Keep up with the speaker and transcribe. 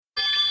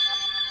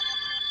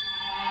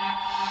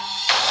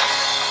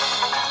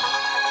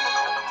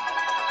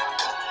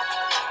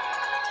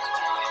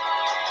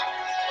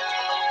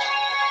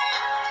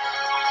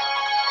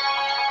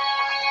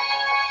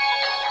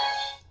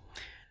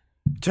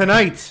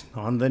Tonight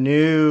on the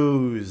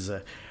news,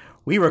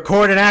 we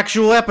record an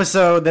actual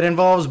episode that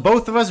involves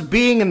both of us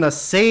being in the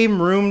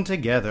same room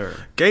together.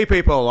 Gay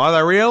people, are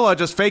they real or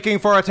just faking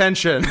for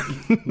attention?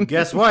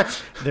 Guess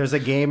what? There's a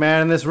gay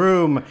man in this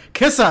room.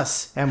 Kiss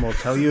us, and we'll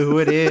tell you who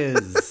it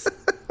is.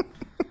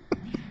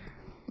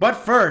 But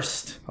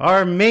first,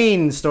 our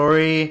main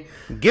story.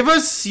 Give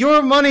us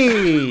your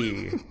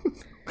money.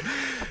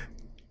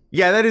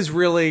 Yeah, that is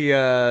really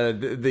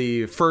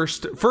the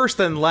first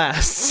and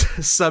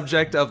last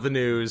subject of the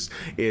news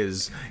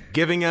is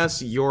giving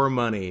us your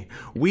money.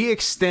 We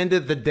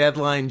extended the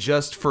deadline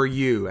just for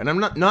you. And I'm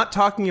not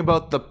talking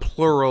about the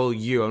plural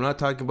you. I'm not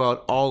talking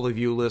about all of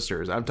you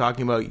listeners. I'm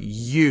talking about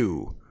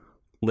you,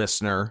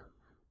 listener.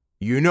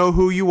 You know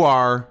who you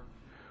are.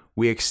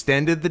 We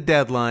extended the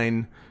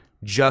deadline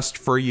just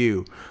for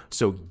you.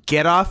 So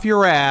get off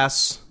your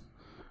ass.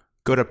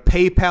 Go to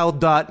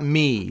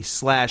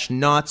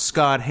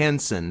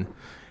paypal.me/notscotthenson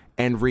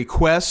and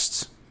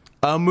request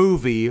a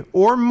movie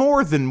or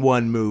more than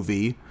one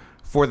movie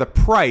for the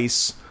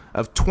price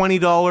of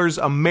 $20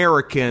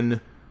 American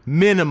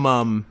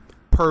minimum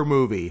per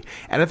movie.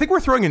 And I think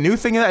we're throwing a new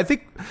thing in. I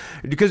think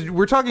because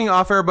we're talking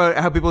off air about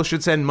how people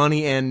should send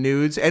money and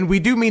nudes, and we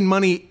do mean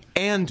money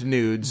and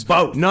nudes.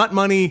 Both. Not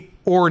money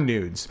or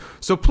nudes.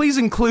 So please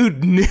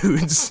include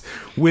nudes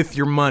with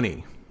your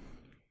money.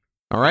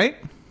 All right?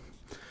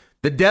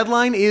 The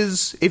deadline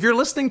is, if you're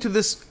listening to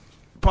this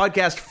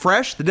podcast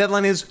fresh, the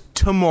deadline is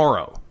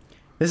tomorrow.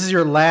 This is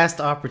your last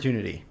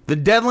opportunity. The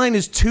deadline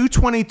is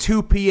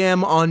 2:22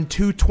 p.m. on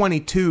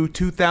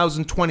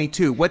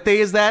 2/22/2022. What day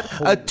is that?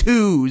 A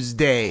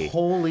Tuesday.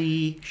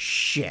 Holy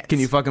shit. Can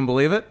you fucking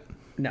believe it?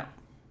 No.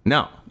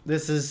 No.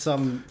 This is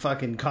some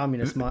fucking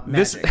communist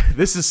magic.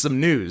 This is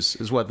some news,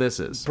 is what this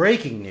is.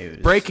 Breaking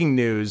news. Breaking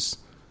news.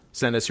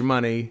 Send us your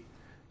money.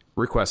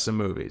 Request some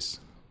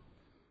movies.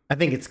 I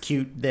think it's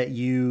cute that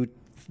you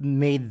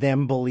made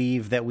them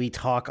believe that we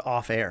talk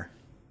off air.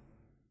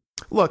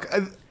 Look,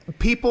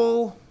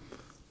 people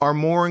are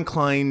more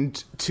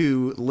inclined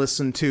to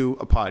listen to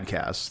a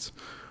podcast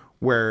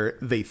where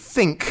they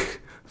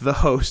think the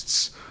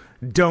hosts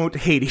don't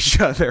hate each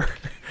other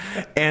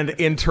and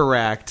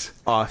interact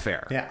off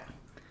air. Yeah.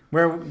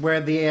 Where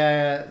when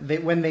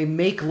they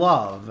make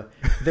love,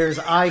 there's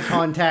eye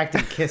contact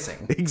and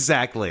kissing.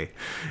 Exactly.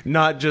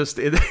 Not just...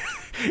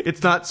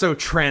 It's not so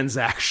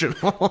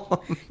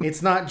transactional.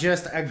 It's not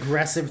just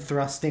aggressive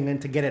thrusting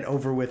and to get it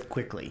over with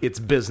quickly. It's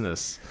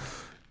business.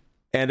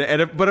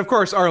 But of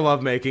course, our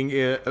lovemaking,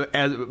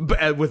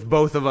 with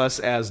both of us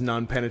as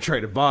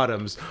non-penetrative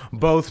bottoms,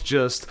 both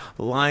just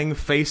lying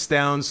face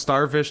down,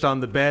 starfished on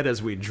the bed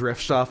as we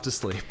drift off to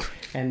sleep.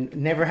 And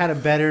never had a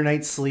better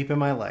night's sleep in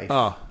my life.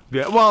 Oh,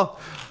 yeah. Well,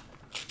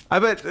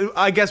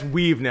 I guess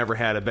we've never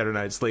had a better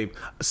night's sleep.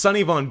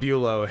 Sonny Von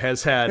Bulow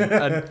has had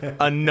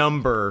a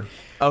number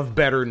of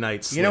better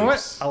night's sleeps. You know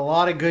what? A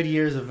lot of good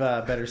years of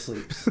better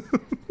sleeps.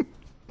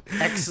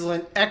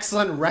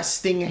 Excellent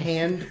resting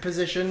hand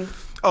position.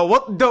 Oh,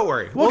 well, don't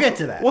worry. We'll get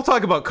to that. We'll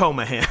talk about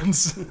coma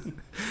hands.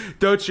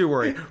 Don't you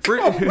worry.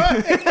 That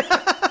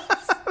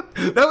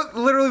was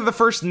literally the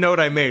first note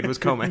I made was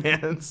coma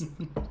hands.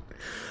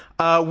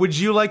 Would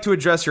you like to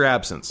address your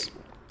absence?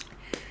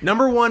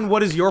 Number one,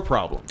 what is your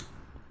problem?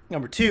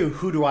 Number two,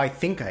 who do I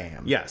think I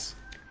am? Yes.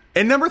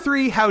 And number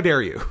three, how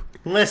dare you?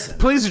 Listen.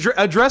 Please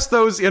address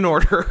those in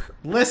order.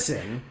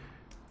 Listen.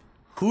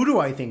 Who do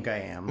I think I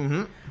am?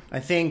 Mm-hmm. I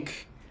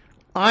think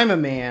I'm a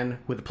man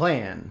with a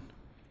plan.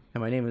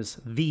 And my name is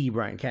the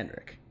Brian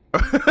Kendrick.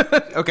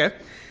 Okay,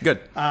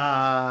 good.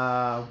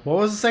 What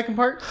was the second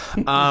part?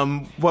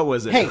 What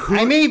was it? Hey,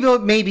 I may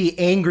be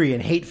angry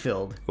and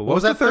hate-filled. What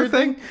was that third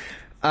thing?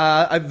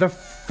 The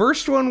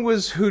first one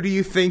was, who do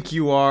you think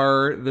you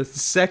are? The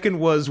second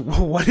was,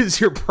 what is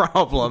your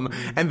problem?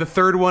 And the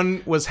third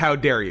one was, how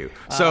dare you?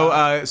 So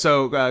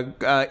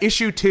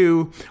issue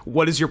 2,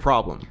 what is your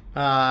problem?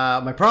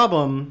 My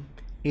problem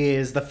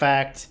is the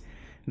fact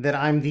that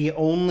I'm the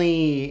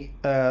only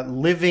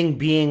living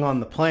being on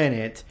the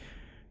planet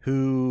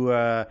who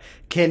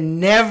can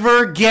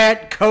never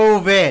get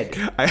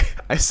COVID.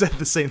 I said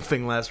the same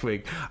thing last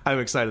week. I'm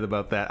excited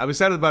about that. I'm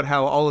excited about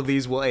how all of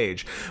these will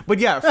age. But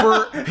yeah,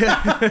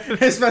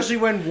 especially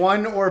when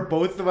one or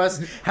both of us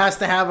has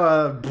to have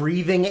a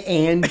breathing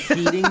and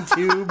feeding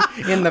tube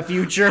in the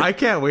future. I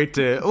can't wait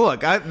to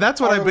look.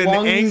 That's what I've been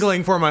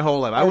angling for my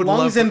whole life. I would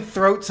lungs and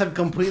throats have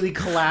completely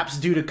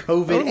collapsed due to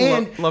COVID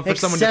and love for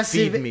someone to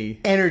feed me.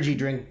 Energy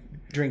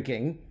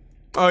drinking.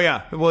 Oh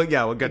yeah, well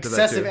yeah, we'll get to that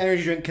too. Excessive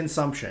energy drink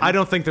consumption. I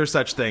don't think there's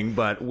such thing,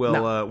 but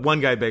one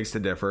guy begs to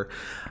differ.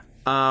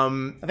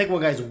 I think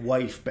one guy's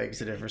wife begs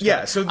to differ.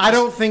 Yeah, so I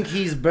don't think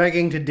he's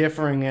begging to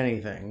differing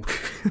anything.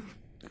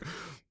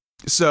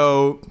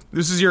 So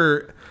this is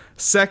your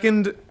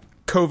second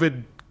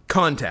COVID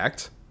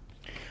contact.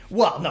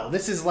 Well, no,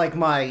 this is like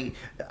my...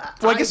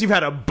 I guess you've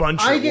had a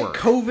bunch I at get work.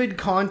 COVID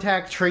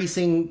contact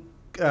tracing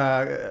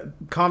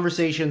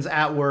conversations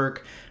at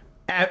work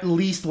at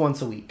least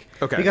once a week.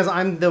 Okay. Because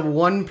I'm the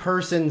one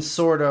person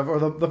sort of, or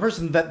the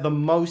person that the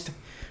most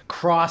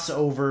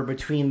crossover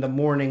between the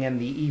morning and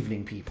the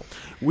evening people.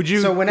 Would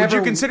you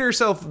consider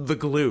yourself the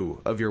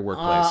glue of your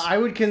workplace? I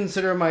would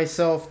consider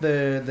myself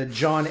the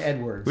John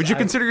Edwards. Would you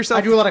consider yourself...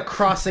 I do a lot of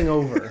crossing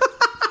over.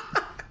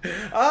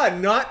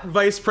 Not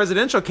vice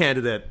presidential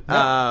candidate.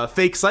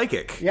 Fake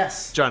psychic.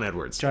 Yes. John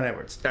Edwards. John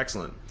Edwards.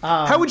 Excellent.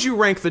 How would you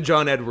rank the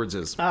John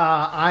Edwardses?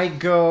 I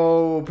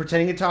go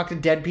pretending to talk to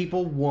dead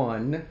people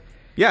 1.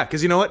 Yeah,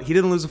 because you know what? He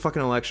didn't lose a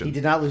fucking election. He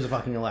did not lose a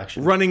fucking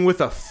election. Running with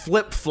a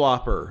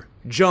flip-flopper,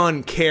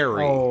 John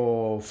Kerry.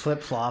 Oh,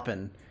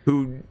 flip-flopping.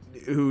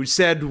 Who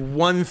said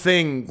one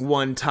thing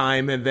one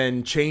time and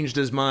then changed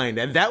his mind.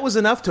 And that was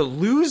enough to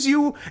lose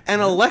you an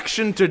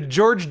election to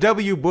George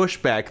W. Bush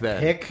back then.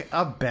 Pick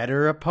a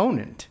better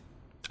opponent.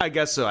 I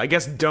guess so. I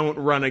guess don't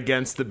run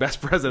against the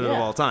best president of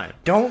all time.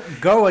 Don't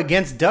go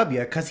against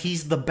W, because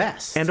he's the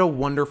best. And a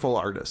wonderful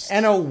artist.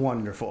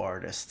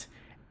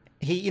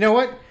 You know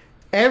what?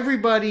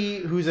 Everybody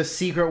who's a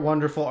secret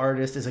wonderful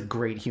artist is a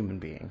great human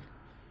being.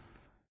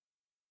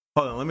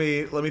 Hold on, let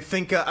me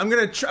think. I'm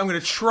gonna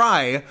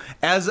try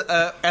as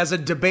a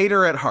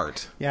debater at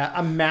heart. Yeah,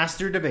 a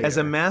master debater. As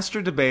a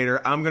master debater,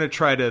 I'm gonna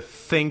try to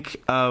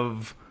think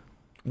of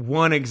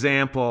one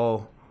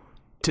example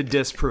to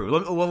disprove.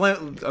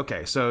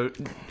 Okay, so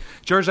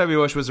George W.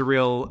 Bush was a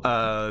real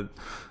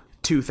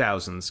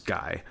 2000s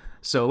guy.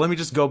 So let me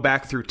just go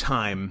back through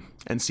time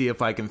and see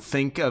if I can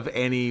think of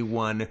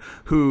anyone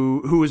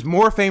who is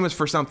more famous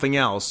for something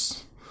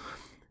else.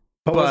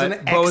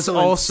 But was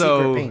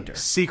also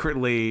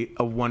secretly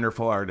a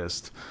wonderful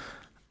artist.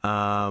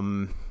 I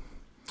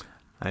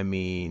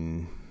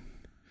mean,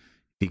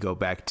 if you go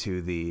back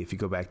to the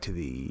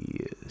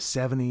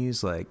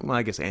 70s,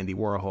 I guess Andy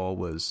Warhol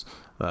was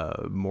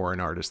more an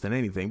artist than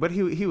anything. But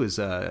he was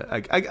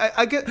I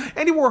get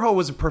Andy Warhol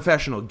was a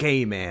professional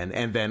gay man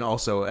and then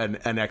also an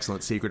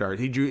excellent secret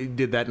artist. He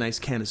did that nice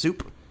can of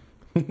soup.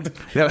 I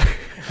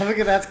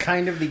think that's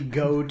kind of the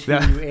go-to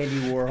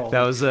Andy Warhol.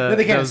 That was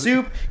the can of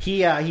soup.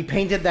 He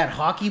painted that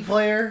hockey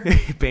player.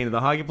 He painted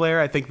the hockey player.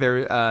 I think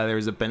there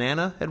was a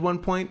banana at one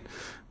point.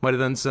 Might have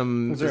done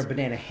some. Was there a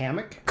banana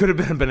hammock? Could have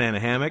been a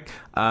banana hammock.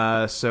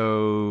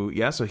 So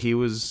he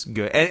was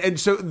good. And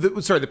so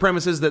the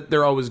premise is that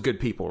they're always good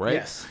people, right?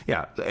 Yes.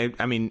 Yeah.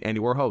 I mean, Andy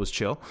Warhol was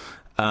chill.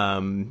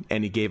 And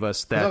he gave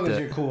us that. As long as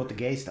you're cool with the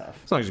gay stuff.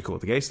 As long as you're cool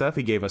with the gay stuff,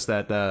 he gave us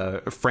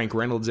that Frank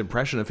Reynolds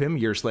impression of him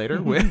years later,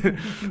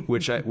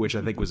 which I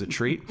think was a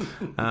treat. So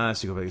you go back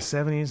to the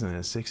 70s and then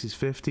the 60s,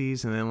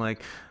 50s, and then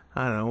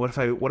I don't know. What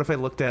if I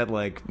looked at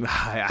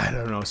I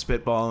don't know,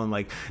 spitball in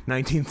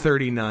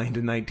 1939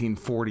 to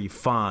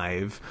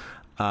 1945.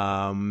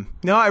 No,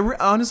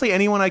 honestly,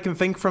 anyone I can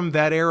think from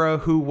that era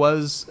who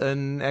was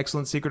an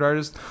excellent secret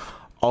artist.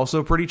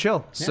 Also pretty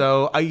chill. Yeah.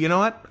 So, you know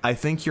what? I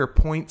think your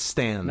point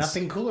stands.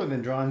 Nothing cooler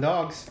than drawing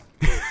dogs.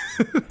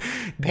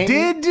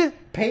 Paint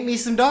me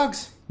some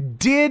dogs.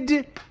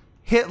 Did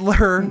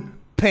Hitler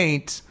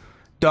paint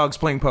dogs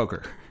playing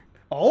poker?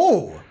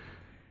 Oh.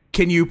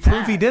 Can you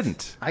prove he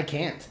didn't? I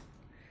can't.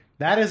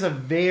 That is a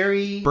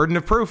very... burden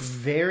of proof.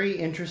 Very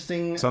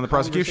interesting it's on the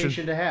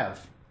prosecution to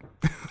have.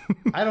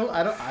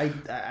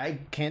 I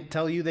can't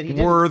tell you that he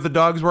didn't. Were the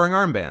dogs wearing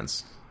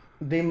armbands?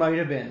 They might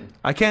have been.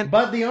 I can't...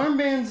 But the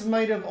armbands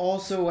might have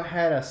also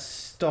had a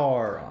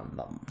star on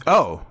them.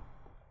 Oh.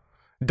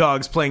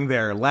 Dogs playing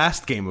their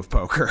last game of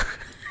poker.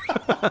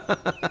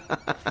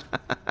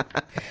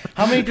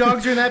 How many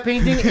dogs are in that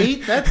painting?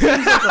 8? That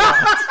seems like a lot.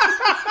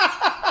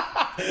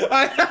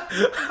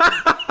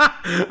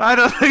 I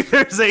don't think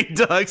there's 8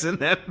 dogs in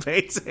that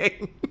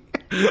painting.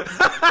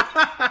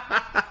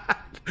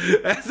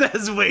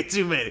 That's way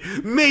too many.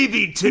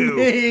 Maybe 2.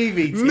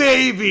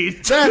 Maybe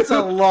 2. That's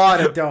a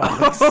lot of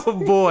dogs. Oh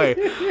boy.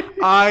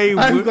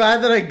 I'm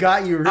glad that I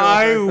got you.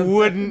 I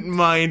wouldn't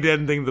mind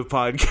ending the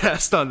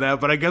podcast on that,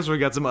 but I guess we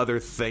got some other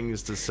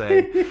things to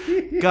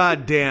say.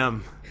 God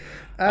damn.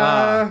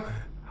 Well,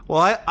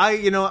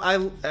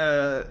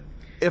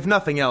 if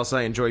nothing else,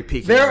 I enjoy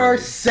peeking. There are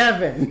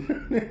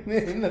 7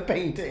 in the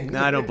painting.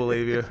 I don't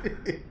believe you.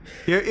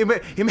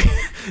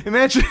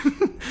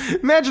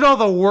 Imagine all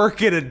the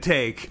work it'd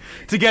take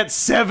to get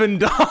 7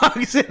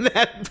 dogs in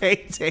that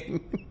painting.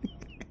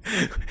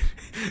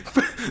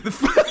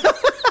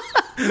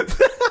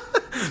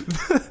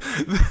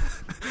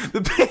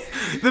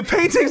 The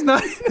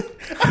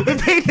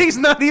painting's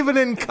not even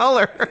in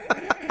color.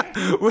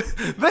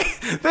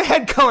 They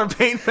had color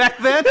paint back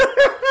then.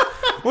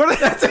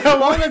 That's how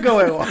long ago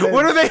it was.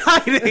 What are they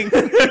hiding?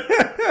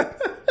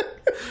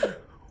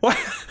 Why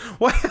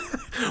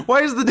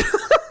is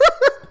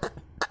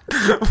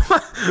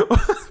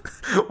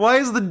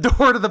the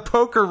door to the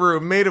poker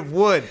room made of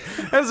wood?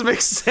 That doesn't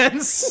make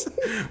sense.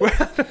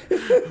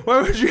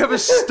 Why would you have a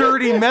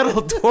sturdy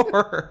metal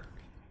door?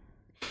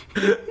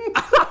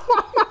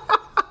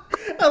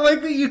 I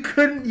like that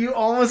you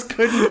almost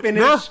couldn't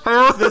finish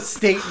the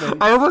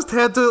statement. I almost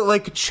had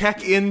to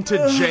check into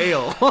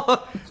jail.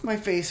 My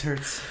face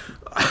hurts.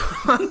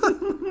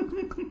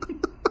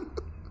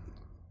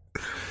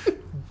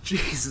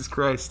 Jesus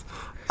Christ.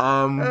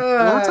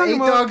 We're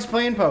talking 8 dogs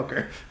playing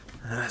poker.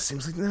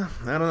 Seems like, no,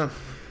 I don't know.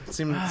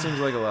 Seems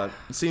like a lot.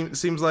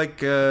 Seems like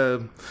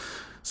the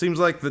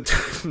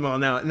well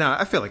now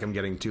I feel like I'm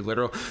getting too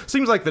literal.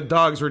 Seems like the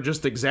dogs were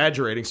just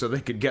exaggerating so they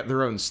could get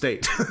their own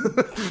state.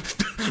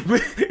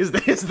 Is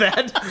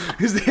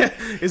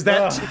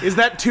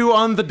that too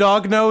on the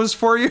dog nose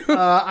for you?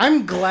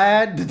 I'm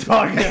glad the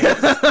dog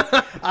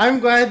knows. I'm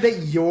glad that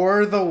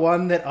you're the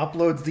one that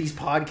uploads these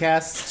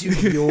podcasts to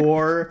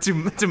your to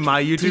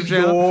my YouTube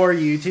channel. Your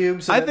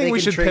YouTube. So I that think they we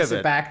can should trace pivot.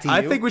 it back to you.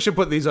 I think we should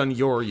put these on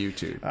your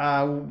YouTube.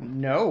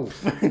 No,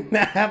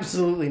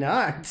 absolutely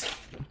not.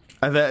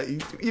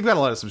 You've got a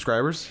lot of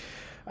subscribers.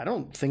 I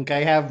don't think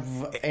I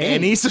have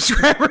Any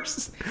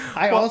subscribers?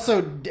 I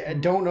also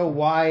don't know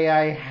why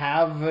I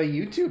have a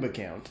YouTube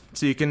account.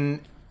 So you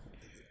can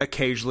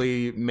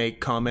occasionally make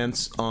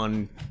comments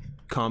on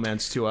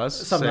comments to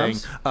us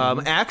Sometimes.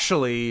 saying,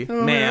 actually,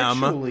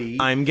 ma'am, actually.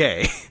 I'm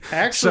gay.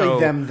 Actually, So,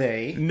 them,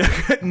 they.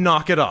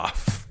 Knock it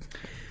off.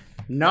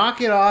 Knock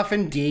it off,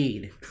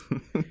 indeed.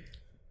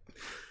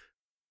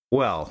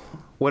 Well,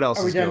 what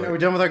else is going? Are we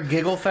done with our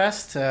giggle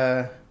fest?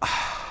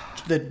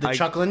 The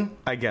chuckling?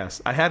 I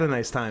guess. I had a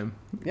nice time.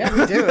 Yeah,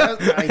 we do.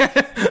 I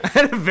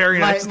had a very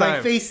nice time.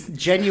 My face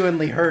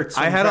genuinely hurts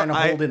from trying to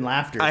hold in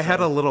laughter. I had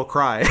a little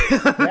cry.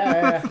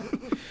 Yeah.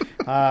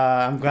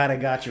 I'm glad I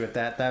got you with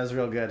that. That was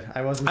real good.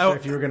 I wasn't sure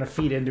if you were going to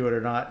feed into it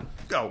or not.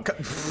 Oh,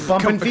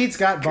 bump and feed,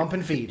 Scott. Bump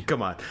and feed.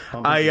 Come on.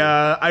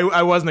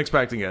 I wasn't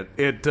expecting it.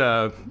 It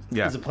It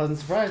was a pleasant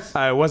surprise.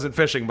 I wasn't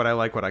fishing, but I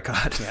like what I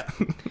caught. Yeah.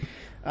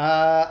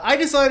 I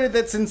decided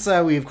that since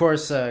we, of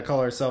course, call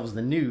ourselves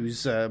the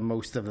news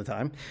most of the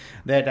time,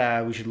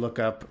 that we should look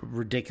up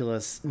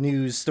ridiculous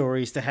news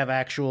stories to have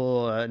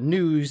actual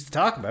news to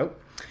talk about.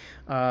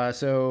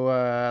 So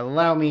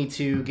allow me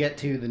to get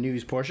to the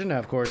news portion. Now,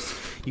 of course,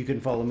 you can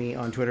follow me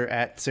on Twitter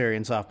at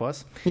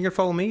SarianSoftBoss. You can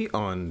follow me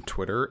on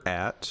Twitter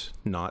at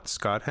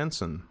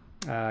NotScottHenson.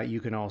 You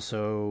can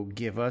also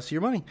give us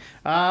your money.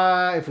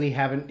 If we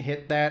haven't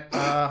hit that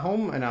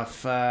home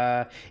enough,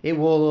 it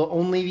will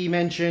only be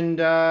mentioned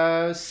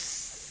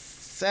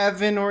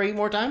 7 or 8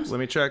 more times. Let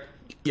me check.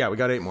 Yeah, we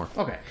got 8 more.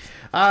 Okay.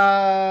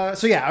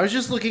 So yeah, I was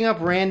just looking up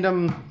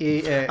random.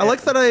 I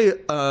like that I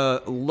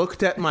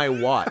looked at my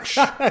watch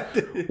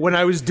when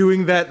I was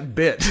doing that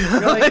bit.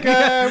 You're like,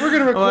 we're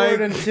gonna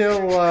record Like,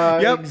 until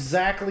yep.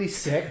 exactly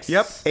 6.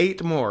 Yep,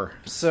 8 more.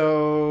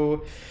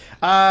 So,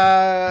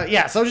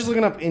 yeah. So I was just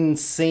looking up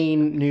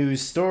insane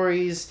news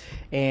stories,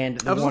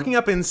 and I was looking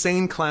up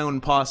insane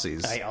clown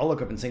posses. I'll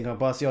look up insane clown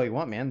posse all you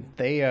want, man.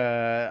 They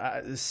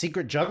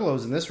secret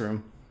juggalos in this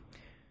room.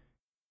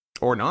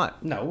 Or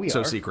not. No, we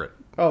so are. secret.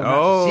 Oh,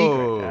 not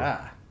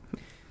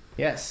secret.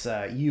 Yes,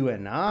 you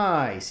and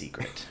I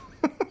secret.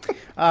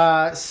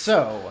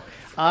 So,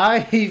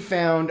 I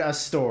found a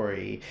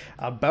story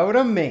about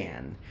a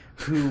man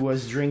who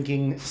was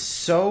drinking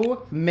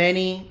so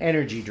many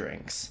energy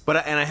drinks And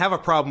I have a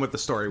problem with the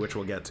story, which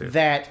we'll get to.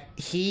 that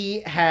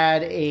he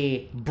had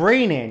a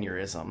brain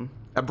aneurysm.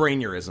 A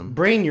brainurism.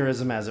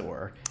 Brainurism, as it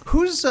were.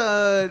 Whose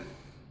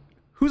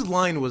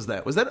line was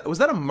that? Was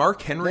that a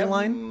Mark Henry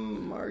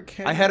line? Mark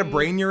Henry. I had a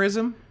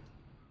brainurism?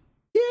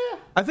 Yeah.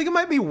 I think it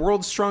might be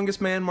World's Strongest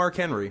Man, Mark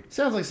Henry.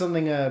 Sounds like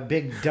something a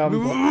big dumb.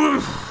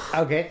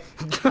 Okay.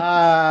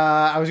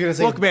 I was gonna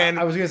say. Look, man.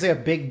 I was gonna say a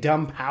big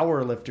dumb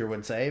power lifter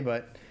would say,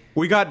 but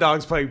We got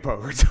dogs playing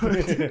poker.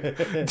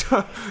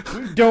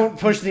 don't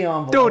push the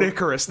envelope. Don't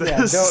Icarus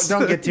this. Yeah,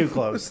 don't get too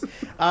close.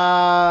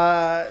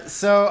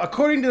 So,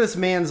 according to this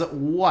man's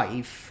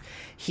wife,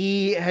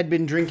 he had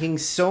been drinking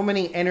so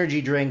many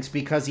energy drinks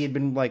because he had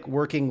been like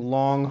working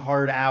long,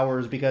 hard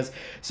hours because,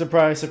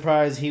 surprise,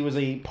 surprise, he was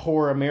a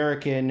poor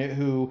American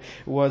who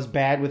was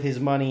bad with his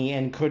money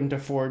and couldn't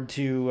afford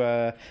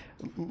to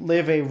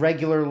live a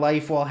regular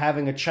life while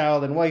having a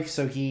child and wife,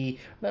 so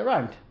that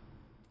rhymed.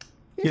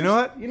 You know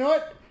what? You know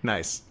what?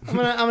 Nice. I'm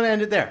gonna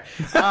end it there.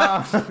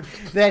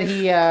 That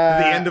he The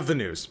end of the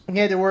news. he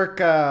had to work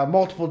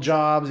multiple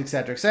jobs,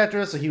 etc.,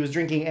 etc. So he was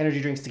drinking energy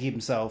drinks to keep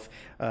himself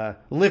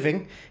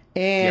living,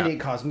 and Yeah. it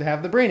caused him to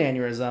have the brain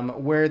aneurysm,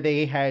 where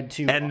they had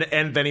to.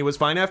 And then he was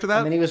fine after that?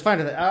 And then he was fine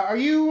with it. Are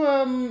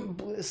you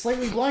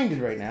slightly blinded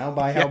right now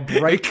by how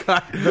bright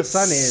God, the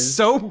sun is?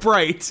 So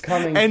bright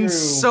coming and through.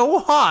 so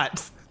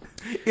hot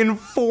in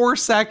 4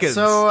 seconds.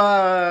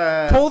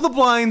 So pull the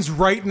blinds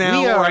right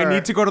now, we or I are-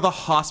 need to go to the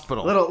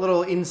hospital.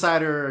 little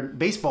insider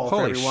baseball for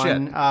Holy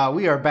everyone. shit.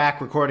 We are back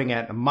recording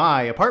at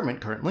my apartment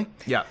currently.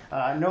 Yeah.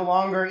 No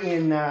longer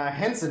in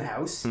Henson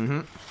House.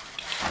 Mm-hmm.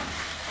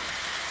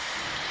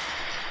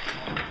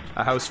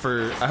 A house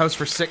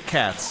for sick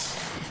cats.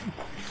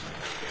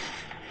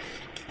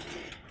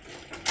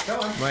 Come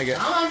on. My God.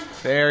 Come on.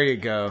 There you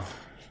go.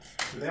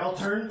 Do they all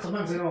turn?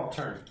 Sometimes they don't all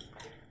turn.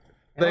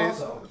 And They-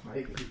 also, I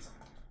hate pizza.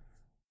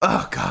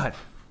 Oh God.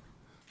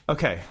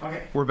 Okay.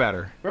 Okay. We're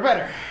better. We're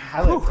better.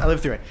 I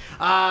lived through it.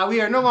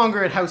 We are no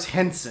longer at House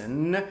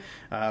Henson.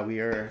 We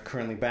are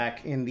currently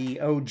back in the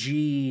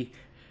OG.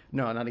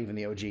 No, not even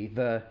the OG.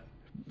 The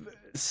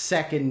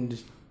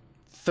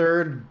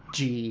third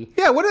G.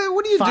 Yeah. What do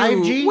you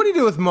 5G? do? What do you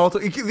do with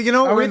multiple? You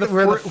know, we're in the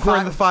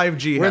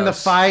 5G. We're in the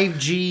house.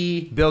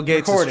 5G. Bill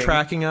Gates recording. is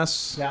tracking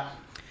us. Yeah.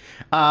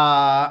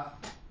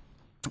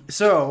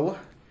 So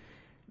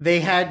they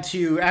had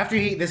to, after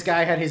this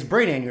guy had his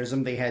brain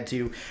aneurysm, they had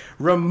to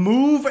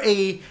remove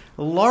a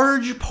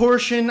large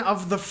portion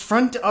of the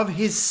front of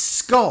his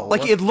skull.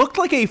 Like, it looked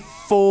like a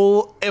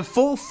full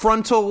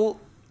frontal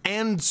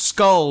and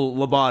skull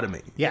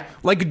lobotomy. Yeah.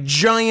 Like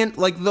giant,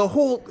 like the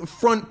whole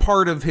front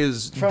part of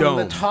his From dome.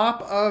 the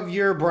top of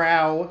your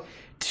brow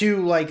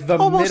to like the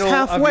Almost middle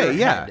halfway, of your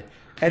yeah. head.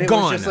 And it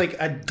Gone. was just like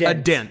a dent. A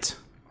dent.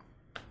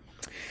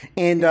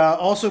 And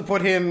also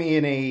put him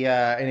in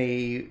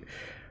a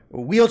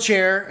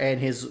wheelchair, and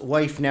his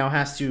wife now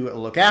has to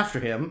look after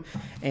him.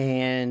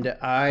 And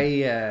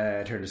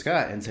I turned to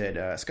Scott and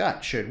said,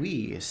 Scott, should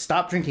we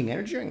stop drinking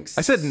energy drinks?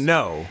 I said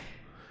no.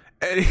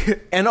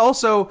 And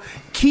also,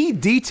 key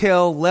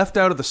detail left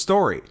out of the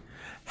story.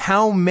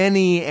 How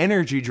many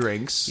energy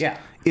drinks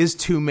is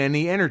too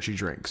many energy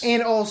drinks?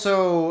 And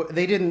also,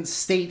 they didn't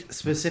state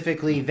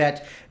specifically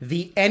that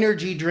the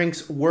energy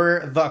drinks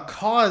were the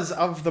cause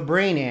of the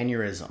brain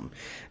aneurysm.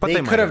 But they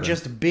they might could have have been.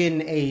 just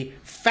been a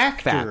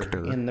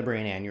factor in the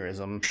brain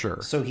aneurysm. Sure.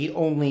 So he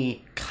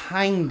only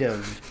kind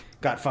of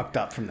got fucked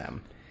up from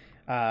them.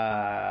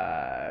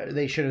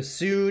 They should have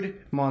sued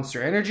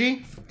Monster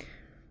Energy,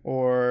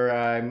 or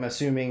I'm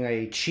assuming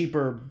a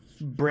cheaper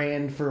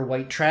brand for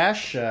white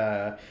trash.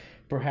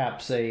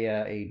 Perhaps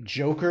a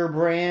Joker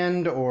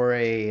brand, or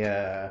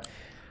a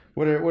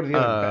what are the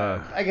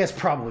other? I guess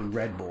probably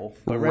Red Bull,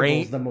 but Red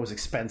Bull's the most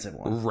expensive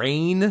one.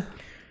 Rain?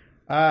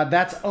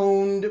 That's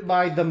owned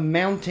by the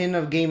Mountain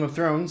of Game of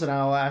Thrones, and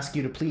I'll ask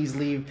you to please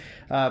leave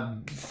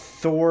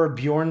Thor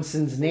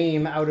Bjornsson's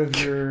name out of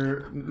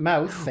your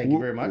mouth. Thank you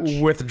very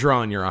much.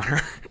 Withdrawn, Your Honor.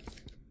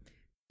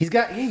 He's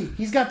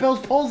got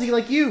Bell's palsy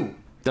like you.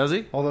 Does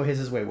he? Although his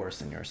is way worse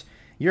than yours.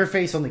 Your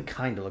face only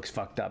kind of looks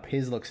fucked up.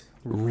 His looks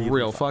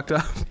really fucked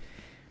up.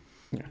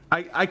 Yeah.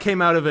 I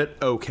came out of it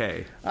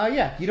okay.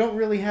 Yeah, you don't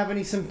really have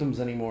any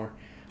symptoms anymore.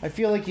 I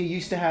feel like you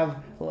used to have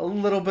a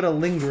little bit of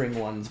lingering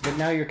ones, but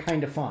now you're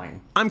kind of fine.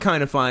 I'm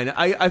kind of fine.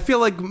 I feel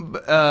like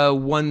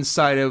one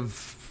side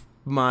of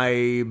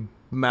my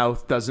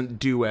mouth doesn't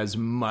do as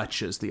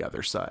much as the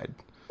other side.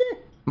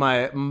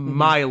 My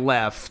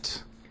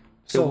left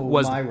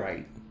was my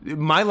right.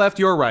 My left,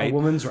 your right. A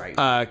woman's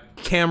right.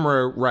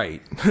 Camera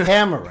right.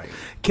 Camera right.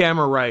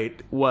 Camera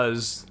right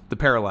was the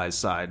paralyzed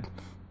side.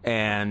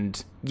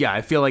 And yeah,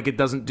 I feel like it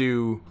doesn't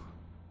do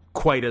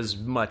quite as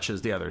much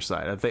as the other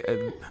side. I think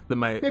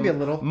maybe a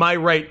little. My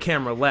right,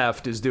 camera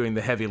left is doing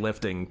the heavy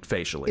lifting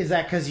facially. Is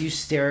that because you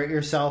stare at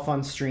yourself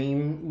on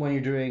stream when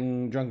you're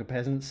doing Drunken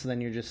Peasants?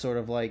 Then you're just sort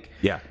of like,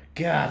 yeah,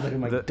 God, look at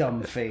my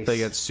dumb face. They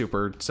get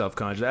super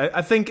self-conscious.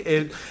 I think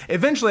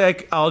eventually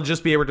I'll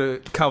just be able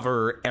to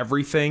cover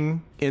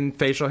everything in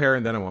facial hair,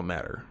 and then it won't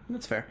matter.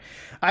 That's fair.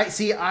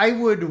 I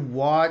would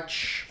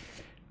watch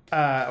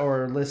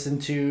or listen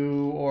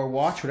to or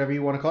watch, whatever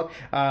you want to call it,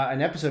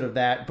 an episode of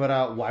that.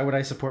 But why would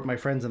I support my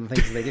friends and the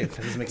things that they do?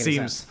 That doesn't make any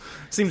sense.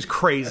 Seems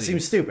crazy. It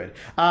seems stupid.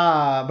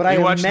 But I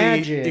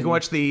imagine you can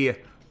watch the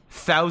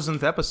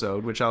 1000th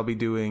episode, which I'll be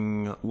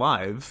doing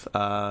live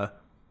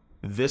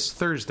this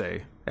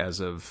Thursday,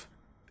 as of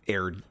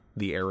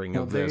the airing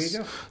of this.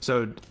 There you go.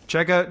 So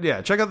check out the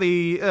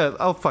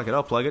I'll plug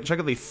it. Check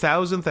out the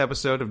 1000th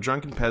episode of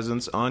Drunken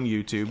Peasants on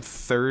YouTube,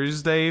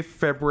 Thursday,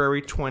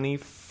 February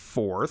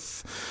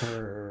 24th.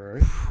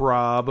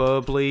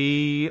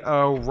 Probably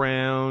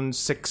around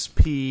 6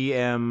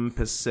 p.m.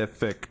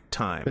 Pacific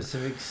time.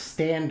 Pacific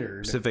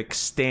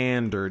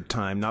Standard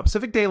Time. Not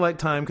Pacific Daylight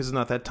Time, because it's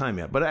not that time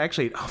yet. But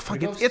actually,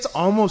 it's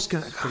almost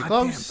gonna... Pretty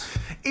close.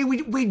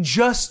 We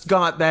just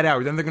got that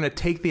hour. Then they're gonna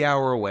take the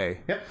hour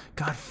away. Yep.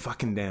 God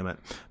fucking damn it.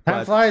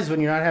 Time flies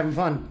when you're not having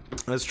fun.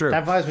 That's true.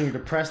 Time flies when you're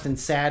depressed and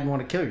sad and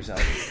want to kill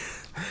yourself.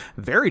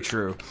 Very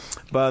true.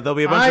 But there'll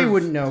be a bunch I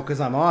wouldn't know because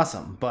I'm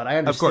awesome, but I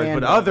understand. Of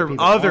course,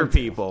 but other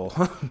people,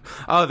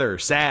 other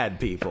sad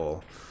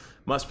people,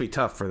 must be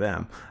tough for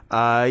them.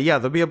 Yeah,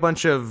 there'll be a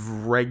bunch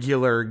of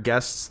regular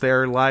guests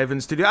there live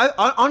in studio.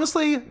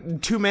 Honestly,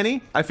 too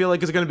many. I feel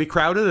like it's going to be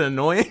crowded and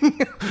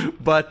annoying,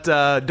 but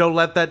don't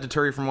let that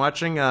deter you from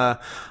watching.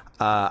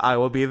 I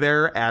will be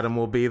there. Adam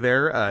will be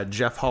there.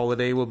 Jeff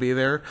Holiday will be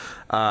there.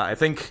 I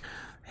think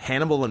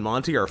Hannibal and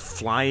Monty are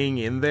flying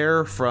in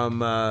there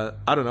from, I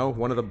don't know,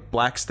 one of the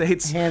black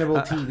states. Hannibal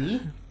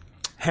TV?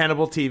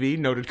 Hannibal TV,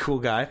 noted cool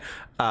guy.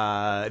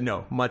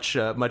 No, much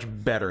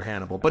better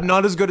Hannibal, but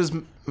not as good as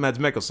Mads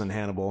Mikkelsen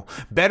Hannibal.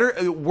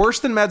 Worse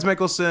than Mads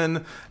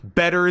Mikkelsen,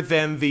 better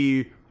than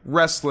the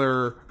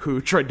wrestler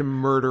who tried to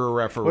murder a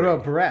referee. What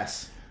about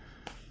Perez?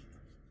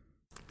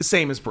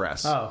 Same as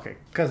Perez. Oh, okay.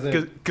 Because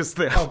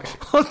they... Okay.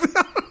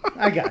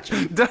 I got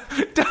you.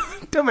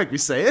 Don't make me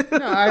say it. No,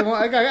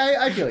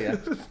 I feel you.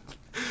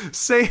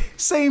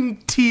 Same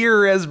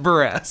tier as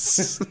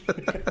Perez.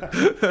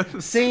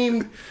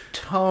 Same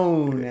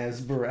tone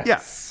as Perez.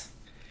 Yeah.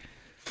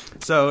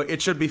 So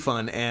it should be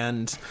fun.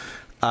 And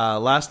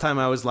last time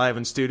I was live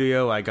in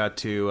studio, I got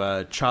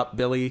to chop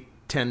Billy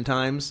 10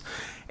 times.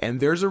 And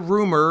there's a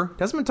rumor,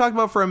 hasn't been talked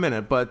about for a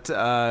minute, but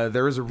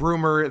there is a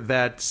rumor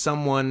that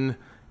someone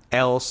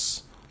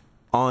else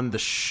on the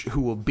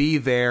who will be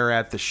there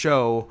at the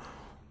show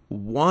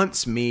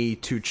wants me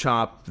to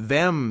chop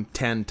them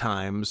 10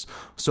 times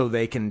so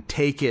they can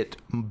take it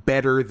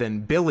better than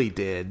Billy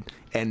did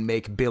and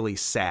make Billy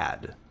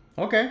sad.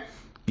 Okay.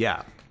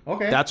 Yeah.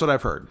 Okay. That's what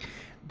I've heard.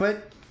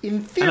 But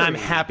in theory... And I'm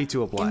happy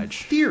to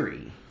oblige. In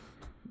theory,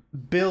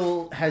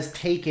 Bill has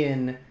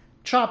taken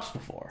chops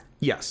before.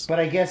 Yes. But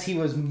I guess he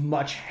was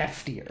much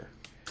heftier.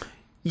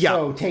 Yeah.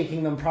 So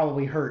taking them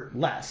probably hurt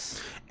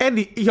less. And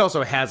he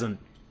also hasn't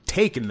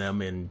taken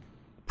them in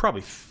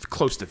probably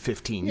close to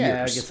 15 years.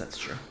 Yeah, I guess that's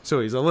true. So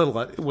was a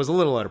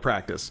little out of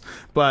practice.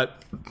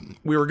 But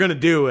we were going to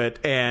do it,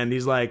 and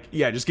he's like,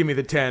 yeah, just give me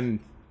the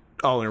 10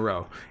 all in a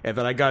row. And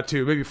then I got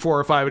to maybe 4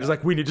 or 5, and he's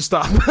like, we need to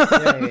stop.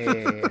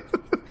 Yeah.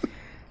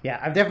 Yeah,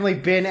 I've definitely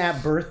been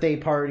at birthday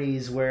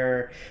parties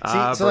where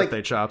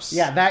birthday chops.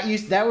 Yeah,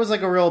 that was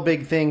like a real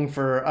big thing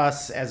for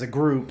us as a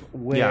group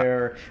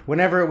where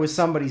whenever it was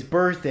somebody's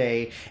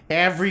birthday,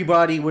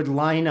 everybody would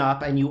line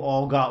up and you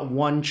all got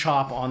one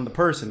chop on the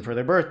person for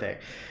their birthday.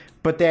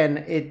 But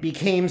then it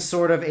became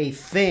sort of a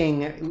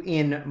thing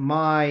in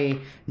my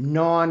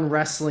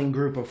non-wrestling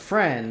group of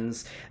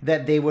friends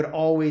that they would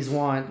always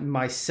want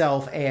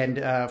myself and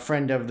a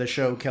friend of the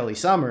show, Kelly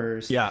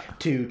Summers,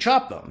 to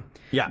chop them.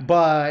 Yeah.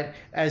 But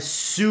as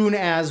soon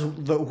as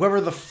whoever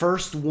the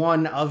first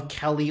one of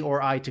Kelly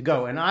or I to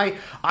go, and I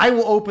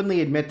will openly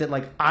admit that,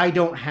 like, I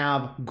don't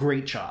have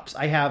great chops.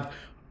 I have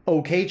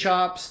okay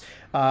chops.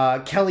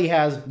 Kelly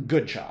has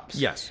good chops.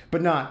 Yes.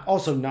 But not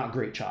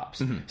great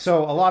chops. Mm-hmm.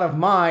 So a lot of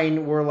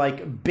mine were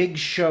like big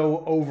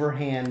show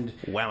overhand,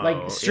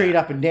 like straight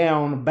up and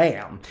down,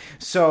 bam.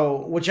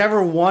 So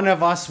whichever one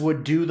of us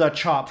would do the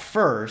chop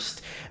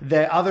first,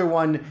 the other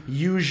one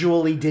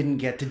usually didn't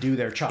get to do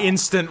their chop.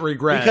 Instant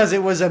regret. Because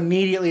it was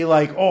immediately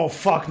like, oh,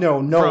 fuck, no,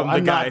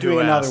 I'm not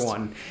doing another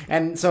one.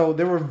 And so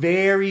there were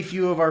very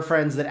few of our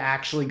friends that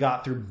actually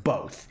got through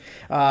both.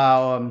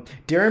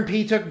 Darren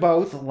P. took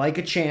both, like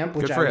a champ,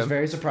 which I was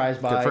very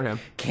surprised by. Good for him.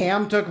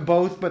 Cam took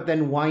both, but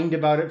then whined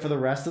about it for the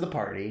rest of the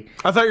party.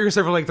 I thought you were going to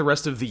say for like the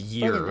rest of the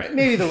year.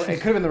 Maybe it could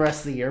have been the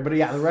rest of the year, but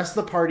yeah, the rest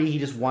of the party, he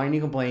just whined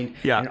and complained.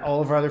 Yeah. And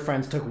all of our other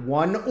friends took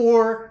one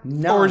or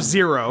none. Or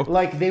zero.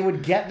 Like, they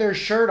would get their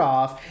shirt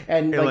off,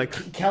 and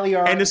like Kelly...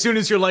 And as soon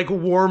as you're like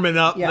warming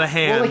up the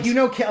hand...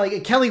 Well,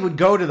 like, Kelly would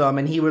go to them,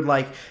 and he would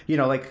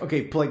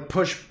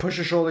push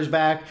his shoulders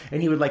back,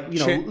 and he would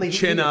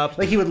chin up.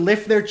 Like, he would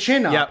lift their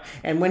chin up. Yep.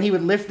 And when he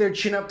would lift their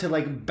chin up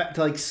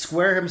to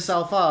square himself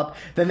up,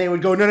 then they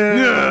would go, no,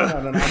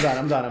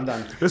 I'm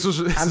done. This is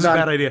a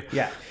bad idea.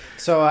 Yeah.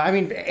 So, I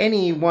mean,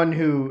 anyone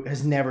who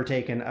has never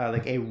taken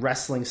a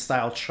wrestling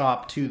style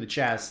chop to the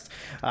chest,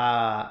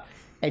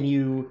 and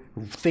you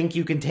think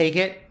you can take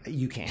it,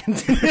 you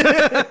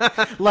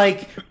can't.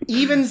 Like,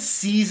 even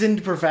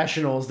seasoned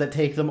professionals that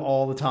take them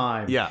all the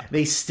time,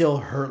 they still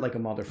hurt like a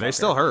motherfucker. They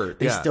still hurt.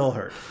 They still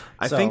hurt.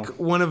 I think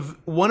one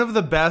of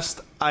the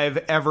best I've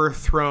ever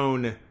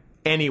thrown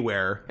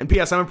anywhere, and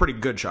P.S. I'm a pretty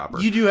good chopper.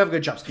 You do have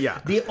good chops. Yeah.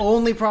 The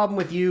only problem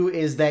with you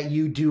is that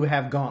you do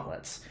have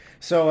gauntlets.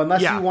 So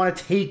unless you want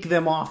to take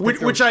them off,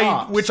 which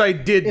I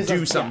did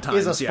do sometimes,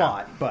 is a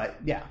spot. But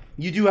yeah,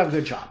 you do have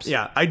good chops.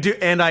 Yeah, I do,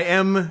 and I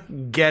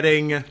am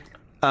getting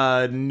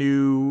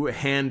new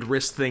hand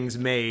wrist things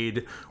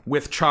made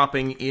with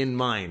chopping in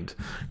mind,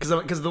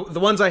 because the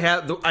ones I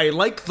have, I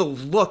like the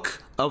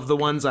look of the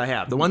ones I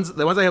have. The ones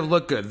I have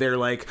look good. They're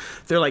like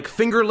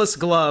fingerless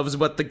gloves,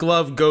 but the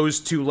glove goes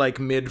to like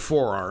mid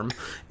forearm,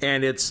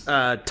 and it's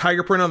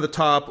tiger print on the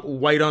top,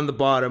 white on the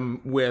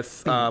bottom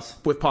with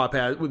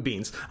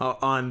beans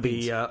on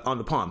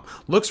the palm.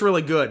 Looks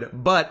really good,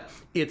 but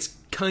it's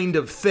kind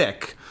of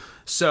thick,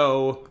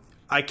 so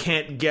I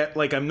can't get,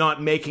 like, I'm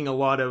not making a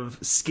lot of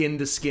skin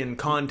to skin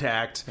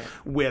contact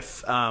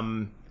with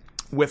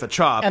a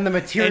chop, and the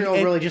material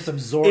really just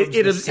absorbs.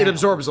 It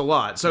absorbs a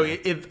lot. So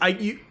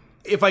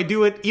if I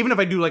do it, even if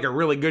I do like a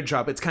really good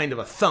chop, it's kind of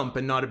a thump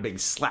and not a big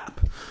slap.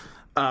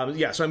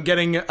 So I'm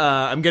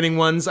getting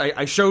ones.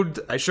 I showed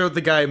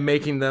the guy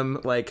making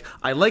them, like,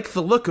 I like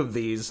the look of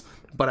these,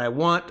 but I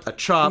want a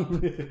chop.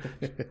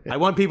 I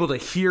want people to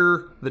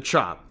hear the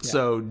chop. Yeah.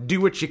 So do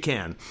what you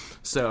can.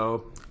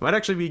 So I might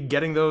actually be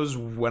getting those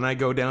when I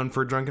go down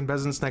for Drunken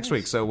Peasants next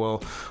week. So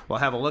we'll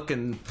have a look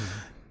and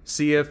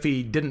see if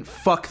he didn't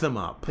fuck them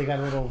up. They got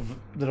a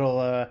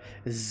little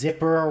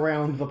zipper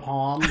around the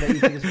palm that you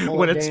can just pull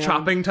when it it's down.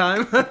 chopping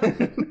time.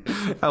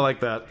 I like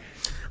that.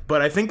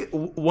 But I think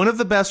one of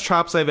the best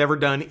chops I've ever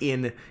done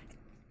in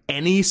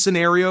any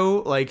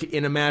scenario, like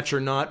in a match or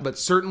not, but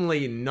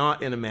certainly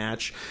not in a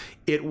match,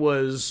 it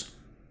was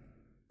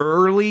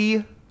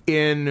early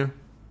in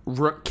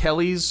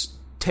Kelly's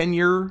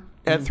tenure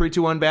at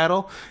 3-2-1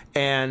 Battle,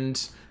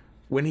 and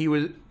when he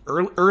was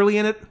early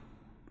in it,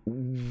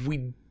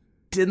 we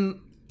didn't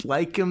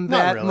like him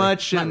that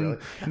much, and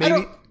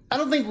maybe I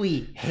don't think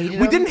we hated him.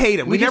 We didn't hate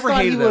him. We never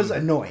hated him. He was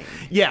annoying.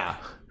 Yeah.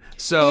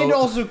 So, and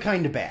also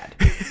kind of bad.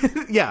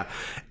 Yeah.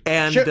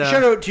 And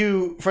shout out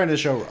to friend of the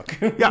show, Rook.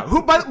 Yeah,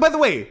 who by the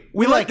way,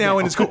 we like now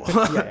and it's cool.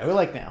 Yeah, we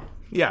like now.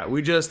 Yeah,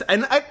 we just,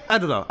 and I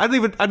don't know. I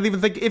don't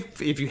even think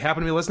if you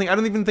happen to be listening, I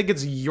don't even think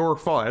it's your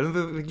fault. I don't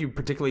think you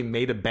particularly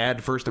made a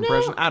bad first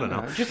impression. I don't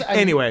know.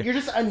 Anyway, you're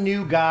just a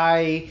new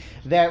guy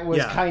that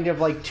was kind of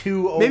like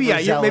too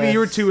overzealous. Maybe you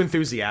were too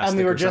enthusiastic. And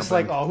we were just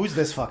like, oh, who's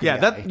this fucking guy?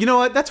 That, you know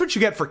what? That's what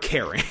you get for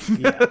caring.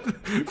 Yeah.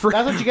 That's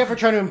what you get for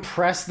trying to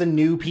impress the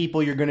new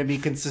people you're going to be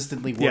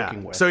consistently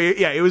working with. So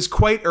yeah, it was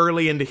quite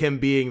early into him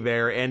being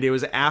there, and it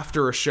was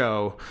after a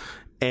show,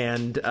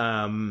 and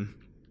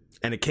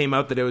it came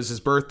out that it was his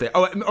birthday.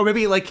 Oh, or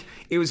maybe like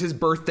it was his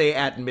birthday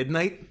at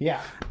midnight.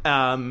 Yeah.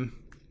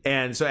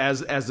 And so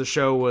as the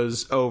show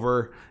was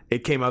over,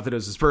 it came out that it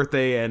was his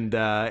birthday, and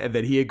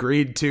that he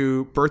agreed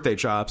to birthday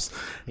chops.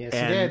 Yes, he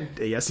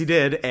did. Yes, he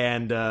did.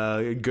 And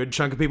a good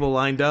chunk of people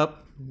lined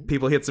up.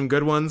 People hit some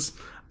good ones.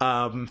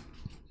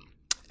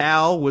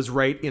 Al was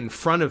right in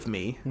front of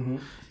me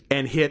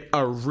and hit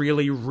a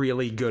really,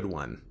 really good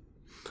one.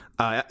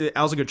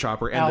 Al's a good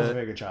chopper. And Al's a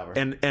very good chopper.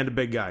 And a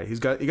big guy. He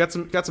got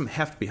some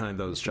heft behind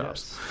those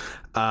chops.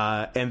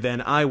 Yes. And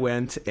then I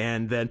went,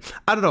 and then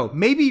I don't know,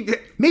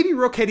 maybe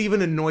Rook had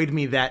even annoyed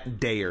me that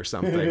day or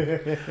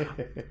something.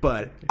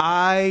 But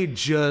I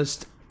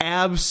just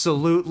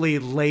absolutely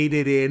laid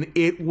it in.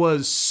 It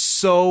was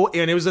so,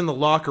 and it was in the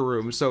locker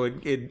room, so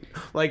it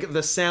like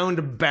the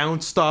sound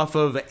bounced off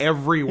of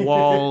every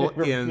wall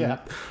in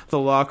the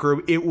locker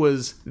room. It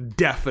was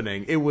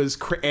deafening. It was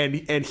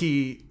and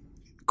he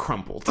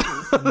crumpled.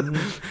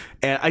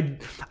 And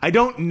I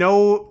don't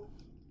know,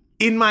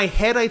 in my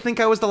head I think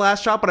I was the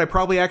last shot, but I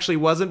probably actually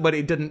wasn't, but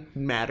it didn't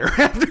matter.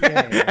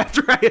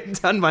 After I had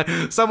done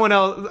mine, someone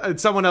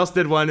else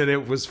did one and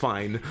it was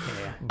fine.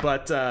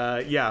 But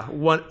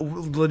one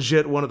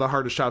of the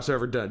hardest shots I've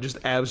ever done. Just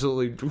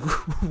absolutely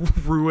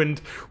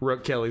ruined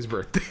Rook Kelly's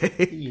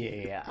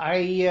birthday.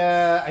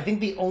 I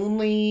think the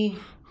only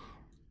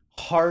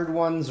hard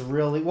ones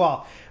really,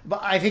 well, but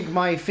I think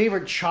my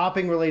favorite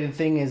chopping related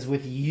thing is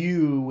with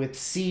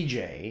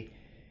CJ,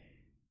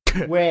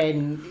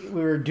 when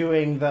we were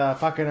doing the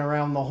fucking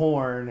around the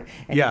horn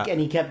and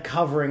he kept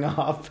covering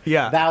up.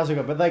 That was a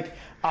good, but like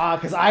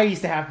because I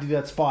used to have to do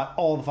that spot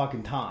all the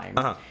fucking time,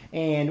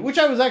 and which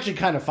I was actually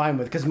kind of fine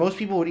with, because most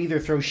people would either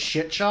throw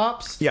shit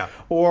chops,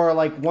 or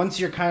like once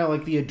you're kind of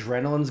like the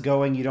adrenaline's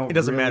going, you don't. It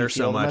doesn't really matter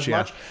feel so much,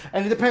 much.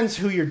 And it depends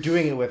who you're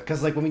doing it with,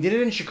 because like when we did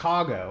it in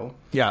Chicago,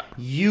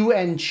 you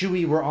and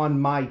Chewy were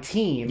on my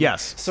team,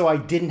 so I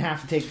didn't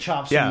have to take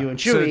chops from you and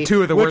Chewy. So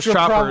two of the worst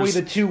choppers, probably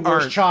the two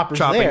worst choppers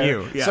there.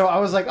 You. So I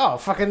was like, oh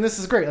fucking, this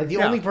is great. Like the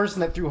only person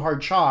that threw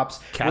hard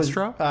chops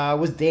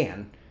was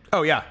Dan.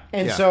 Oh, yeah.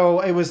 And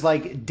so it was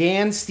like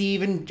Dan,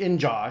 Steve, and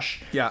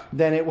Josh. Yeah.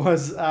 Then it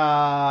was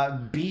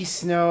Beast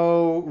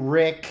Snow,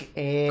 Rick,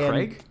 and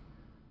Craig?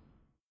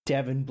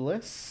 Devin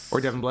Bliss. Or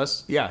Devin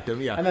Bliss. Yeah.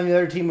 And then the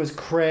other team was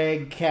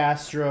Craig,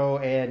 Castro,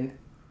 and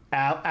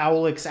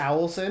Alex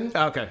Owlson.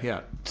 Okay,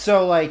 yeah.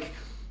 So, like,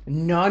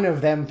 none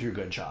of them threw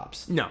good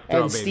chops. No.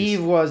 And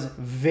Steve was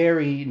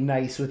very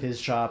nice with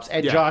his chops,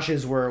 and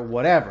Josh's were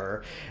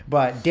whatever,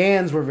 but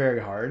Dan's were very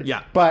hard.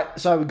 Yeah. But,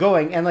 so I was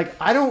going, and, like,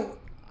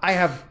 I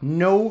have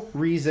no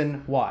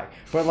reason why,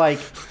 but like,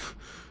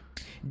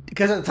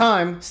 because at the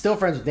time, still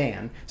friends with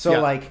Dan, so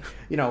like,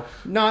 you know,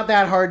 not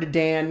that hard to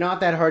Dan,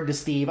 not that hard to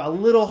Steve, a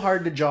little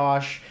hard to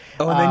Josh.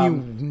 Oh, and then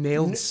you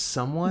nailed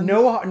someone?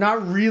 No,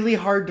 not really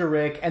hard to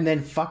Rick, and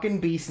then fucking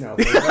Beast Snow.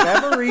 For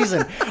whatever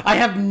reason. I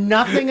have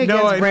nothing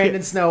against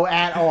Brandon Snow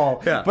at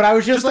all. Yeah. But I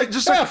was just like,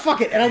 fuck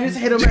it. And I just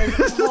hit him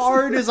as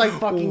hard as I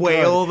fucking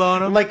wailed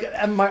on him. Like,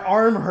 and my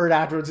arm hurt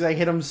afterwards because I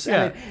hit him.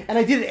 And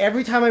I did it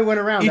every time I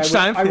went around.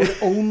 I would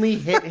only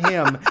hit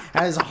him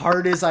as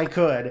hard as I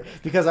could,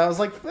 because I was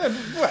like,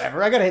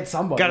 whatever, I gotta hit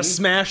somebody. Gotta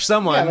smash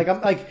someone. Yeah, like,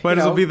 I'm like, might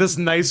as well be this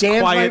nice,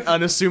 quiet,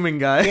 unassuming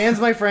guy. Dan's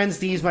my friend,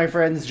 Steve's my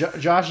friend,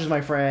 Josh is my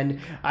friend.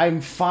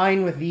 I'm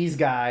fine with these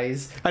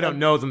guys. I don't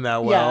know them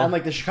that well. Yeah, and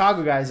like the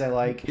Chicago guys I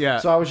like. Yeah.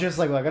 So I was just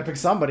like, well, I gotta pick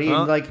somebody,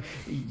 and like,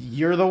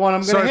 you're the one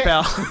I'm gonna hit.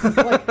 Pal.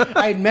 Like,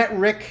 I had met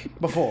Rick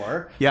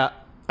before. Yeah.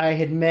 I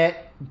had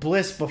met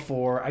Bliss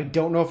before. I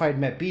don't know if I had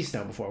met Beast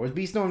Snow before. Was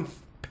Beast Snow in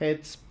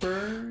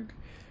Pittsburgh?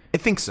 I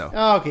think so.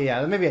 Oh, okay,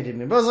 yeah, maybe I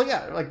didn't. But I was like,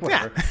 yeah, like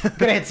whatever.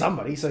 Gonna hit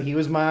somebody. So he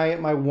was my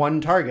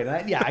one target.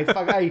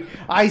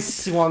 I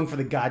swung for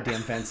the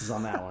goddamn fences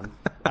on that one.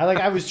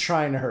 I was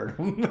trying to hurt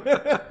him.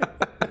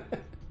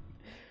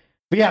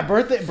 But yeah,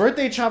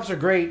 birthday chops are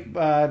great.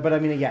 But I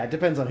mean, yeah, it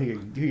depends on who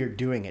you're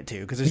doing it to,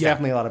 because there's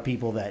definitely a lot of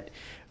people that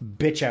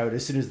bitch out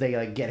as soon as they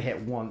like get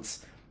hit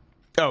once.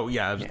 Oh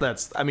yeah,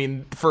 that's, I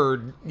mean,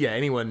 for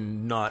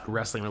anyone not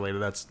wrestling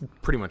related, that's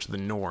pretty much the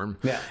norm.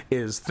 Yeah,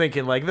 is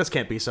thinking like, this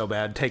can't be so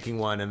bad, taking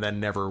one and then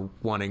never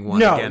wanting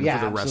one again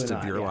for the rest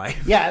of your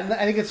life. Yeah,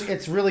 I think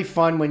it's really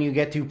fun when you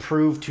get to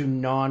prove to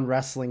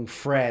non-wrestling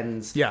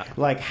friends,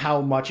 like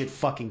how much it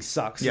fucking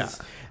sucks. Yeah,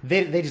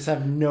 they just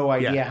have no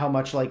idea how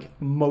much like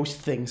most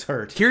things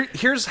hurt.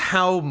 Here's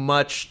how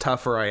much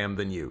tougher I am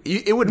than you.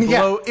 It would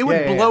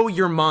blow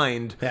your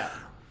mind. Yeah.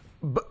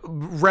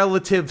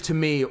 Relative to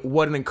me,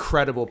 what an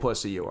incredible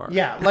pussy you are.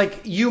 Yeah, like,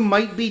 you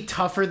might be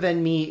tougher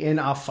than me in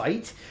a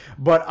fight,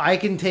 but I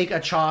can take a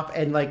chop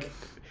and like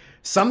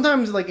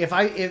Sometimes, like,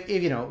 if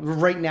you know,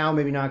 right now,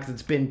 maybe not, because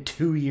it's been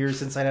 2 years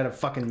since I had a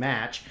fucking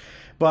match.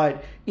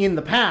 But in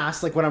the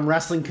past, like, when I'm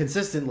wrestling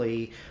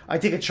consistently, I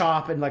take a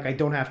chop and, like, I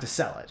don't have to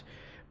sell it.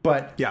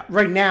 But Yeah.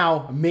 right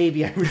now,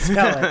 maybe I would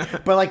sell it.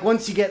 But, like,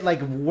 once you get,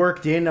 like,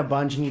 worked in a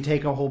bunch and you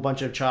take a whole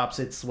bunch of chops,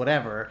 it's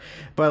whatever.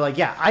 But, like,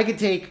 yeah, I could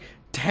take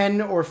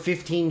 10 or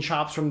 15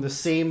 chops from the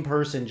same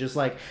person, just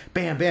like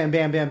bam, bam,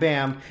 bam, bam,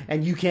 bam,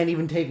 and you can't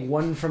even take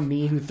one from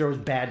me who throws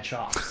bad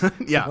chops.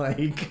 Yeah.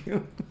 Like...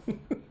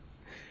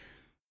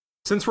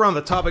 Since we're on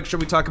the topic, should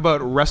we talk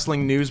about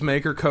wrestling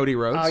newsmaker Cody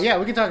Rhodes? Yeah,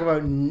 we can talk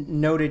about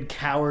noted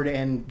coward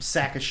and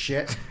sack of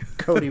shit,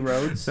 Cody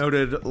Rhodes.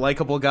 Noted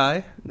likable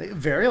guy.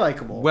 Very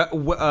likable.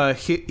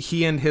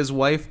 He and his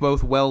wife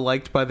both well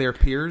liked by their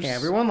peers.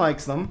 Everyone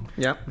likes them.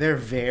 Yep. They're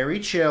very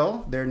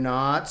chill. They're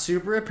not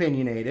super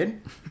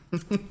opinionated.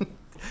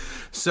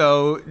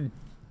 So,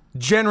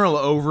 general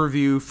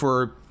overview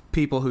for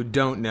people who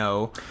don't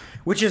know.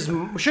 Which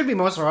should be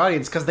most of our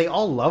audience, because they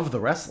all love the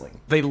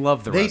wrestling. They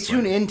love the They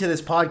wrestling. tune into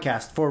this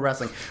podcast for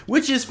wrestling,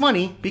 which is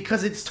funny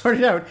because it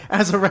started out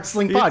as a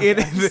wrestling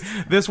podcast.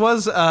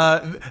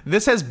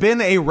 This has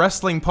been a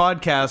wrestling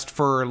podcast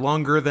for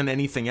longer than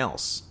anything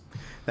else.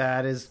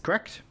 That is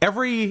correct.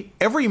 Every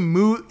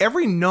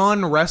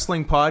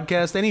non-wrestling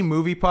podcast, any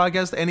movie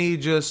podcast, any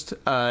just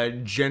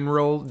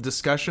general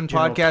discussion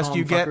podcast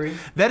you get, tomfuckery.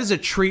 that is a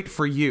treat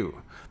for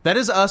you. That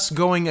is us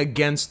going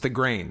against the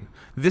grain.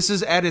 This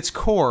is at its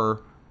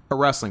core a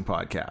wrestling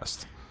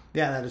podcast.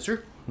 Yeah, that is true.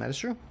 That is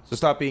true. So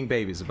stop being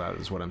babies about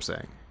it is what I'm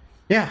saying.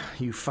 Yeah,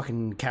 you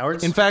fucking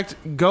cowards. In fact,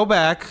 go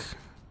back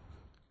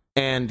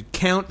and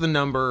count the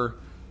number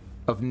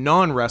of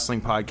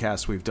non-wrestling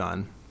podcasts we've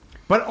done.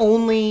 But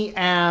only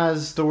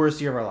as the worst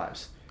year of our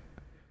lives.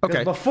 'Cause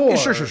Okay. before...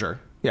 Sure.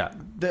 Yeah.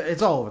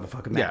 It's all over the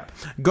fucking Yeah. map.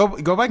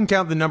 Go back and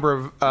count the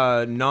number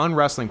of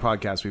non-wrestling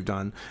podcasts we've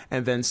done,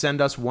 and then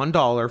send us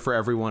 $1 for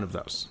every one of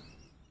those.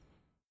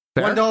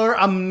 Fair? $1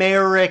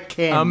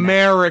 American.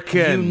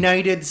 American.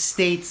 United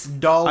States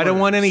dollars. I don't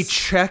want any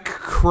Czech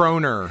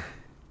kroner.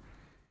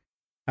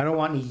 I don't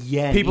want any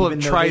yen. People even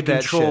have though tried they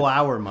that control shit.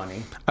 our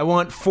money. I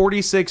want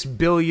 46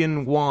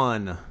 billion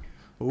won.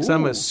 So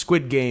I'm Ooh. a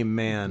Squid Game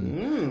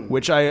man,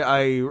 which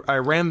I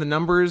ran the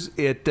numbers.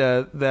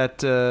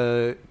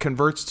 That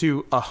converts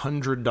to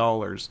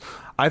 $100.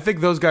 I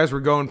think those guys were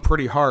going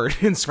pretty hard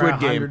in Squid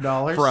Game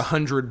 $100? for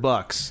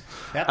 $100.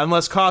 Yep.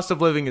 Unless cost of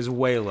living is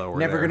way lower.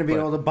 Never going to be but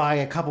able to buy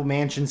a couple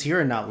mansions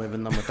here and not live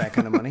in them with that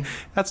kind of money.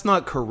 That's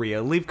not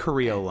Korea. Leave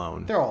Korea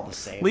alone. They're all the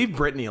same. Leave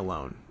Britney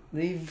alone.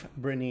 Leave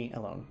Brittany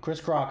alone. Chris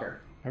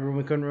Crocker. Remember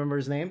we couldn't remember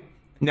his name?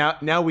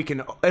 Now we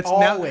can. It's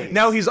Always.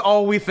 now he's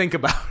all we think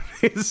about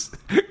is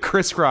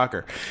Chris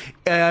Crocker,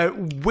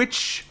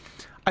 which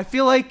I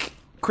feel like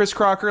Chris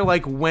Crocker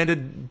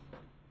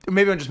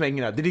maybe I'm just making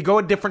it up. Did he go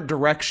a different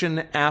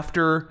direction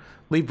after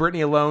Leave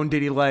Britney Alone?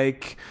 Did he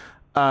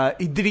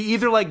did he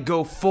either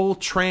go full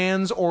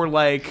trans or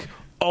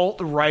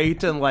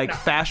alt-right and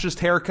fascist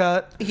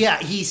haircut? Yeah,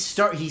 he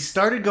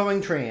started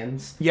going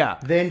trans. Yeah.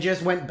 Then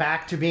just went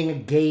back to being a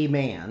gay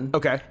man.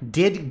 Okay.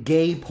 Did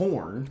gay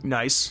porn.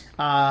 Nice.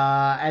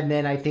 And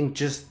then I think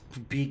just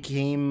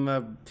became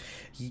a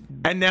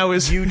And now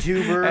is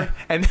YouTuber.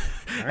 and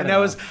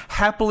now is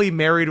happily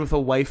married with a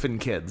wife and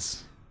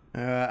kids.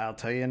 I'll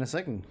tell you in a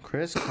second.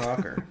 Chris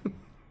Crocker.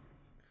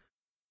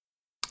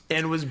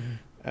 And was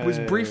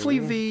briefly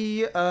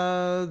the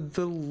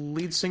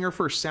lead singer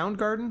for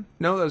Soundgarden?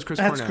 No, that was Chris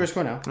Cornell. That's Chris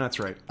Cornell. That's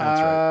right.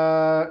 That's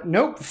right.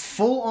 Nope.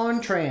 Full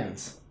on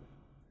trans.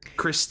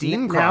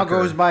 Christine Now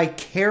Crocker goes by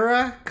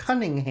Kara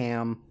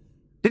Cunningham.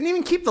 didn't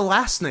even keep the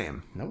last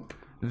name. Nope.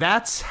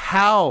 That's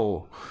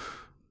how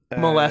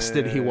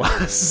molested he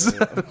was.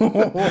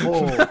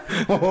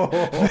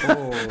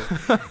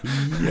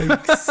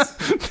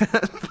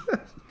 Yikes.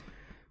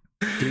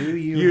 Do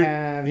you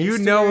have You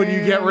know when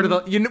you get rid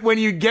of Instagram? when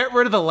you get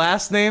rid of the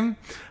last name,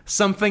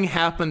 something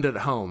happened at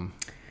home.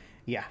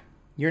 Yeah.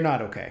 You're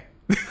not okay.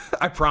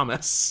 I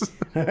promise.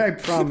 I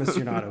promise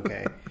you're not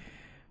okay.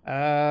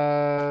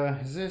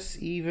 Is this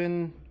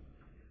even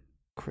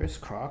Chris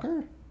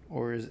Crocker?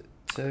 Or is it...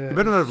 You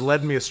better not have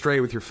led me astray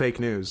with your fake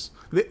news.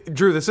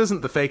 Drew, this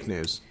isn't the fake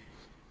news.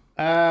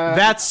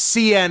 That's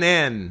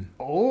CNN.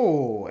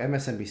 Oh,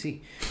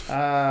 MSNBC.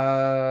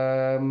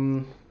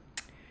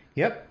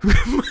 Yep.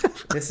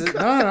 This is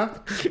no.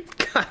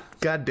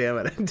 God damn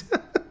it.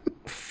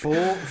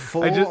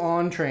 Full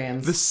on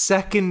trans. The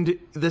second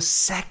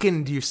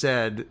you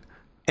said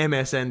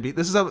MSNBC,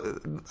 this is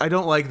I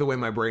don't like the way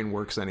my brain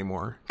works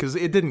anymore because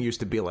it didn't used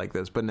to be like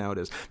this, but now it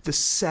is. The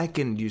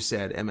second you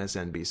said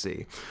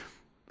MSNBC,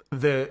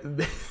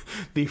 the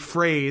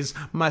phrase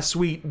 "my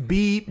sweet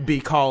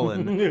be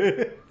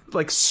callin'"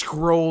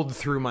 scrolled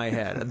through my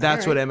head.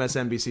 That's what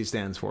MSNBC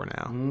stands for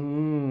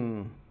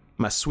now.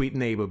 My sweet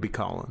neighbor be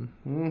callin'.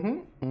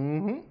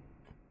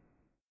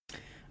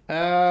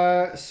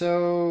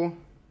 So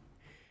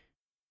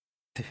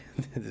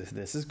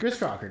this is Chris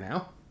Crocker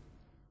now.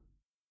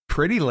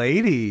 Pretty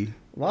lady.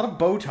 A lot of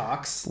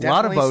Botox. A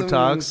lot of Definitely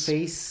some Botox.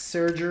 face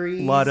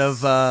surgery. A lot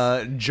of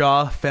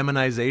jaw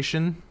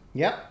feminization.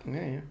 Yep.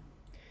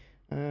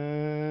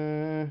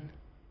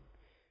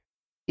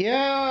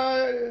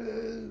 Yeah.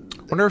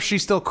 Wonder if she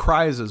still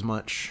cries as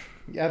much.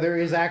 Yeah, there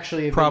is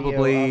actually a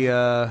Probably.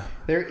 video.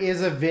 There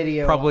is a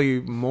video.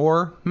 Probably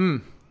more.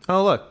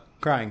 Oh, look.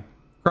 Crying.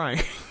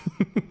 Crying.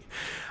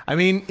 I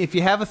mean, if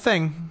you have a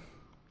thing,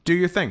 do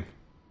your thing.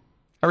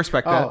 I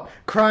respect that.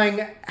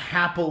 Crying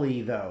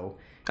happily, though.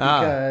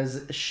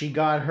 Because she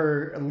got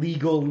her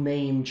legal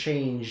name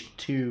changed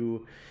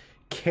to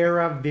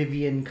Cara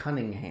Vivian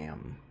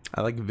Cunningham.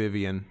 I like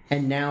Vivian.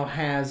 And now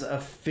has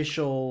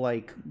official,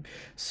 like,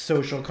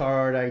 social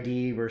card,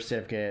 ID, birth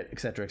certificate,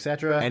 etc.,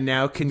 etc. And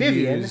now can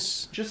Vivian,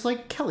 use... just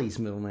like Kelly's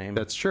middle name.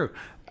 That's true.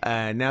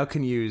 Now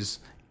can use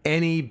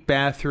any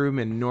bathroom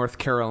in North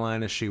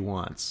Carolina she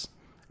wants.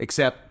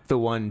 Except the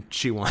one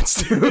she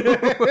wants to.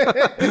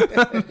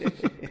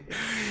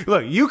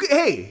 Look, you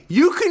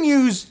can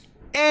use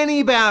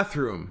any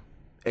bathroom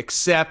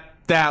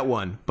except that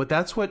one. But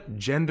that's what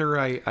gender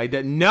I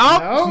did.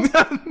 No.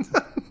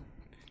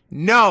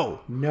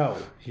 No.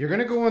 You're going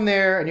to go in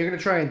there and you're going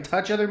to try and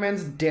touch other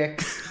men's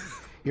dicks.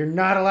 You're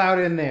not allowed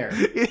in there.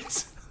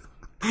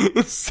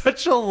 It's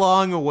such a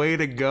long way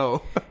to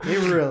go.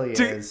 It really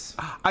is.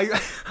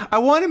 I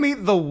want to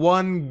meet the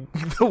one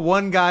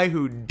guy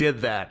who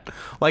did that.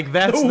 Like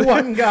that's the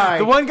one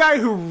guy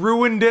who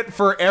ruined it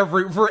for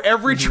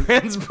every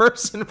trans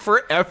person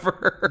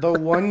forever. The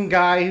one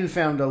guy who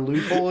found a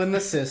loophole in the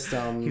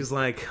system. He's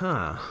like, if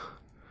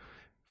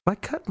I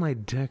cut my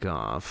dick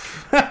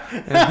off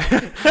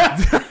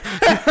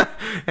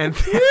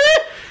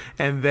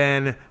and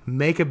then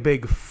make a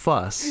big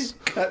fuss.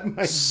 Cut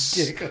my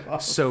dick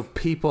off. So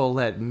people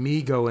let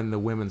me go in the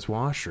women's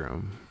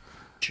washroom.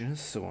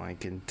 Just so I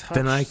can touch.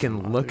 Then I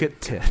can look at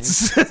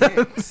tits.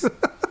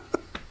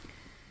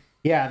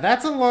 Yeah,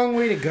 that's a long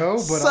way to go,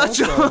 but such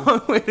a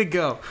long way to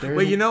go.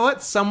 Well, you know what?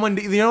 It's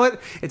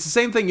the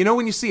same thing. You know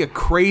when you see a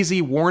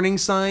crazy warning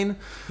sign?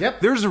 Yep.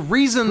 There's a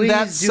reason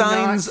that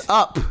sign's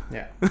up.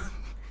 Yeah.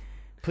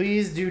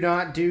 Please do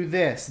not do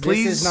this.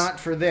 This is not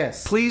for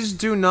this. Please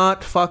do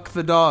not fuck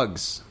the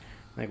dogs.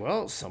 Like,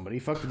 well, somebody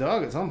fucked the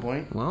dog at some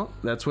point. Well,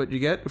 that's what you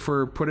get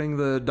for putting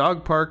the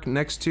dog park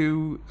next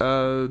to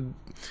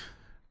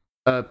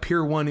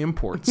Pier 1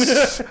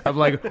 Imports. I'm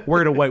like,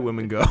 where do white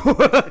women go?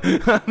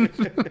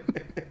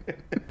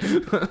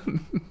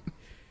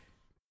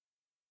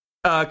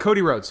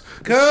 Cody Rhodes.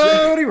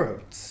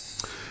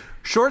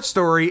 Short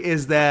story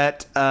is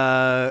that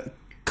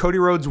Cody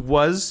Rhodes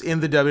was in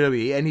the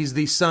WWE, and he's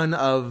the son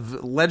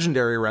of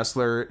legendary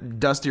wrestler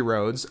Dusty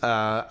Rhodes, who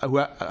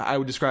I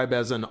would describe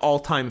as an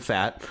all-time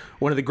fat,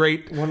 one of the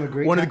great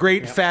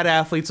fat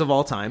athletes of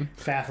all time.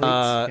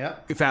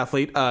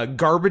 Fathlete,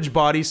 garbage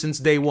body since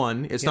day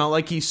one. It's not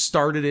like he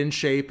started in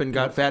shape and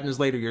got fat in his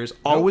later years.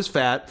 Always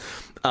fat.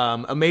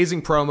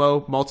 Amazing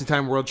promo,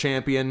 multi-time world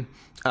champion.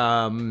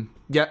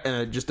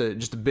 Just a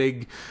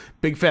big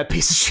fat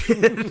piece of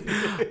shit.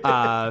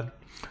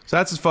 So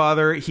that's his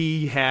father.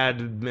 He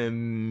had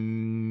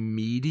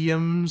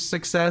medium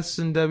success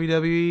in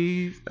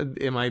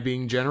WWE. Am I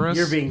being generous?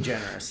 You're being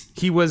generous.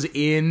 He was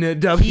in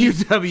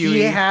WWE.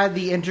 He had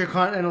the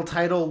Intercontinental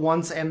title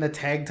once and the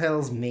tag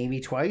titles maybe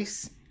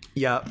twice.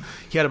 Yeah.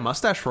 He had a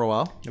mustache for a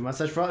while.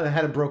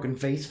 Had a broken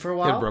face for a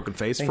while.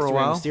 Thanks to Rey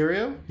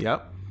Mysterio.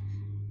 Yep.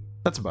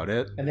 That's about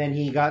it. And then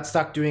he got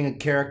stuck doing a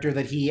character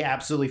that he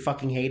absolutely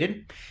fucking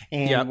hated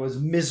and was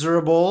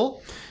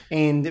miserable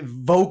and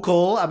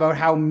vocal about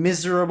how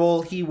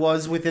miserable he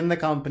was within the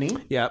company.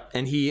 Yeah,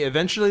 and he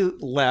eventually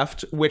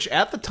left, which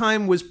at the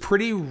time was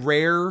pretty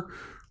rare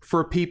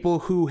for people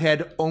who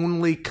had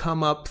only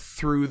come up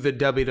through the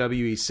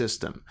WWE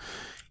system.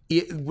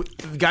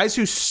 Guys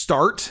who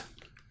start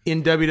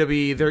in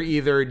WWE, they're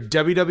either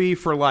WWE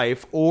for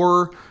life,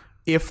 or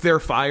if they're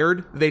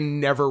fired, they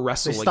never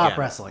wrestle again. They stop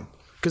wrestling.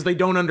 Because they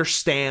don't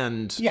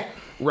understand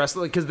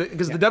wrestling. Because the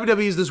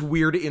WWE is this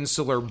weird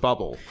insular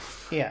bubble.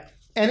 Yeah.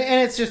 And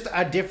it's just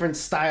a different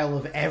style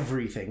of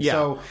everything. Yeah.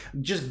 So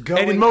just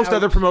going And in most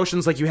other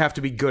promotions, like, you have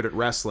to be good at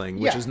wrestling,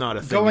 which is not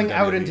a thing. Going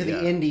out into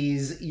the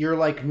indies, you're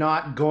like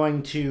not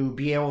going to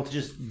be able to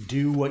just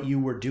do what you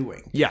were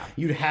doing. Yeah.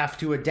 You'd have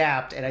to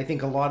adapt. And I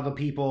think a lot of the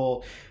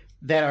people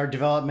that are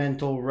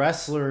developmental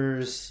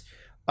wrestlers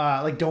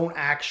don't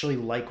actually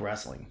like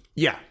wrestling.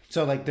 Yeah.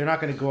 So, like, they're not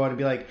going to go out and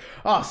be like,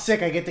 oh,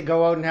 sick, I get to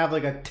go out and have,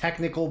 like, a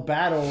technical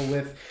battle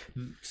with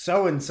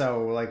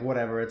so-and-so, like,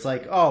 whatever. It's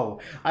like,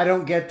 oh, I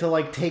don't get to,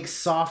 like, take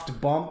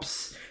soft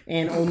bumps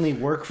and only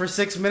work for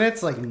 6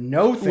 minutes? Like,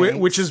 no thanks.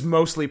 Which is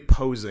mostly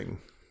posing.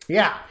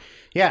 Yeah.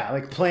 Yeah,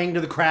 like, playing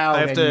to the crowd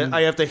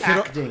I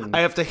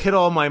have to hit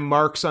all my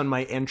marks on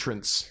my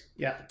entrance.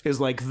 Yeah.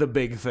 Is, like, the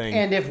big thing.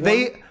 And if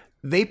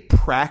they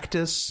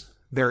practice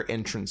their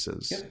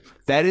entrances. Yep.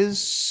 That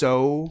is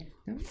so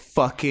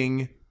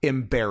fucking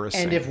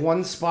embarrassing. And if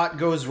one spot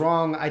goes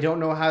wrong, I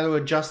don't know how to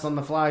adjust on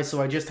the fly, so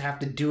I just have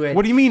to do it.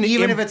 What do you mean?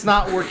 Even if it's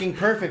not working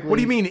perfectly. What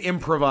do you mean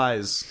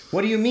improvise?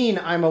 What do you mean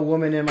I'm a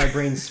woman and my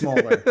brain's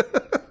smaller?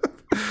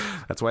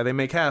 That's why they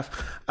make half.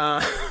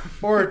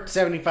 Or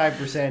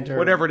 75% or...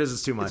 Whatever it is,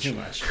 it's too much. It's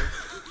too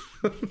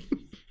much.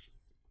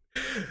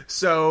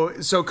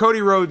 So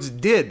Cody Rhodes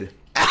did.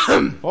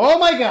 Oh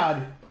my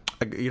god!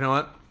 You know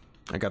what?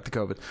 I got the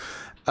COVID.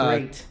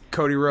 Great.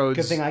 Cody Rhodes.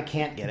 Good thing I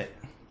can't get it.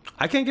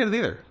 I can't get it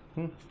either.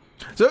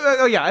 So,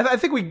 I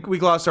think we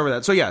glossed over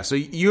that. So, so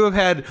you have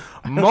had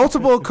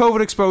multiple COVID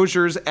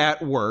exposures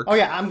at work. Oh,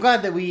 yeah, I'm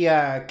glad that we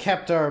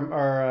kept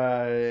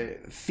our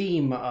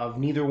theme of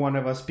neither one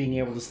of us being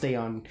able to stay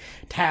on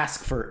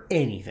task for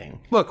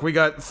anything. Look, we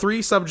got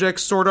 3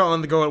 subjects sort of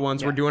on the go at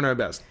once. Yeah. We're doing our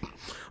best.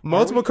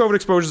 Multiple COVID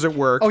exposures at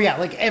work. Oh, yeah,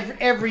 like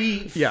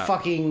every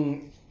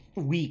fucking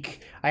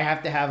week, I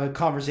have to have a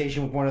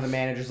conversation with one of the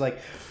managers like,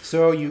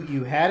 so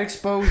you had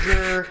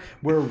exposure,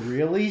 we're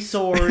really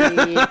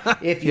sorry,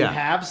 if you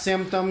have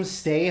symptoms,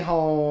 stay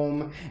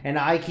home, and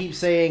I keep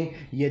saying,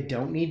 you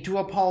don't need to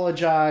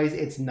apologize,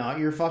 it's not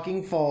your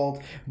fucking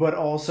fault, but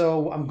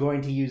also I'm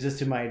going to use this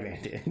to my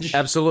advantage.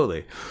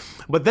 Absolutely.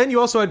 But then you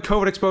also had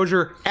COVID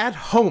exposure at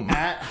home.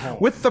 At home.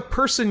 With the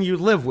person you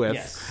live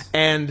with,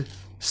 and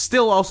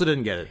still also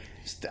didn't get it.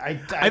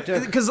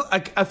 Because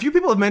a few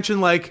people have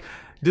mentioned, like,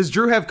 does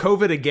Drew have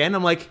COVID again?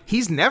 I'm like,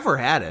 he's never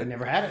had it. I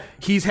never had it.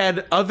 He's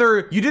had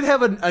you did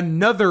have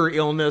another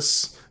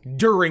illness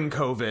during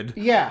COVID.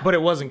 Yeah. But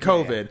it wasn't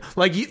COVID. Yeah.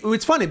 Like,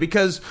 it's funny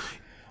because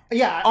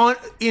Yeah.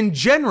 In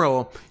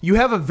general, you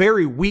have a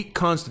very weak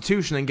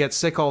constitution and get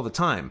sick all the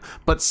time.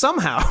 But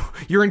somehow,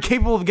 you're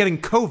incapable of getting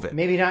COVID.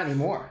 Maybe not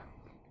anymore.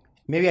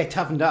 Maybe I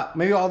toughened up.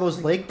 Maybe all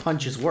those leg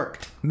punches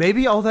worked.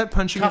 Being all that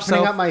punching toughening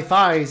yourself up my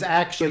thighs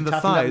actually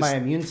toughened up my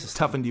immune system.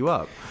 Toughened you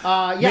up.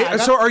 Yeah.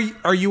 So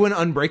are you an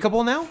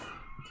unbreakable now?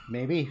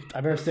 Maybe.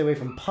 I better stay away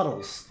from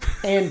puddles.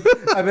 And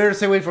I better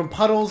stay away from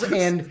puddles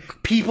and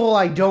people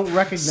I don't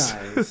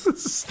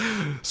recognize.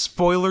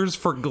 Spoilers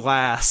for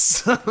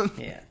Glass.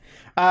 Yeah.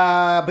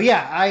 But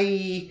yeah,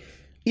 I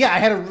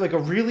had a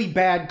really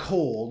bad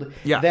cold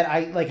that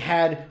I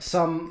had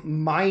some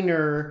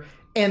minor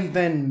and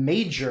then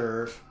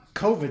major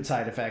COVID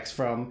side effects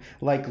from,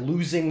 like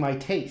losing my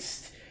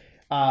taste.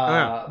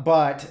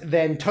 But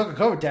then took a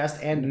COVID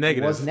test and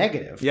it was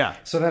negative. Yeah.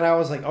 So then I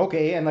was like,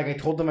 okay, and I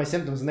told them my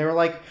symptoms, and they were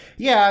like,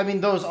 yeah, I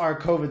mean, those are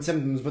COVID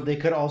symptoms, but they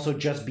could also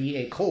just be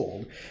a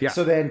cold. Yeah.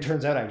 So then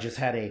turns out I just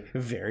had a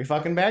very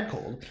fucking bad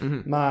cold.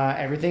 Mm-hmm.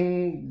 I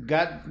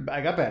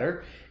got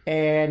better.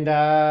 And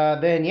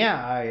then,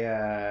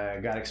 I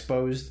got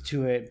exposed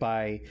to it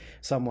by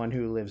someone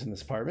who lives in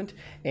this apartment.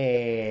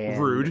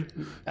 And rude.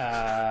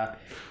 Both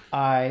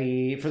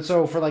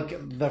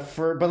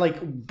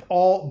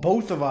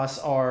of us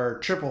are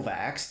triple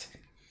vaxxed.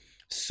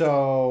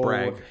 So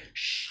brag.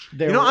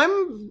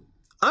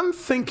 I'm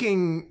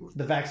thinking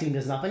the vaccine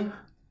does nothing.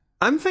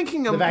 I'm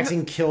thinking the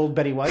vaccine killed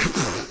Betty White.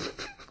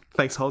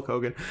 Thanks, Hulk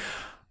Hogan.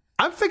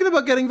 I'm thinking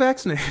about getting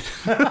vaccinated.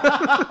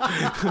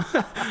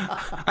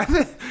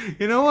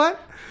 You know what?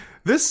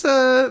 This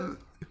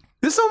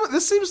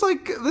seems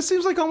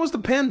like almost a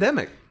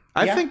pandemic.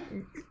 I think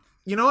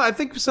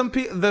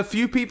the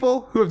few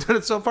people who have done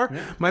it so far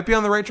might be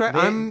on the right track.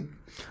 I'm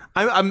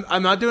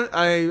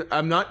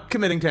not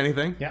committing to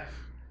anything. Yeah.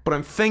 But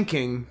I'm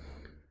thinking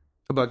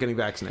about getting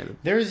vaccinated.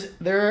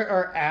 There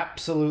are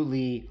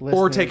absolutely listeners.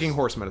 Or taking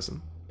horse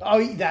medicine.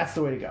 Oh, that's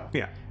the way to go.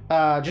 Yeah.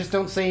 Just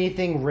don't say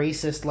anything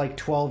racist like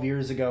 12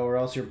 years ago, or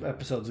else your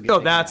episodes will get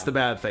taken that's down. the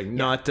bad thing.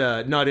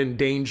 Yeah. Not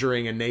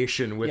endangering a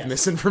nation with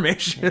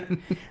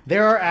misinformation. Yeah.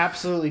 There are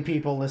absolutely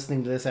people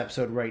listening to this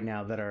episode right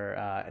now that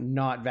are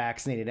not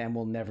vaccinated and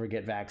will never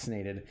get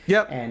vaccinated.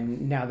 Yep.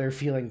 And now they're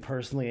feeling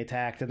personally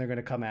attacked, and they're going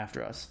to come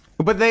after us.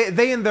 But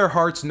they in their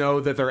hearts know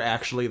that they're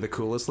actually the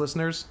coolest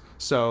listeners,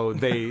 so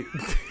they...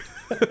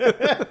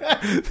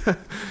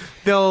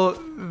 they'll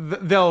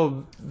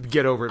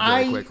get over it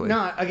very quickly.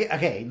 Not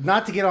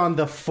to get on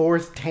the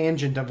fourth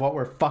tangent of what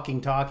we're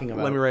fucking talking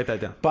about. Let me write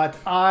that down. But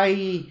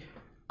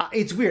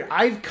it's weird.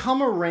 I've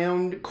come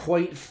around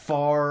quite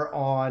far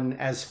on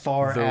as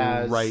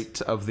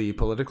right of the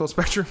political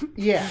spectrum.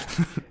 Yeah.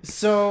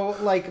 So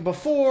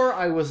before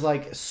I was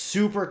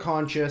super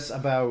conscious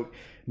about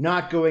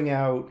not going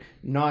out,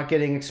 not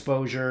getting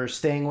exposure,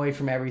 staying away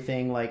from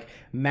everything,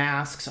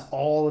 masks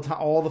all the time,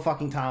 all the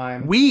fucking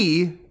time.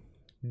 We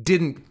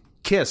didn't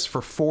kiss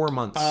for 4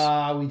 months.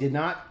 We did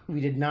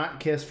not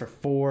kiss for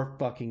 4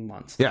 fucking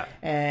months. Yeah.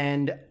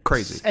 And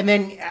crazy. And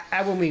then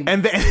when we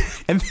and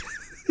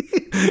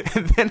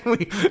then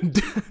we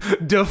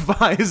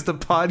devised a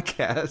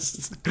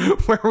podcast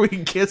where we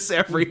kiss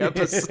every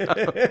episode.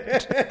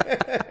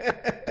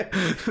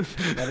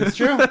 That is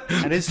true.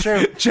 That is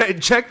true.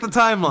 Check the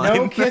timeline.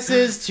 No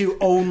kisses to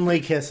only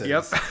kisses.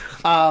 Yep.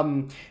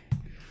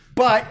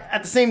 But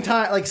at the same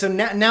time, so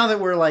now that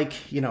we're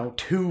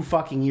 2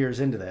 fucking years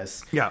into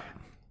this, yeah,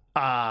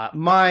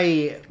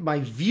 my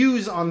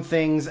views on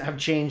things have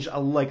changed.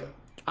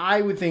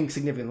 I would think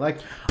significantly.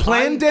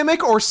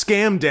 Plandemic or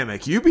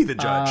scamdemic? You be the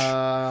judge.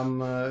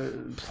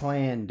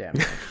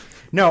 Plandemic.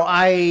 No,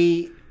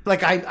 I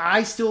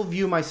still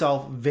view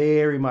myself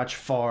very much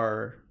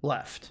far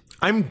left.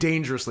 I'm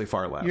dangerously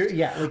far left.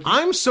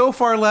 I'm so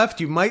far left,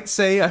 you might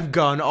say I've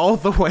gone all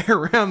the way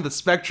around the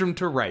spectrum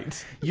to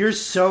right. You're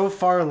so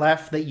far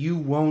left that you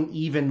won't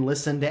even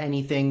listen to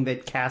anything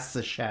that casts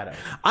a shadow.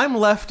 I'm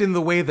left in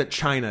the way that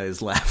China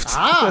is left.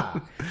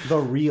 The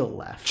real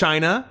left.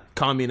 China,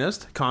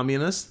 communist,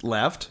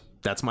 left.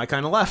 That's my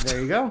kind of left.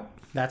 There you go.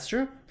 That's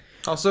true.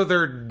 Also,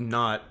 they're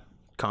not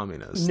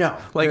communist. No.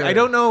 Like, I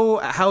don't know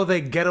how they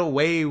get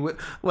away with...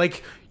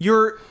 Like,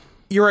 you're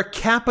a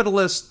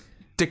capitalist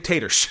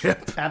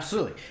dictatorship.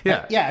 Absolutely.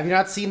 Yeah. Have you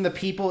not seen the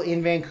people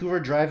in Vancouver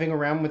driving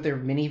around with their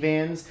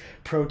minivans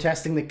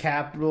protesting the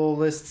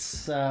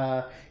capitalists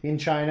in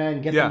China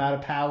and get them out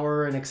of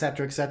power and et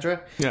cetera, et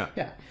cetera? Yeah.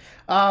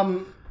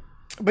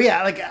 But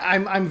yeah, like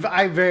I'm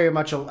very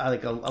much a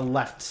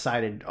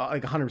left-sided,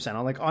 like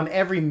 100% on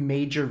every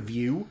major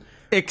view,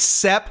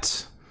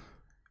 except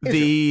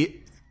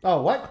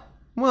what?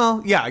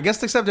 Well, yeah, I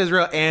guess except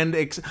Israel and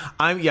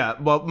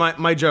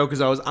my joke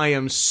is always I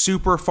am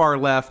super far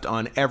left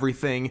on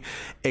everything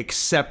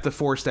except the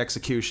forced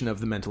execution of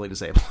the mentally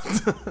disabled.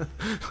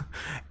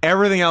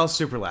 Everything else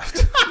super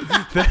left.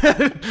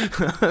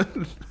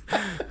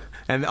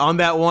 And on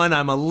that one,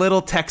 I'm a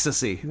little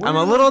Texasy. I'm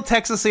a little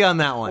Texasy on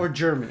that one. Or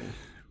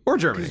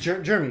Germany.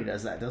 Germany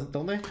does that,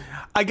 don't they?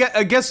 I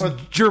guess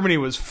Germany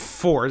was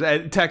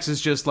forced.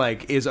 Texas just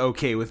like is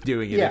okay with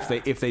doing it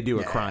if they do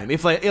a crime.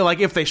 If they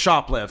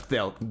shoplift,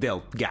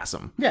 they'll gas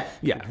them.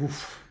 Yeah.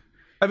 Oof.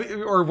 I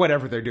mean, or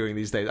whatever they're doing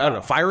these days. I don't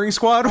know. Firing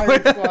squad.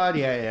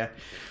 Yeah.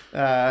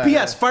 But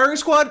yes, firing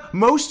squad.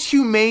 Most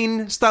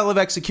humane style of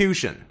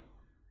execution.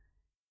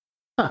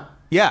 Huh.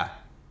 Yeah.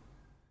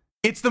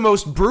 It's the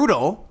most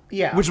brutal.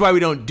 Yeah. Which is why we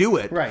don't do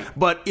it. Right.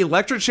 But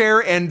electric chair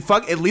and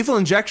lethal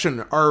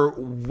injection are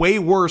way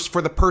worse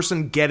for the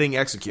person getting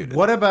executed.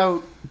 What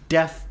about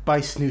death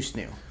by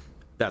snoo-snoo?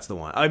 That's the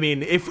one. I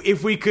mean,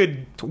 if we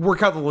could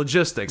work out the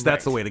logistics,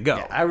 that's the way to go.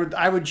 Yeah,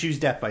 I would choose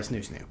death by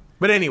snoo-snoo.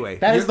 But anyway.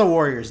 That is the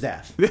warrior's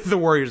death. The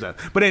warrior's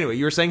death. But anyway,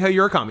 you were saying how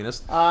you're a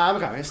communist. I'm a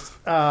communist.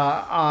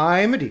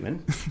 I'm a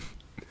demon.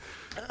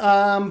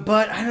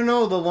 But I don't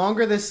know, the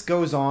longer this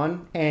goes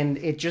on, and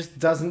it just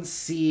doesn't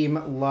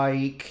seem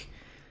like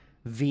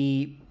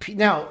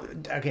now,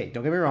 okay,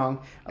 don't get me wrong,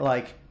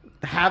 like,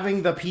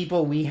 having the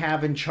people we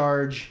have in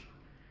charge,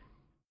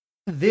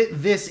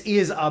 this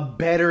is a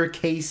better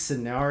case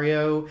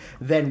scenario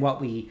than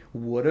what we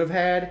would have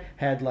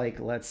had, like,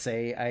 let's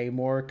say, a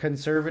more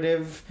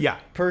conservative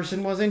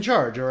person was in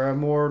charge, or a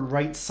more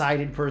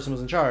right-sided person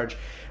was in charge.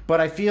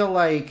 But I feel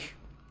like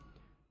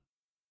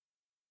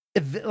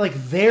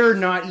they're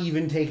not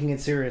even taking it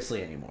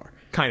seriously anymore.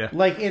 Kind of.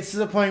 Like, it's to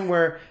the point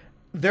where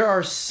there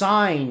are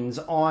signs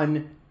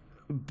on,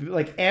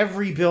 like,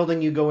 every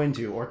building you go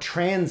into, or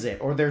transit,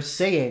 or they're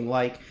saying,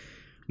 like,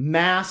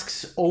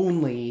 masks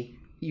only.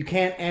 You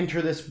can't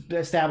enter this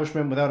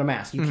establishment without a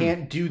mask. You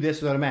can't do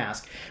this without a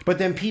mask. But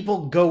then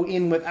people go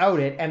in without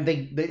it, and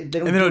they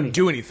don't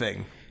do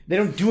anything. They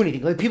don't do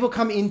anything. Like, people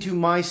come into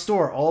my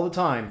store all the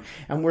time,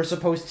 and we're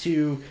supposed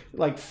to,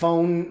 like,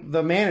 phone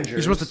the managers.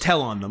 You're supposed to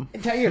tell on them.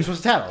 You're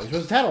supposed to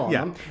tattle on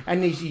them.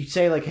 And you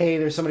say, like, hey,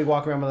 there's somebody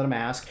walking around without a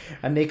mask,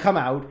 and they come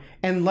out,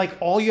 and, like,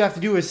 all you have to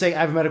do is say,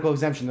 I have a medical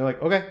exemption. They're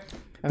like, okay.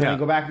 And then they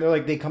go back,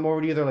 and they come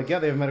over to you, they're like, yeah,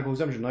 they have a medical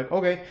exemption. They're like,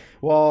 okay.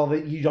 Well,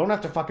 you don't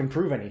have to fucking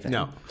prove anything.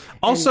 No.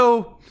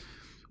 Also,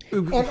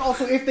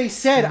 if they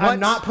said, I'm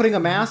not putting a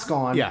mask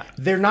on,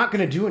 they're not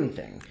going to do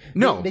anything.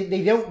 No,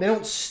 they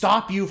don't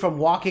stop you from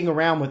walking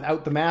around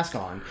without the mask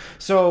on.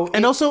 So,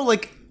 and also,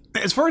 like,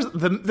 as far as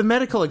the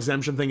medical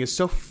exemption thing is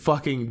so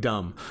fucking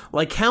dumb.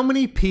 Like, how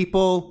many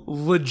people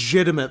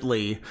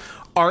legitimately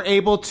are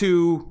able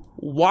to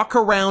walk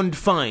around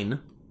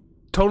fine,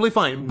 totally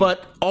fine,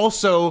 but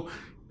also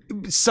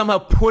somehow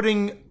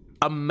putting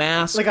a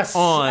mask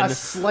on, a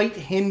slight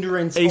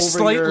hindrance, a over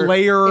slight your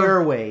layer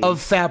airways of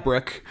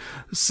fabric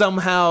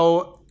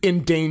somehow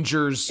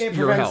endangers your health.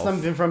 It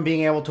prevents them from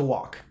being able to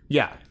walk.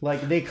 Yeah.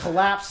 Like, they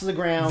collapse the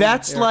ground.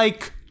 That's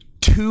like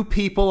 2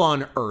 people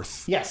on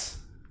Earth. Yes.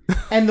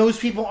 And those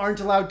people aren't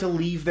allowed to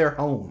leave their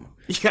home.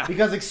 Yeah.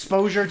 Because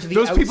exposure to the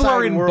those outside people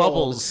are in world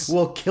bubbles.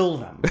 Will kill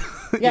them.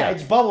 Yeah,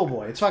 it's Bubble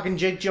Boy. It's fucking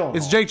Jake Gyllenhaal.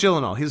 It's Jake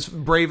Gyllenhaal. His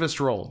bravest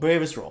role.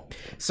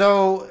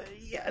 So,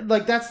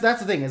 like, that's the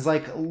thing. Is,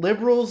 like,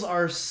 liberals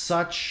are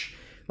such,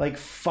 like,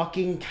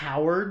 fucking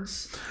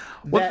cowards.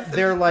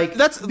 They're like,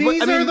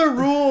 these are the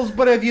rules,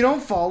 but if you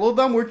don't follow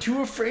them, we're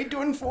too afraid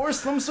to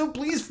enforce them, so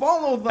please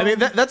follow them. I mean,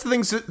 that's the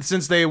thing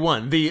since day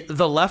one.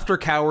 The left are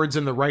cowards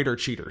and the right are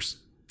cheaters.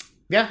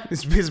 Yeah.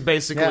 It's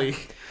basically... Yeah.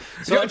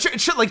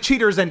 So, like,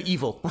 cheaters and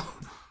evil.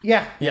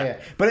 Yeah.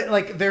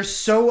 But they're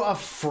so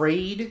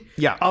afraid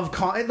of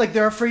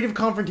they're afraid of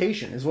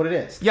confrontation is what it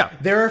is. Yeah.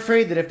 They're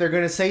afraid that if they're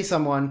going to say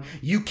someone,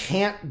 you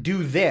can't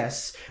do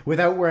this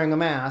without wearing a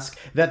mask,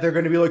 that they're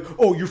going to be like,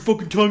 oh, you're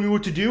fucking telling me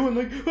what to do? And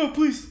like, oh,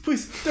 please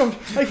don't.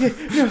 I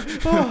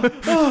can't.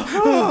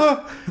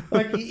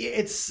 Like,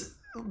 it's...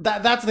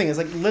 That's the thing. Is,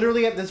 like,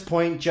 literally at this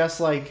point, just,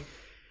 like,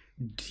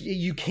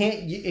 you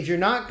can't, if you're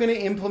not going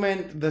to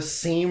implement the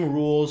same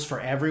rules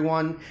for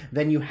everyone,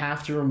 then you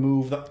have to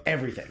remove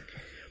everything.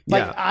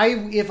 Like,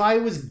 Yeah. if I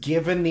was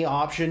given the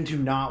option to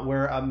not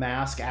wear a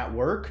mask at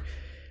work,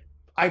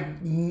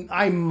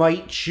 I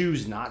might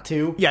choose not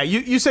to. Yeah,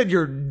 you said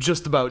you're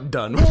just about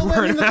done with Well, I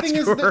wearing mean, a the mask thing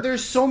is at that work.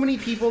 there's so many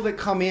people that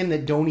come in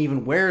that don't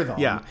even wear them.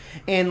 Yeah.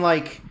 And,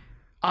 like,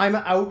 I'm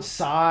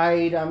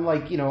outside. I'm,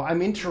 like,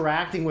 I'm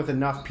interacting with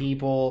enough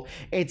people.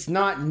 It's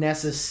not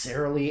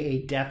necessarily a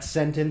death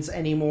sentence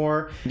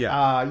anymore.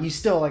 Yeah. You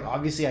still, like,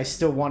 obviously, I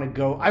still want to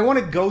go. I want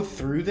to go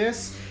through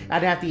this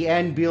and at the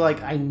end be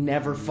like, I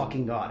never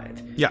fucking got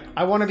it. Yeah.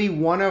 I want to be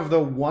one of the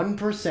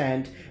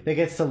 1% that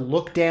gets to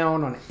look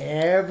down on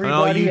everybody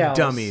all you else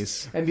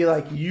dummies. and be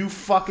like, you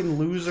fucking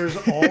losers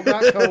all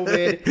got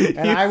COVID,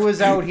 and I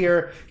was out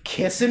here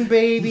kissing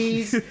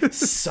babies,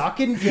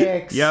 sucking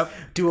dicks, Yep.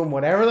 doing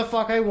whatever the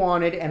fuck I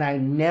wanted, and I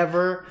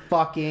never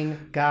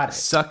fucking got it.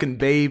 Sucking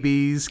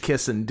babies,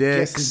 kissing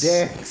dicks.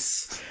 Kissing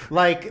dicks.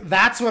 Like,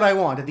 that's what I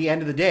want at the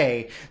end of the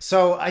day.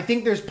 So I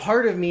think there's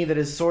part of me that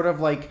is sort of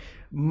like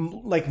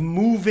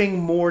moving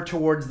more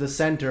towards the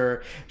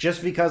center,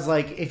 just because,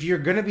 like, if you're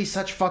gonna be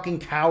such fucking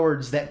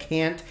cowards that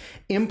can't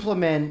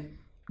implement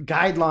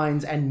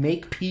guidelines and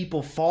make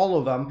people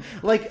follow them,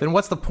 like, Then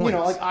what's the point?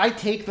 like, I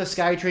take the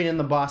SkyTrain and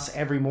the bus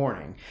every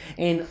morning,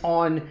 and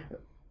on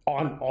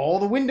all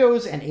the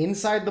windows and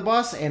inside the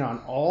bus and on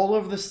all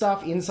of the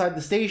stuff inside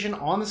the station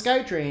on the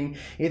SkyTrain,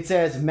 it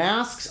says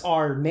masks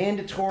are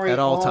mandatory At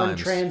all on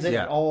times. transit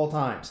Yeah. at all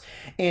times.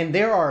 And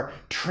there are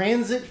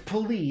transit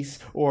police,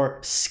 or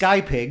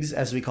sky pigs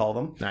as we call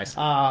them, Nice.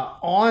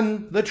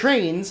 on the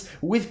trains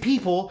with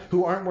people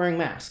who aren't wearing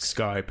masks.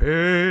 Sky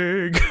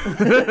pig.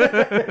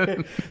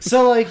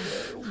 So, like,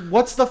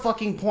 what's the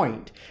fucking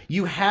point?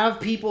 You have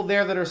people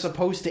there that are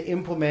supposed to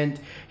implement,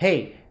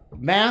 hey,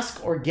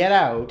 mask or get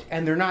out,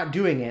 and they're not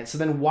doing it. So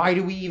then why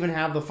do we even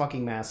have the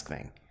fucking mask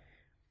thing?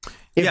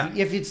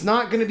 If it's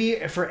not going to be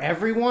for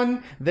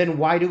everyone, then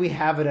why do we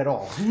have it at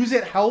all? Who's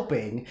it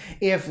helping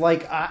if,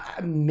 like,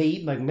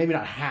 maybe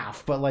not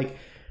half, but, like,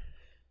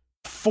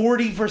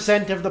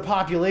 40% of the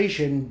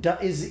population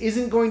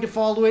isn't going to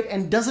follow it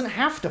and doesn't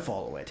have to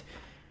follow it,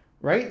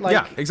 right? Like,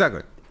 Yeah,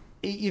 exactly.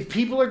 if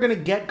people are going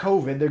to get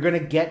COVID, they're going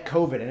to get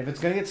COVID. And if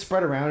it's going to get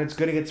spread around, it's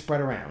going to get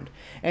spread around.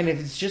 And if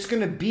it's just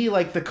going to be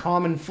like the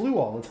common flu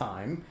all the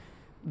time,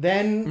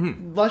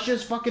 then let's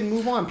just fucking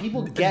move on.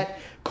 People get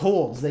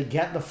colds. They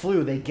get the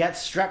flu. They get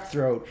strep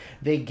throat.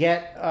 They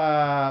get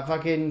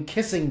fucking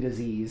kissing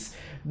disease.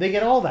 They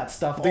get all that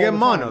stuff. They get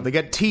mono. They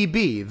get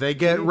TB. They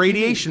get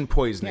radiation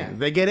poisoning. Yeah.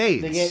 They get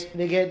AIDS.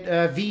 They get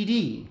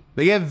VD.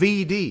 They get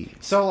VD.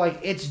 So, like,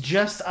 it's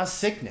just a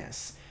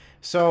sickness.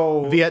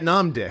 So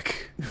Vietnam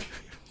dick.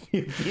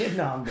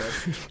 Vietnam dick.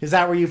 Is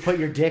that where you put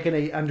your dick in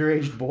an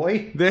underage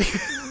boy?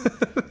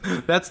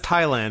 That's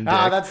Thailand dick.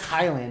 Ah, that's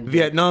Thailand.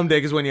 Vietnam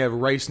dick is when you have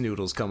rice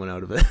noodles coming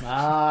out of it.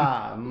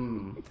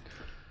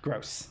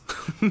 Gross.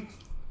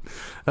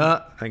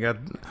 I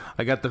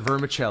got the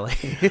vermicelli.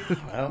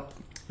 Well,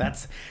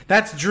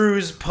 that's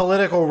Drew's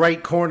political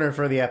right corner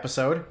for the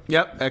episode.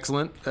 Yep,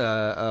 excellent.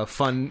 A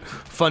fun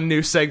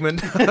new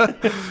segment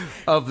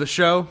of the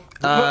show.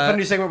 Fun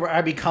new segment where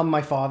I become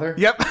my father.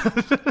 Yep.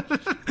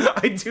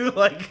 I do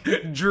like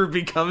Drew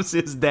becomes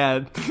his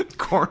dad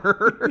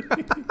corner.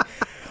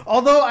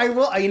 Although I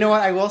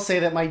will say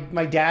that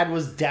my dad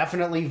was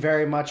definitely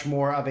very much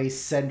more of a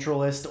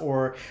centralist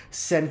or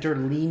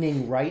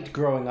center-leaning right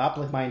growing up,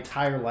 like my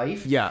entire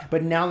life. Yeah.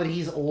 But now that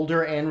he's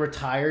older and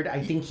retired,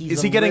 I think he's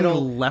Is he getting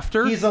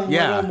lefter? He's a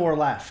Yeah. little more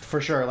left,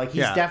 for sure. Like, he's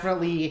Yeah.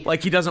 definitely...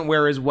 Like, he doesn't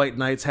wear his white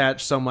knight's hat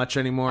so much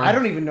anymore. I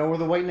don't even know where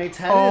the white knight's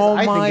hat Oh,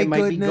 is. I my think it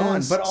might be gone.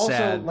 goodness. But also,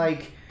 Sad.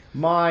 like,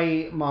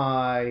 my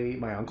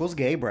uncle's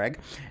gay, Breg,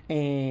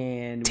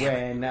 and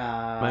when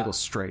Michael's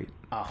straight.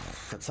 oh,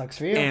 that sucks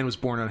for you. And was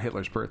born on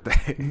Hitler's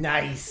birthday.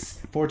 Nice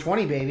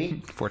 420,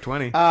 baby.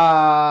 420.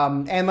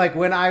 And like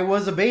when I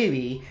was a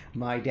baby,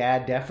 my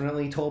dad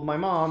definitely told my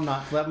mom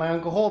not to let my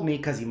uncle hold me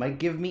because he might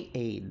give me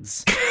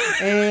AIDS.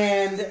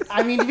 And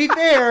I mean, to be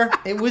fair,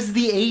 it was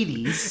the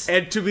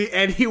 80s.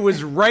 And he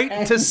was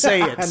right to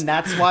say it. And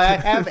that's why I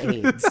have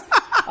AIDS.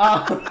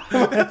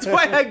 That's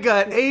why I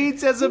got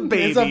AIDS as a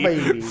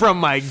baby, from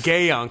my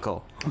gay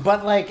uncle.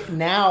 But like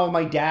now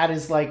my dad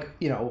is like,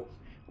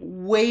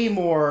 way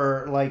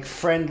more like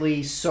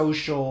friendly,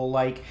 social,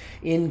 like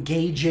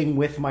engaging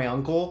with my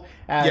uncle.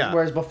 Yeah.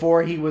 Whereas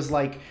before he was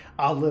like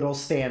a little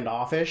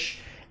standoffish.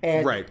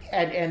 And, Right.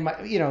 And my,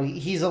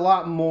 he's a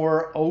lot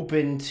more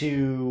open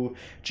to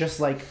just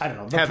like, I don't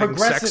know, the Having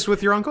progressive... sex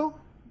with your uncle?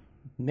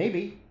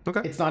 Maybe.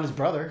 Okay. It's not his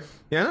brother.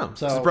 Yeah, no.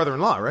 So- It's his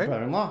brother-in-law, right?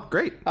 Brother-in-law.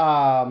 Great.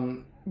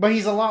 But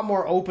he's a lot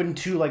more open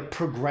to like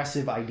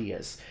progressive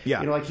ideas. Yeah.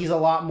 Like he's a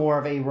lot more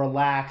of a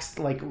relaxed,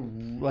 like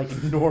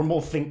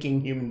normal thinking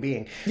human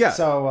being. Yeah.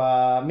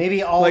 So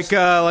maybe all Like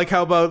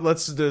how about,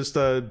 let's just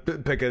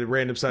pick a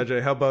random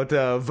subject. How about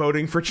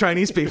voting for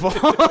Chinese people?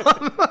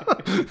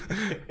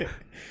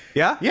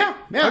 Yeah? Yeah,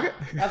 Okay.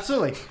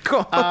 absolutely.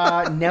 Cool.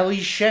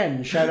 Nelly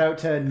Shen. Shout out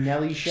to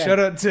Nelly Shen. Shout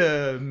out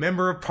to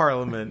Member of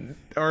Parliament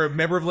or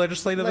Member of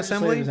Legislative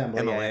Assembly?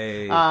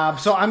 MLA. Yeah.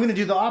 So I'm going to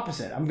do the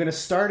opposite. I'm going to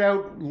start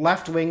out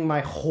left wing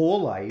my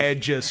whole life, And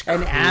just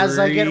and as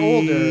I get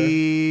older,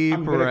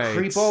 I'm going to right.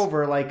 creep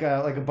over like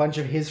a bunch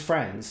of his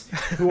friends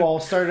who all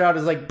started out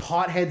as like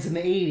potheads in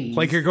the 80s.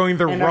 Like you're going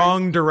the And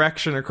wrong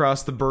direction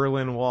across the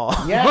Berlin Wall.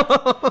 Yeah,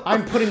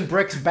 I'm putting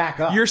bricks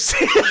back up. You're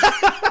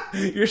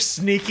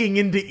sneaking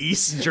into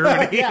East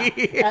Germany.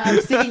 Yeah,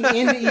 I'm sneaking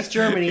into East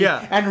Germany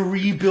Yeah. and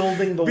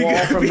rebuilding the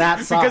wall from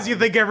that side. Because you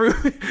think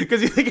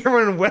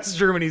everyone in West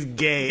Germany's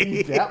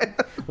gay.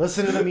 Yep.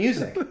 Listen to the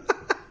music.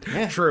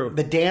 Yeah. True.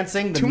 The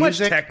dancing, the Too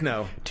music. much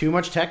techno. Too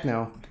much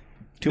techno.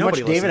 Too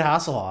Nobody much David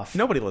listens. Hasselhoff.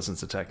 Nobody listens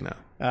to techno.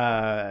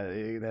 That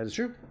is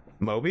true.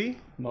 Moby?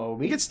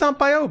 Moby. Get stomped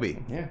by Obi.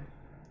 Yeah.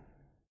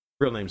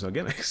 Real name's no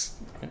gimmicks.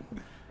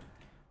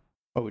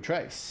 Oh,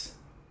 Trice.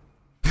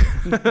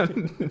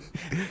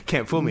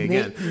 Can't fool me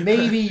again.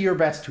 Maybe your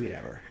best tweet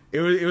ever.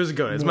 It was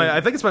good. I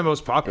think it's my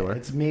most popular.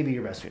 It's maybe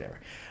your best tweet ever.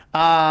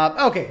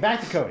 Okay, back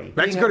to Cody.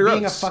 Back to Cody Being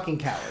a Rhodes. fucking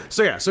coward.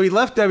 So he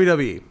left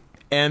WWE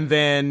and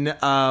then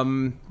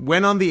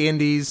went on the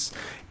indies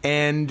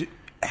and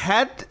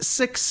had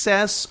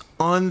success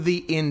on the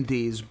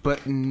indies,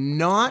 but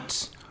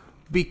not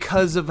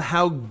because of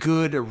how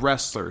good a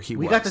wrestler he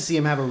was. We got to see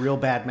him have a real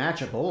bad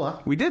match at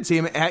Bola. We did see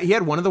him. He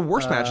had one of the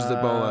worst matches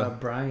at Bola.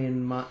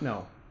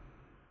 No.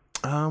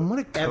 What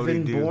did Cody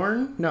Evan do?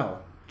 Bourne? No.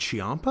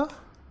 Ciampa?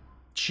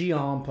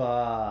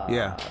 Ciampa.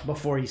 Yeah.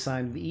 Before he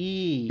signed the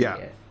E.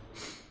 Yeah.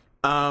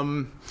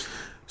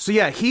 So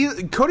yeah,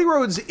 Cody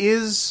Rhodes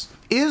is,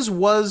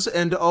 was,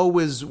 and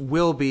always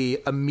will be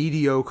a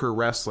mediocre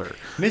wrestler.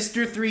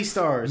 Mr. 3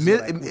 stars. he's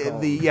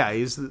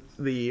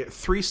the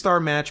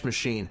 3-star match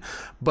machine.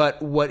 But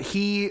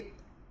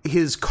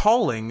his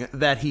calling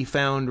that he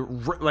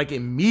found like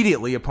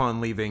immediately upon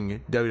leaving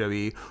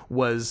WWE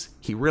was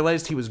he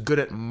realized he was good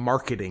at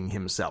marketing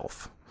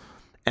himself.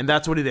 And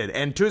that's what he did.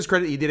 And to his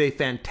credit, he did a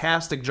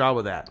fantastic job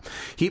with that.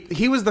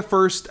 He was the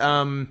first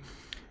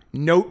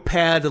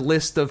notepad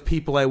list of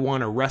people I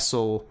want to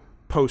wrestle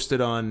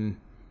posted on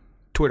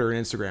Twitter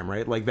and Instagram,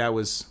 right? Like that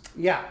was...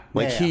 Yeah.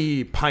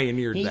 He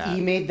pioneered that.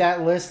 He made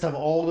that list of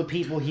all the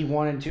people he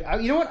wanted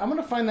to... You know what? I'm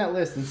going to find that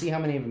list and see how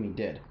many of them he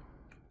did.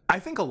 I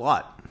think a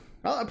lot.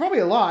 Well, probably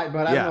a lot,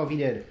 but I don't know if he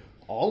did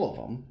all of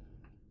them.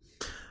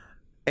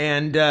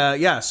 And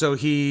so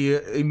he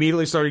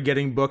immediately started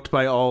getting booked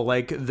by all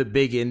like the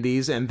big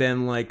indies, and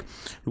then like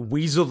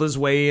weaseled his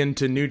way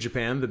into New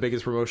Japan, the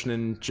biggest promotion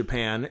in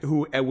Japan,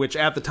 which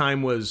at the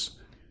time was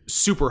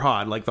super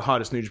hot, like the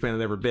hottest New Japan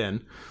had ever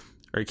been.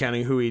 Are you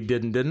counting who he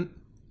did and didn't?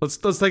 Let's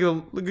take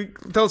a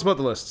look. Tell us about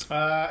the list.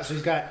 So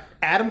he's got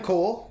Adam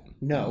Cole.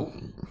 No,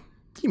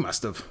 He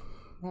must have.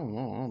 I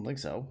don't think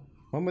so.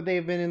 When would they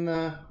have been in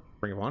the?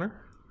 Ring of Honor.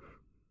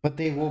 But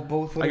they will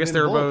both. I guess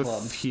they were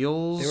both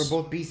heels. They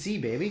were both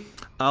BC, baby.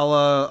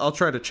 I'll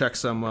try to check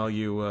some while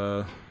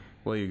you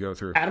go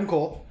through. Adam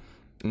Cole,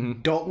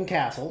 Dalton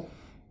Castle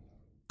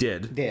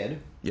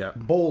Did. Yeah.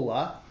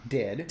 Bola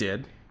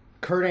Did.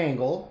 Kurt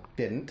Angle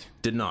didn't.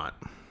 Did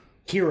not.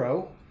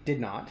 Hero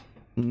did not.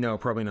 No,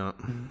 probably not.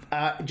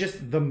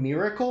 Just the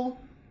Miracle.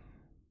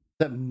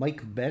 Is that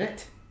Mike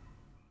Bennett?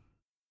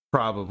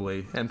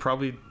 Probably. And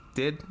probably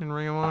did in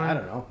Ring of Honor. I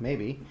don't know.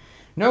 Maybe.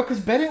 No, because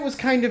Bennett was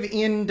kind of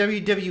in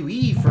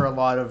WWE for a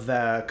lot of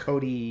the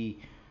Cody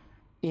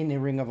in the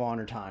Ring of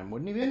Honor time,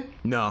 wouldn't he been?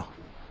 No.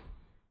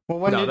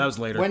 Well, that was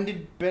later. When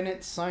did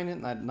Bennett sign it?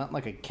 Not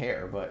like I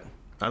care, but...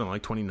 I don't know,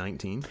 like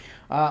 2019?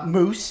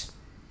 Moose.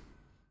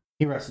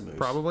 He wrestled Moose.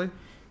 Probably.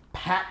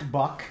 Pat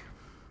Buck.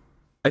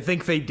 I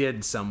think they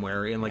did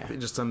somewhere in like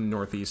just some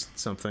Northeast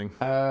something.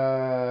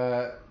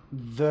 The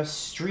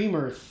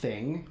streamer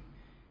thing.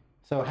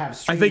 So have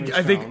streamers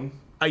I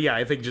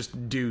think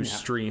just do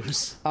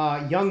streams.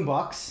 Young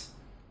Bucks.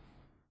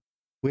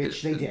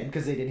 Which they did,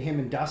 because they did him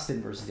and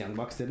Dustin versus Young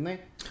Bucks, didn't they?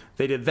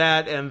 They did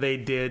that, and they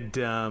did...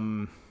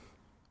 I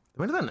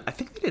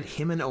think they did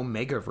him and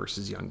Omega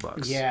versus Young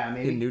Bucks. Yeah,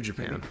 maybe. In New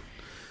Japan.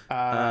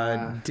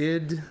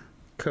 Did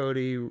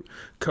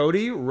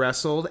Cody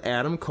wrestled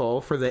Adam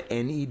Cole for the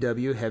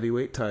NEW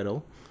heavyweight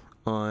title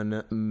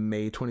on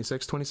May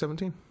 26,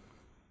 2017.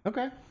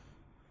 Okay.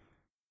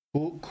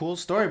 Cool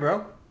story,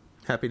 bro.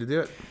 Happy to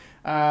do it.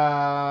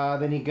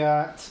 Then you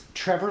got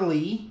Trevor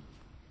Lee.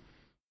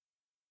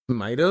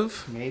 Might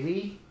have.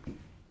 Maybe.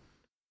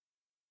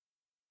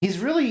 He's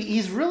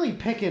really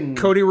picking...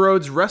 Cody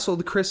Rhodes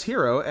wrestled Chris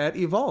Hero at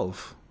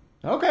Evolve.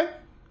 Okay.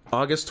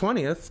 August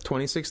 20th,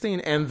 2016.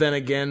 And then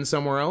again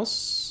somewhere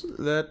else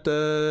that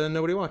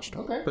nobody watched.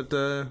 Okay. But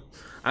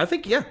I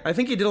think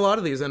he did a lot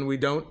of these and we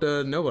don't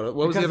know about it.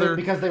 What was the other...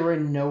 Because they were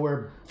in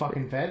nowhere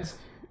fucking feds.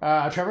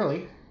 Trevor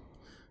Lee.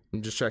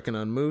 I'm just checking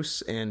on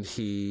Moose, and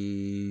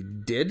he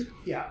did.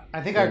 Yeah,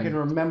 I think I can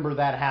remember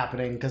that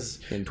happening because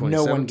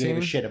no one gave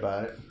a shit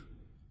about it.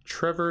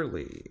 Trevor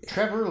Lee.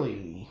 Trevor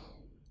Lee.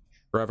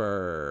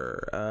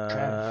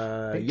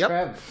 Trevor. Big Yep.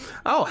 Trev.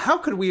 Oh, how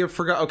could we have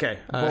forgot? Okay.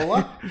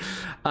 Bola?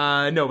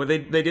 No, but they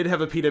did have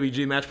a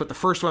PWG match, but the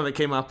first one that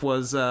came up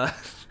was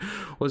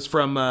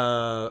from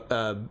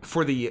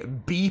for the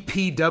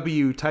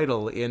BPW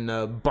title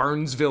in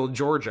Barnesville,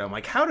 Georgia. I'm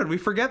like, how did we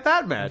forget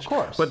that match? Of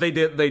course. But they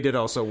did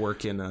also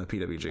work in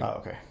PWG. Oh,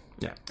 okay.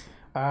 Yeah.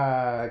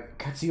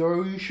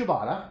 Katsuyori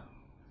Shibata.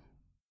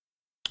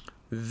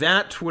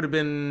 That would have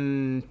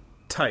been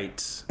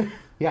tight.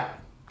 Yeah.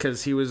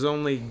 Because he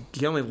only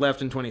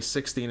left in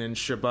 2016, and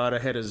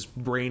Shibata had his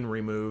brain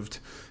removed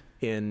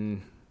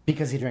in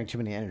Because he drank too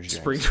many energy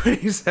spring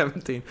drinks.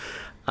 2017.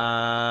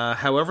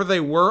 However, they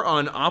were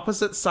on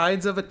opposite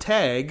sides of a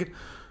tag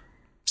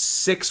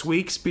 6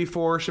 weeks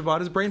before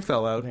Shibata's brain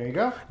fell out. There you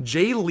go.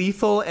 Jay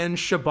Lethal and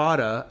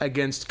Shibata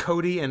against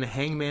Cody and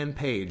Hangman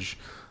Page.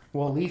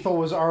 Well, Lethal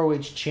was ROH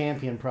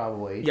champion,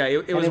 probably. Yeah,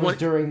 it was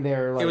during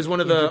their it was one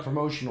of the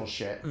promotional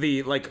shit.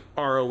 The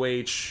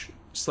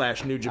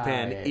ROH/New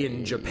Japan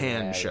in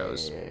Japan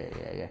shows.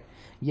 Yeah.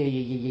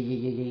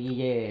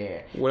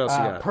 What else you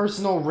got?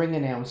 Personal ring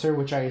announcer,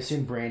 which I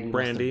assume Brandy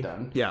must have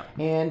done. Yeah.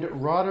 And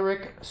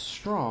Roderick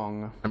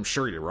Strong. I'm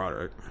sure he did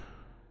Roderick.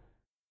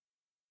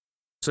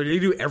 So did he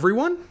do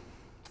everyone?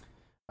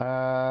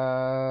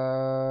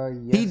 Yes,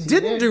 he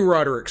didn't do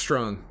Roderick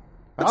Strong.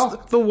 That's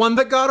Oh. the one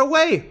that got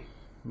away.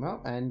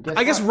 Well, and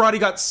I guess Roddy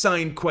got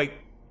signed quite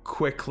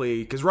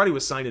quickly, because Roddy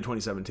was signed in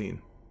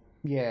 2017.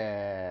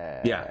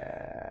 Yeah.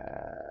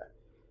 Yeah.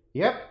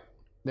 Yep.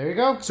 There you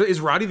go. So is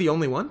Roddy the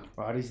only one?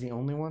 Roddy's the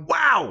only one.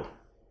 Wow!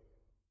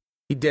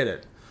 He did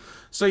it.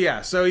 So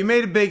yeah, so he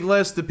made a big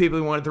list of people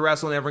he wanted to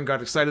wrestle and everyone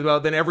got excited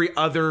about. Then every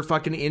other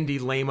fucking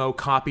indie lame-o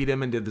copied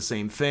him and did the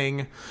same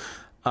thing,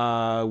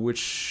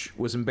 which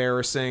was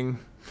embarrassing.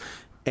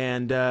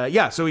 And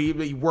so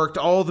he worked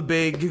all the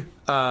big,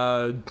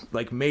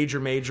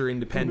 major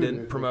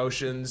independent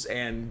promotions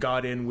and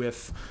got in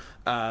with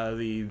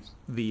the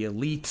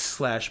Elite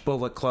 /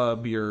 Bullet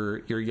Club, your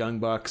Young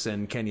Bucks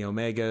and Kenny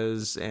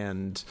Omegas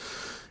and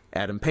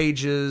Adam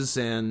Pages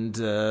and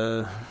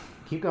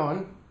keep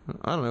going.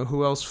 I don't know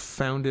who else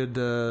founded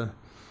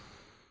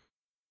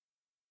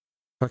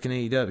fucking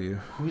AEW.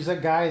 Who's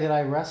that guy that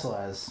I wrestle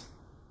as?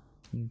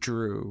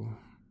 Drew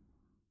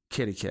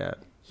Kitty Cat.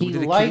 He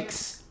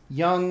likes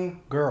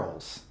young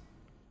girls.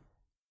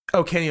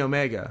 Oh, Kenny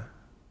Omega.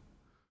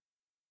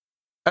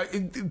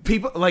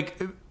 People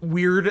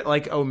weird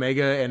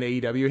Omega and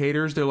AEW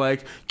haters. They're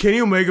like, Kenny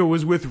Omega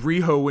was with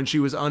Riho when she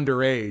was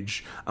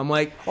underage. I'm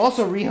like,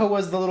 also Riho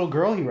was the little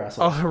girl he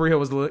wrestled. Oh, Riho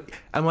was the little.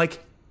 I'm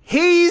like,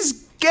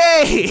 he's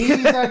gay.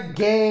 He's a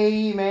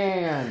gay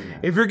man.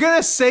 If you're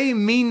gonna say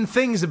mean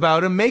things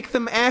about him, make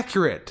them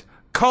accurate.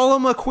 Call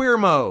him a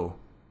queermo,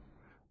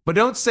 but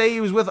don't say he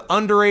was with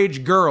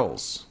underage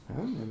girls.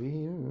 Oh, maybe.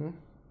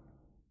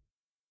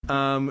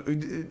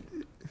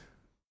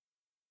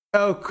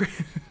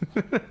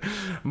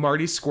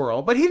 Marty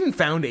Squirrel, but he didn't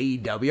found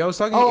AEW. I was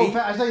talking.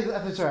 I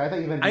thought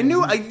you meant. I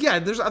knew.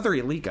 There's other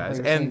elite guys,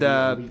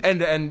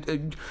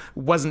 and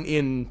wasn't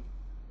in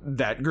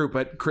that group,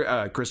 but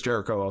Chris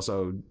Jericho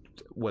also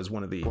was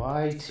one of the.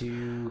 Why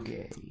too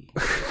gay?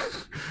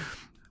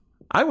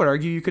 I would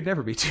argue you could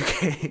never be too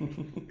gay,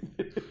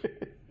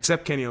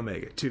 except Kenny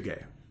Omega, too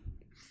gay.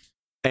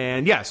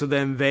 And yeah, so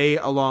then they,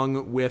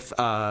 along with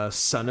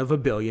son of a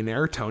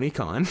billionaire, Tony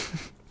Khan.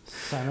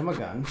 Son of a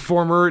gun.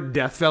 Former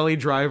Death Valley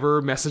driver,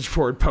 message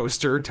board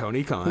poster,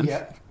 Tony Khan.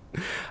 Yep.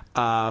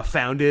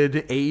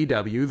 Founded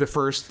AEW, the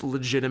first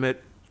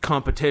legitimate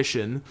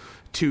competition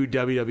to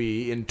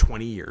WWE in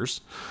 20 years.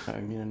 I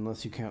mean,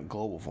 unless you count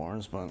Global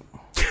Force, but...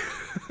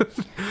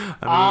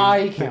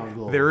 I count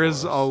Global There Force.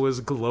 is always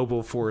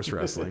Global Force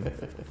Wrestling.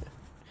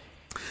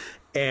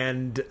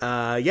 And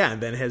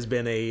then has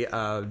been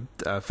a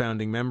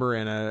founding member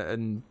and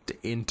an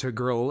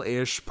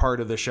integral-ish part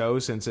of the show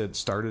since it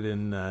started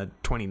in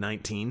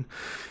 2019.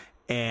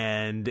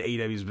 And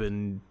AEW's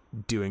been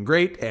doing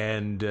great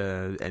and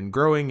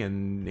growing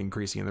and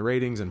increasing in the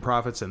ratings and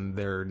profits. And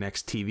their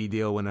next TV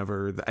deal,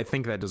 whenever I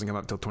think that doesn't come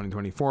up till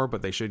 2024,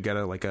 but they should get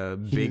a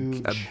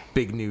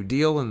big new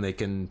deal and they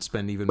can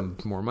spend even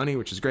more money,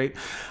 which is great.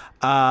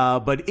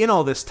 But in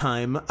all this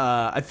time,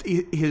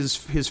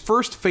 his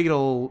first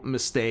fatal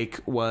mistake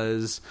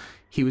was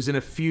he was in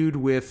a feud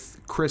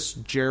with Chris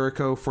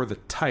Jericho for the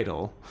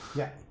title.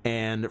 Yeah.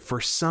 And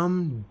for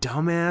some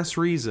dumbass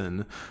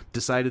reason,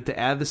 decided to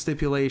add the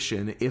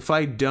stipulation, if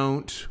I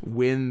don't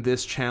win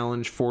this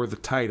challenge for the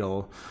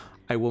title,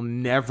 I will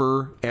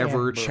never,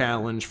 ever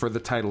challenge for the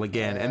title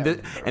again.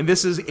 And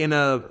this is in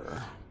a...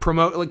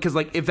 because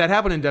if that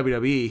happened in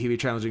WWE, he'd be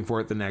challenging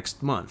for it the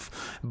next month.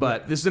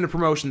 But this is in a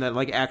promotion that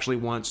actually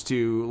wants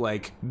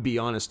to be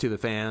honest to the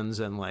fans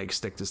and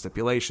stick to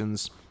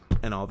stipulations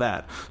and all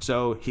that.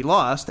 So he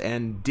lost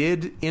and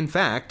did in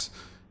fact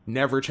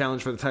never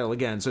challenge for the title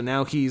again. So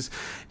now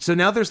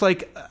there's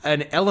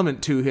an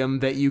element to him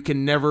that you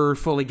can never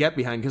fully get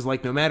behind, because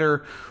no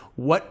matter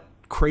what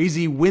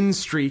crazy win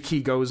streak he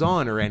goes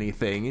on or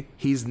anything,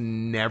 he's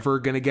never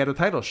going to get a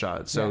title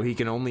shot. So he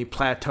can only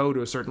plateau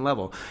to a certain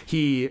level.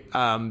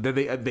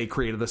 They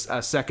created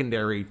a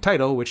secondary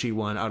title, which he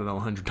won, I don't know,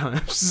 100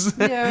 times.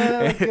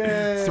 Yeah,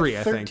 like, 3,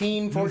 I 13,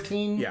 think.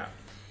 14. Yeah.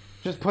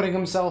 Just putting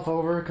himself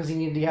over because he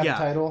needed to have a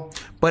title.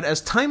 But as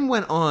time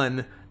went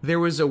on, there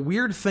was a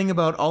weird thing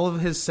about all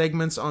of his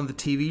segments on the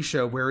TV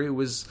show where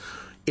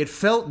it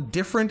felt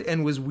different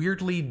and was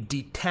weirdly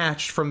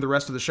detached from the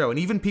rest of the show. And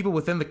even people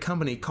within the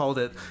company called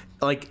it,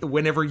 like,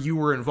 whenever you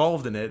were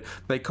involved in it,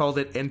 they called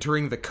it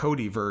entering the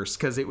Codyverse,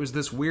 because it was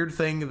this weird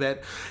thing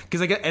that,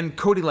 and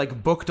Cody,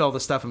 like, booked all the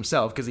stuff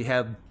himself because he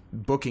had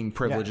booking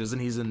privileges, and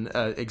he's an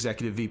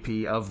executive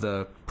VP of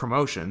the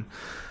promotion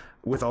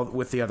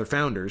with the other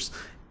founders.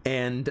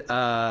 And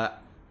I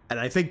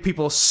think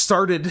people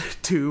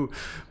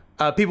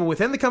people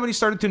within the company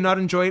started to not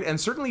enjoy it, and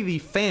certainly the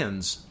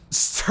fans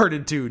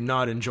started to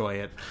not enjoy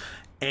it.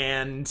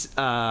 And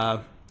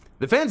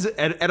the fans,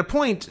 at a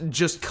point,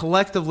 just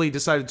collectively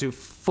decided to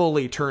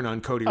fully turn on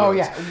Cody Rhodes. Oh,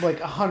 yeah,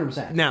 like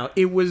 100%. Now,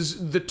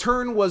 the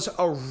turn was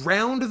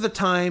around the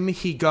time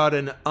he got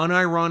an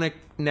unironic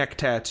neck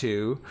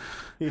tattoo,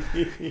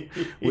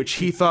 which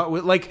he thought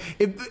was, like,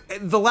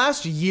 the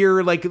last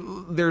year, like,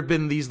 there have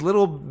been these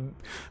little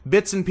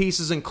bits and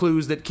pieces and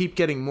clues that keep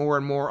getting more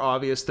and more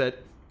obvious that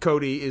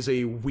Cody is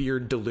a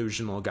weird,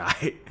 delusional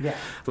guy. Yeah.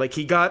 Like,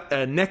 he got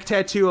a neck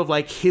tattoo of,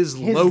 like, his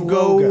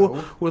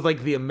logo with,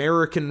 like, the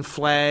American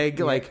flag,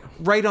 like,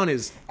 right on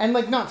his... And,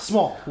 like, not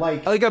small.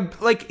 Like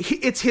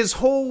it's his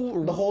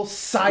whole... The whole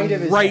side of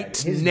his right head.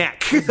 His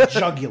neck. His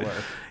jugular.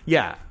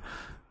 Yeah.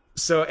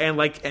 So, and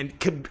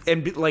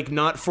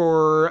not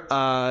for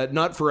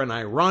an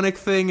ironic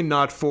thing,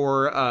 not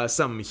for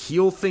some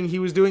heel thing he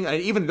was doing.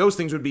 Even those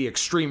things would be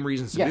extreme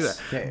reasons to do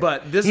that. Yeah.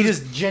 But he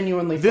just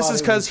genuinely. This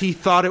is because he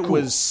thought it cool.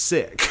 was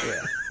sick.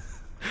 Yeah.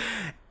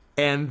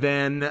 And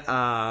then.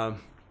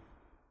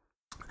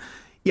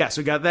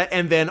 So we got that,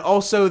 and then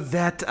also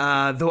that,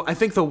 though I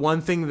think the one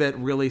thing that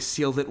really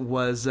sealed it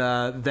was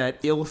that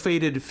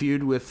ill-fated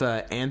feud with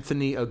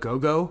Anthony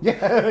Ogogo.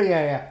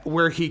 Yeah.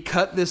 Where he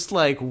cut this,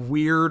 like,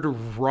 weird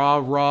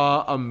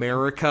rah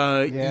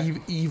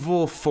America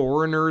evil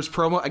foreigners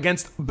promo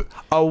against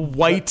a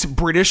white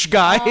British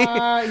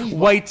guy.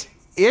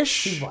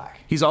 White-ish? He's black.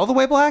 He's all the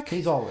way black?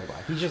 He's all the way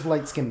black. He's just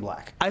light-skinned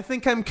black. I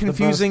think I'm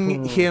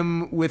confusing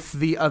him with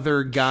the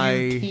other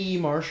guy. Q.T.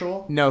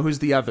 Marshall? No, who's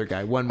the other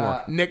guy? One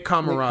more. Nick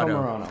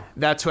Camarado.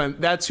 That's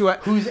who I...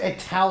 Who's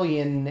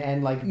Italian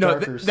and, like,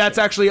 darker skin. That's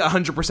actually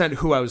 100%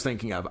 who I was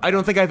thinking of. I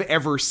don't think I've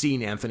ever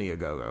seen Anthony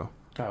Ogogo.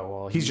 Oh,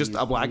 well... He's just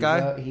a black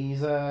guy?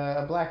 He's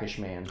a blackish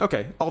man.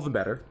 Okay, all the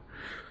better.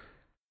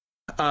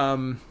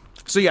 So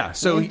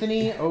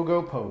Anthony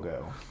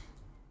Ogopogo.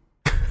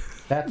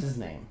 That's his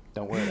name.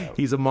 Don't wear it out.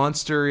 He's a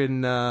monster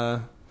in,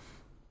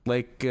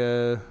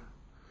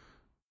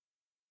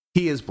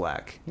 he is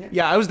black.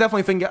 Yeah, I was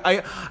definitely thinking,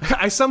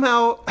 I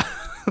somehow,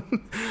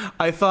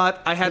 I thought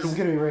I had... This is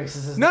going to be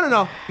racist, isn't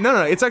it?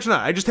 No, it's actually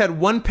not. I just had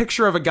one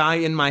picture of a guy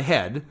in my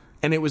head,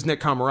 and it was Nick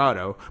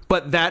Camarado,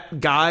 but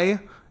that guy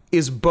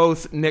is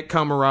both Nick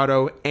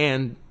Camarado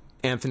and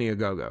Anthony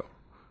Ogogo.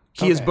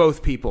 He is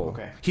both people.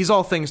 Okay. He's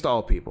all things to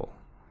all people.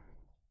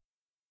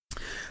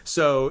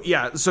 So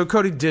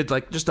Cody did,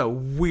 like, just a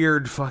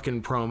weird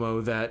fucking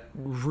promo that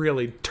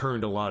really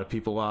turned a lot of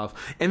people off.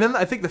 And then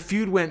I think the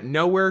feud went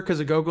nowhere because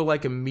Ogogo,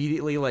 like,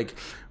 immediately, like,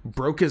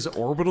 broke his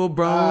orbital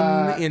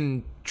bone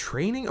in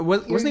training. It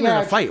wasn't even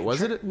a fight,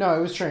 was it? No,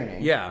 it was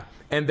training. Yeah.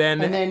 And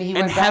then he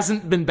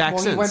hasn't been back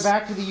since. He went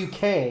back to the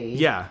UK.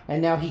 Yeah.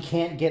 And now he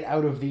can't get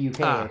out of the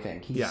UK, I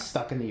think. He's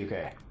stuck in the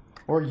UK.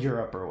 Or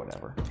Europe or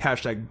whatever.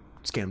 Hashtag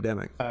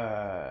scamdemic.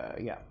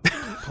 Yeah.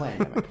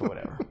 Plandemic or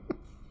whatever.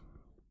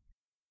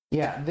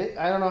 Yeah,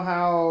 I don't know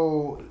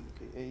how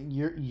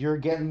you're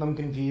getting them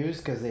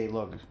confused because they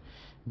look.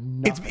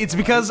 It's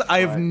because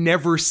I've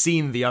never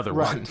seen the other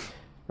one.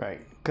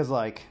 Right. Because,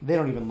 like, they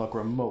don't even look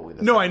remotely the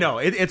same. No, I know.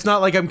 It's not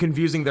like I'm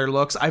confusing their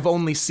looks. I've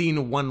only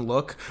seen one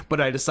look,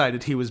 but I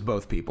decided he was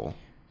both people.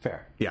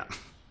 Fair. Yeah.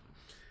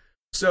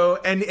 So,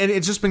 and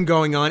it's just been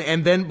going on,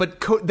 and then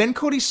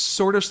Cody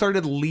sort of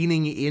started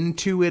leaning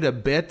into it a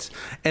bit,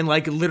 and,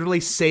 like, literally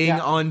saying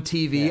on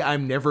TV,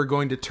 I'm never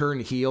going to turn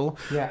heel,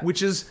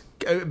 which is...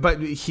 But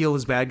heel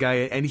is bad guy,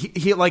 and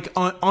he like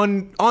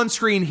on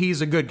screen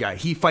he's a good guy.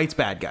 He fights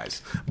bad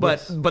guys,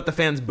 but the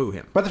fans boo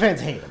him. But the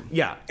fans hate him.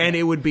 Yeah, and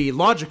it would be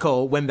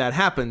logical when that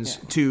happens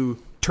to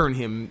turn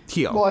him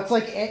heel. Well, it's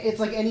like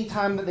any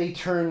time that they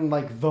turn,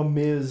 like, the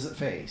Miz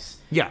face.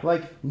 Yeah,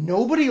 like,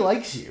 nobody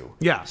likes you.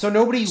 Yeah, so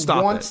nobody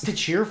wants to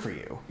cheer for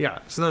you. Yeah,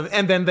 so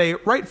and then they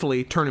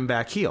rightfully turn him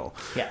back heel.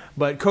 Yeah,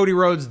 but Cody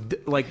Rhodes,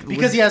 like,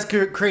 because he has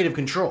creative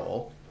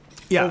control.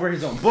 Over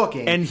his own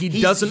booking, and he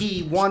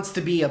wants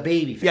to be a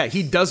babyface. Yeah,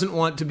 he doesn't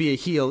want to be a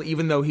heel,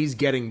 even though he's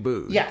getting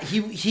booed. Yeah,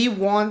 he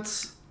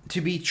wants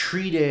to be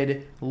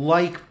treated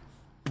like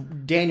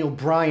Daniel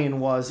Bryan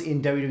was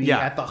in WWE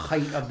at the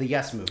height of the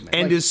Yes Movement,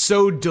 and is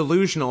so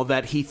delusional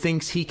that he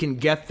thinks he can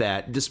get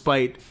that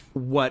despite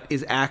what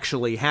is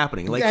actually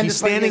happening. Like, he's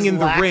standing in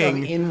the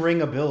ring,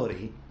 in-ring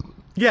ability.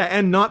 Yeah,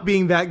 and not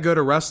being that good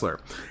a wrestler.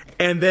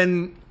 And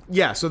then,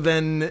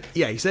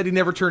 he said he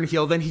never turned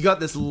heel. Then he got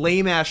this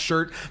lame-ass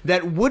shirt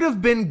that would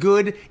have been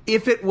good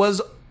if it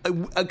was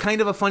a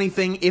kind of a funny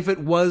thing. If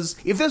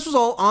this was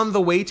all on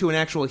the way to an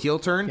actual heel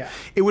turn,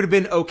 it would have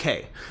been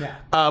okay. Yeah.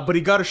 But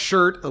he got a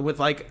shirt with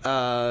like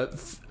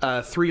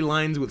 3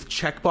 lines with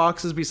check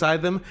boxes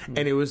beside them,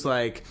 and it was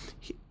like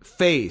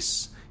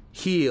face,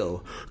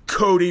 heel,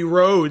 Cody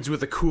Rhodes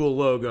with a cool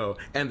logo,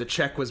 and the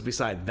check was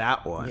beside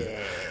that one. Yeah.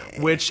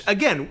 Which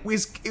again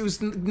it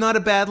was not a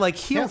bad like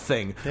heel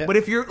thing. Yeah. But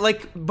if you're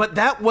like, but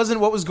that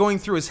wasn't what was going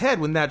through his head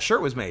when that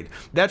shirt was made.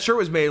 That shirt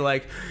was made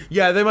like,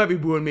 yeah, they might be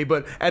booing me,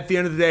 but at the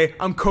end of the day,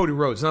 I'm Cody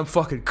Rhodes and I'm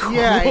fucking cool.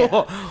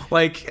 Yeah.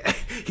 Like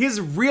his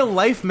real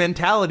life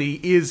mentality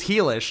is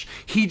heelish.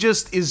 He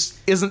just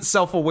isn't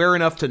self-aware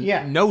enough to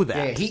know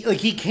that. Yeah.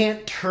 He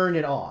can't turn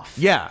it off.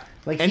 Yeah.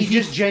 Like, he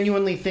just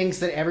genuinely thinks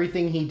that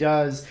everything he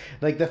does,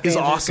 like, the fans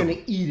are just going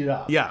to eat it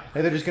up. Yeah.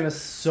 Like, they're just going to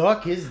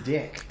suck his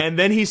dick. And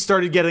then he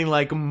started getting,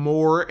 like,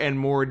 more and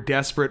more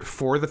desperate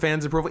for the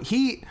fans' approval.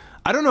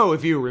 I don't know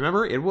if you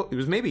remember, it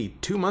was maybe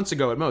 2 months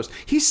ago at most.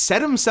 He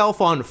set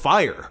himself on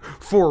fire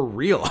for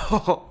real.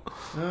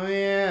 Oh,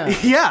 yeah.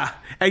 Yeah.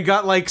 And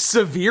got, like,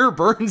 severe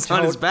burns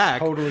on his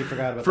back. Totally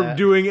forgot about that. From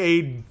doing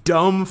a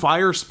dumb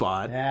fire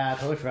spot. Yeah, I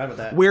totally forgot about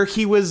that. Where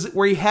he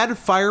had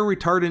fire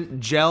retardant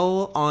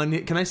gel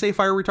on... Can I say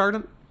fire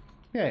retardant?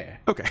 Yeah.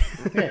 Okay.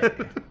 Yeah.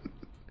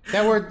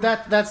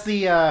 That's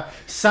the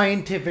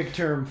scientific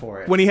term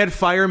for it. When he had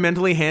fire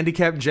mentally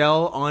handicapped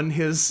gel on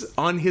his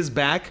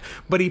back,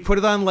 but he put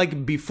it on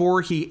like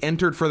before he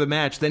entered for the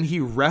match. Then he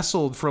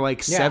wrestled for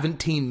like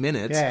 17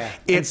 minutes. Yeah,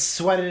 it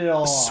sweated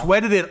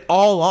it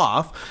all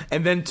off,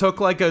 and then took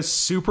like a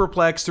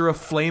superplex through a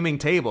flaming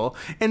table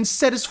and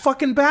set his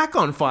fucking back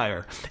on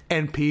fire.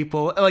 And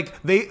people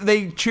like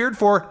they cheered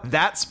for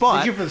that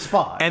spot. They cheered for the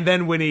spot. And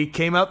then when he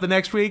came out the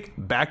next week,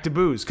 back to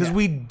booze because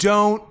we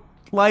don't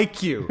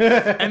like you.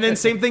 And then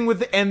same thing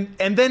with and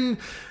then then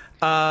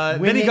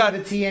he got the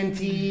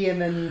TNT, and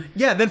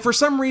then for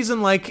some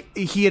reason like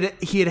he had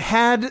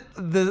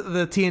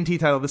the TNT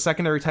title, the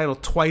secondary title,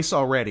 twice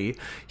already.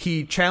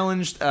 He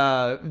challenged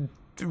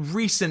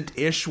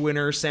recent-ish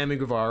winner Sammy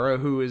Guevara,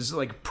 who is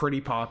like pretty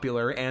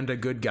popular and a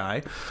good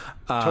guy.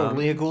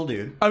 Totally a cool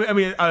dude. I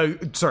mean,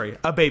 sorry,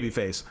 a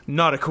babyface,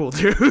 not a cool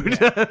dude.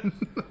 Yeah.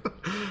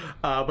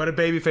 But a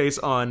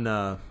babyface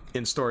on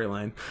in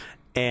storyline,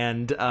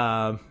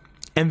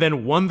 and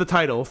then won the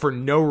title for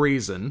no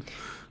reason.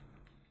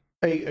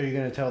 Are you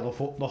going to tell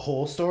the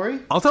whole story?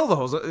 I'll tell the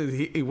whole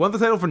story. He won the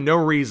title for no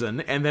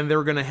reason, and then they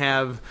were going to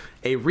have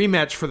a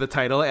rematch for the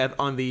title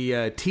on the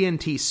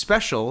TNT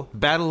special,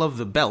 Battle of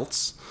the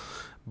Belts.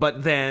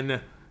 But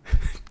then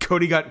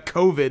Cody got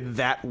COVID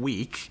that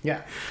week.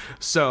 Yeah.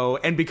 So,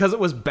 and because it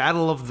was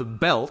Battle of the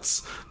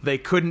Belts, they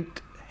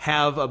couldn't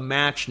have a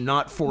match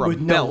not for a belt.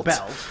 No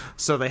belt.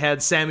 So they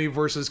had Sammy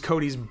versus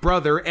Cody's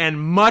brother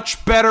and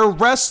much better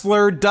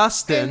wrestler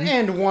Dustin.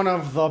 And one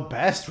of the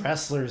best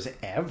wrestlers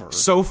ever.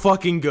 So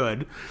fucking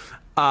good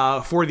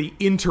for the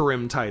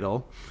interim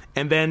title.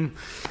 And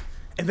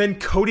then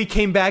Cody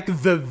came back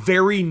the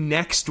very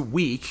next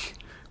week.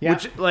 Yeah.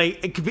 Which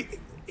like it could be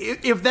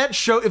if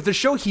the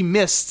show he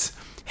missed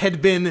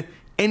had been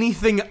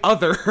anything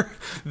other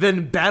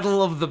than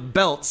Battle of the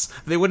Belts,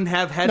 they wouldn't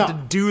have had to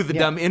do the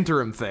dumb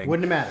interim thing.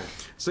 Wouldn't have mattered.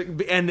 So,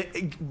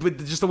 but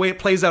just the way it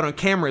plays out on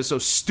camera is so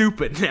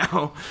stupid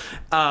now.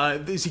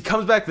 He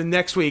comes back the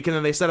next week, and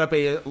then they set up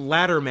a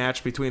ladder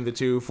match between the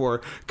two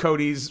for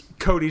Cody's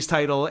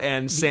title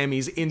and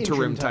Sammy's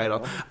interim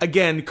title.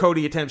 Again,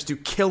 Cody attempts to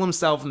kill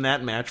himself in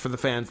that match for the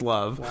fans'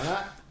 love. Why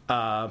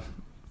not?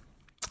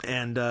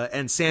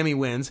 And Sammy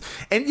wins.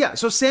 And yeah,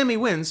 so Sammy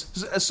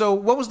wins. So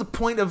what was the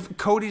point of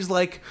Cody's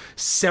like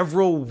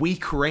several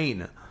week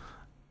reign?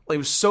 It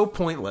was so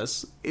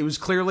pointless. It was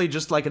clearly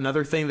just like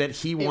another thing that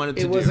he wanted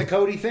to do. It was a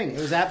Cody thing. It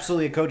was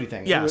absolutely a Cody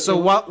thing. Yeah,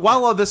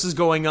 while all this is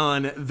going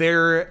on,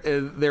 there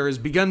has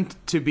begun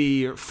to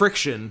be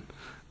friction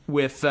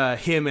with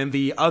him and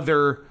the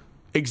other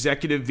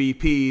executive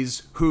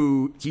VPs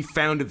who he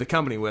founded the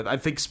company with. I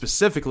think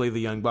specifically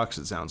the Young Bucks,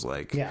 it sounds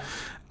like. Yeah.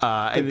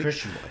 Good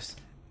Christian boys.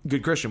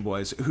 Good Christian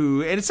boys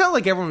who, and it sounded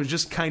like everyone was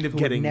just kind of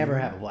getting... would never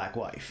have a black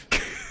wife.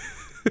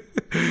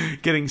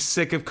 Getting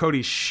sick of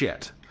Cody's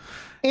shit.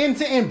 And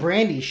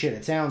Brandy's shit,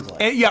 it sounds like.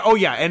 And,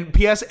 and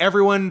P.S.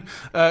 everyone,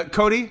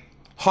 Cody,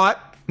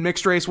 hot,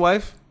 mixed race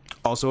wife,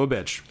 also a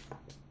bitch.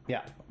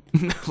 Yeah.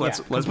 Let's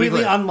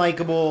completely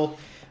unlikable,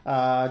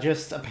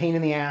 just a pain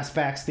in the ass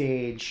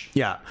backstage.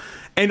 Yeah.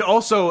 And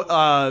also,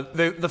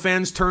 the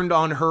fans turned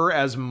on her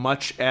as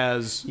much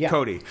as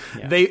Cody.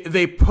 Yeah.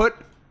 They put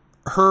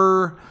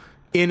her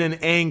in an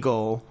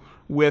angle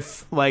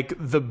with like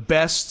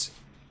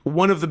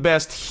one of the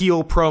best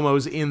heel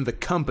promos in the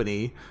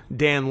company,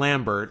 Dan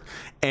Lambert,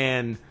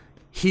 and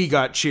he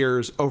got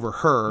cheers over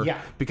her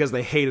because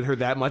they hated her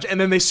that much,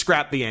 and then they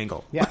scrapped the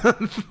angle. Yeah.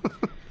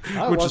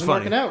 Which is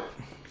funny. Working out.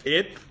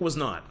 It was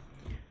not.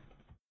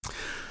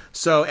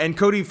 So, and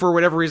Cody, for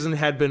whatever reason,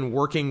 had been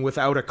working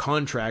without a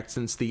contract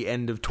since the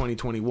end of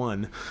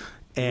 2021.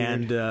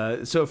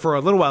 And so for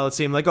a little while, it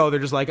seemed like, they're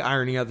just like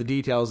ironing out the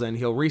details and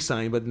he'll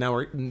re-sign. But now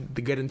we're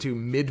to get into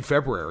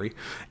mid-February,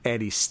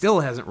 and he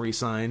still hasn't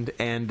re-signed.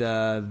 And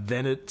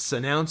then it's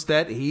announced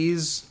that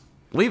he's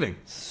leaving.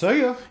 So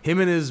yeah, Him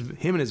and his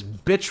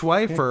bitch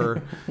wife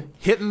are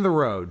hitting the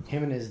road.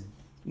 him and his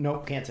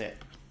nope, can't say it.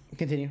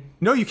 Continue.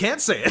 No, you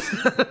can't say it.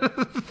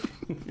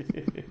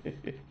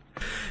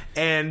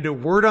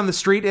 And word on the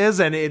street is,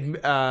 and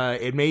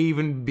it may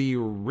even be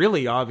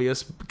really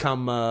obvious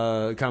come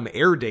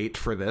air date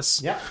for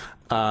this. Yeah.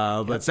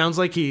 But it sounds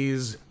like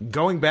he's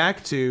going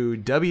back to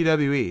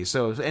WWE.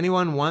 So if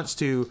anyone wants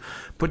to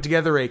put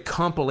together a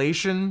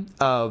compilation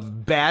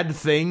of bad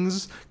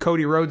things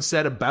Cody Rhodes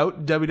said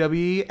about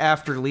WWE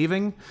after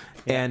leaving,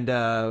 and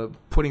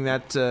putting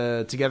that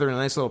together in a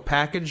nice little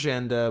package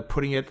and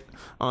putting it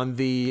on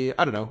the,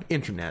 I don't know,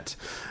 internet.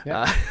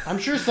 Yeah. I'm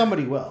sure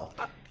somebody will.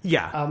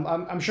 Yeah.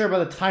 I'm sure by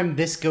the time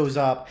this goes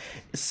up,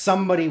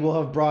 somebody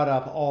will have brought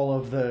up all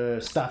of the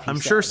stuff he I'm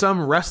said. sure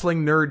some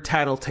wrestling nerd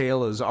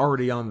tattletale is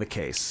already on the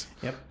case.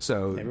 Yep.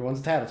 So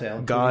Everyone's a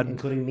tattletale, God-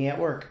 including me at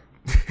work.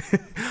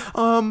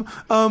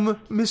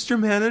 Mr.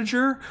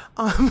 Manager,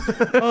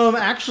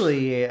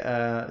 Actually,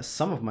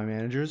 some of my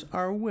managers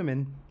are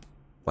women.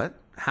 what?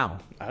 How?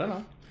 I don't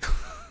know.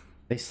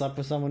 They slept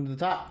with someone to the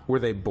top. Were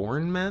they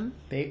born men?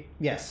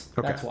 Yes,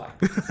 Okay. that's why.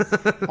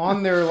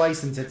 On their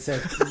license, it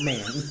says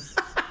man.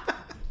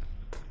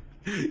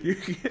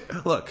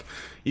 Look,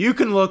 you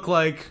can look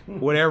like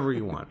whatever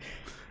you want,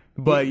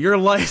 but your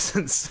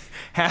license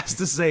has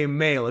to say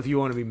male if you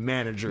want to be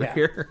manager Yeah.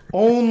 here.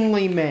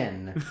 Only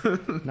men,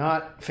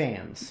 not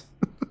fans.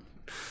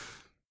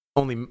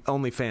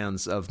 Only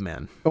fans of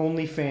men.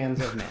 Only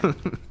fans of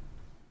men.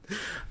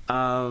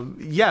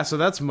 Yeah, so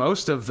that's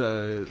most of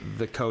the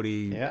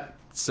Cody Yeah.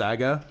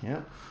 saga.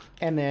 Yeah.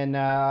 And then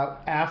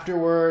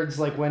afterwards,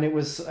 like when it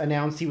was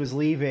announced he was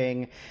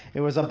leaving, it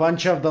was a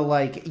bunch of the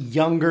like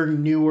younger,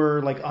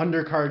 newer, like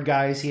undercard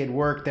guys he had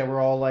worked that were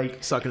all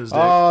like Sucking his dick.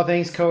 Oh,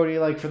 thanks, Cody,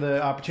 like for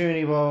the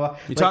opportunity, blah, blah, blah.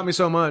 You taught me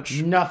so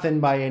much. Nothing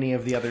by any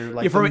of the other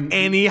like You're from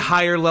any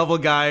higher level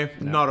guy,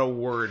 not a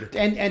word.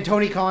 and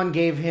Tony Khan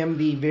gave him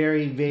the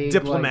very vague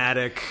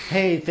Diplomatic. like,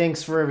 hey,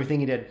 thanks for everything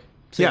you did.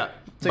 So, Yeah.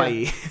 so,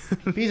 Bye.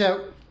 peace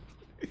out.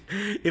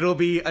 It'll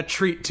be a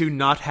treat to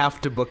not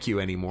have to book you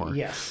anymore.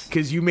 Yes.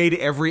 Because you made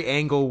every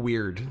angle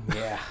weird.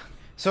 Yeah.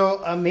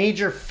 So a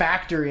major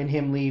factor in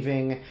him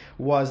leaving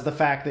was the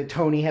fact that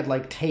Tony had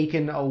like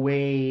taken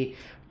away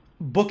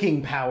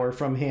booking power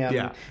from him.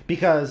 Yeah.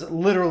 Because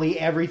literally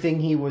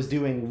everything he was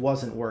doing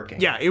wasn't working.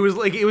 Yeah, it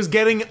was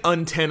getting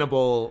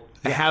untenable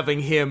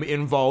having him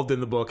involved in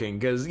the booking.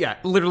 Because,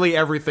 literally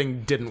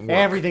everything didn't work.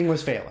 Everything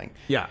was failing.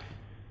 Yeah.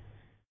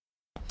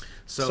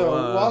 So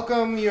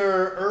welcome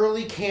your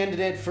early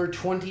candidate for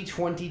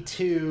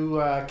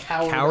 2022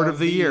 Coward of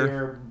the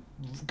Year,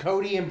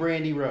 Cody and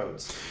Brandy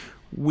Rhodes.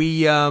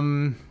 We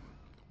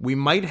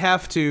might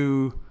have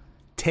to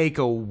take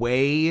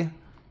away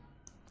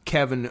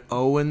Kevin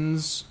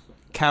Owens'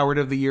 Coward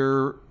of the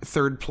Year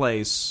third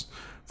place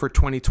for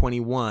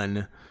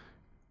 2021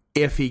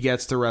 if he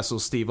gets to wrestle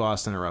Steve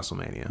Austin at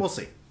WrestleMania. We'll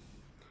see.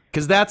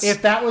 Because that's...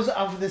 If that was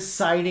of the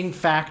deciding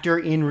factor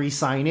in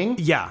re-signing,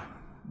 Yeah.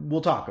 we'll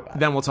talk about it.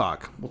 Then we'll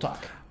talk. We'll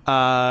talk.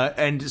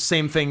 And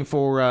same thing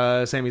for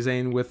Sami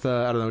Zayn with,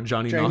 I don't know,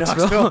 Johnny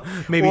Knoxville.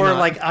 Maybe or not.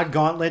 like a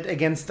gauntlet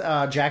against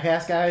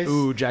Jackass guys.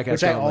 Ooh, Jackass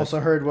Which I Gauntlet. also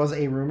heard was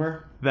a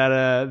rumor.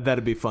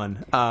 That'd be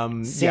fun.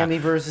 Sammy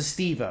versus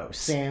Steve-O.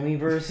 Sammy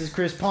versus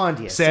Chris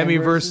Pontius. Sammy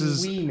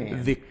versus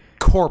Wee-Man. the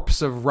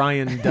corpse of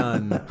Ryan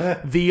Dunn.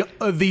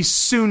 the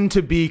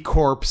soon-to-be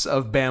corpse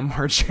of Bam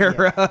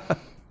Margera.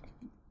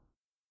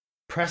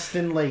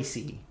 Preston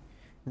Lacey.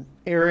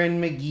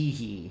 Aaron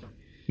McGeehee.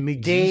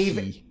 McGeehee.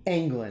 Dave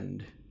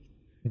England.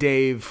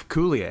 Dave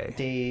Coulier.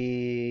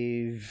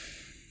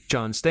 Dave...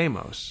 John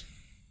Stamos.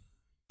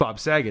 Bob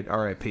Saget,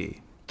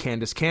 R.I.P.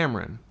 Candace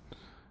Cameron.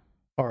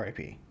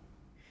 R.I.P.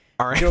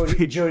 R.I.P.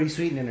 Jodie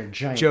Sweetin and her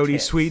giant Jodie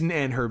tits. Sweetin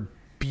and her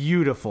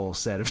beautiful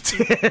set of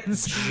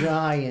tits.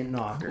 Giant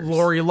knockers.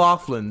 Lori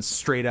Loughlin's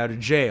straight out of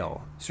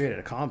jail. Straight out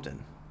of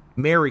Compton.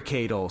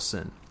 Mary-Kate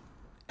Olsen.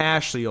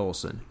 Ashley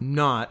Olsen,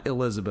 not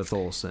Elizabeth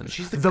Olsen.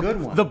 She's the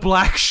good one. The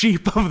black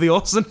sheep of the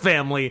Olsen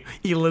family,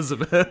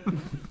 Elizabeth.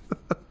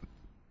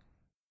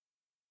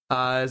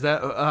 Is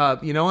that,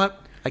 you know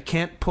what? I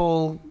can't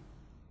pull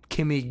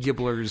Kimmy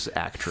Gibbler's I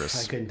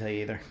actress. couldn't tell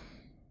you either.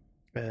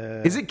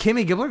 Is it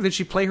Kimmy Gibbler? Did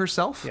she play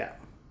herself? Yeah.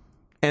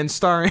 And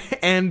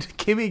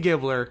Kimmy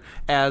Gibbler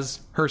as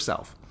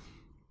herself.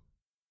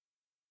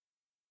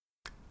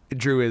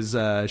 Drew is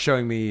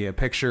showing me a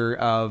picture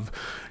of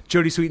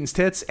Jodie Sweetin's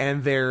tits,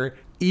 and they're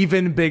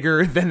even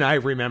bigger than I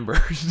remembered.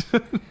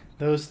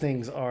 Those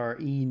things are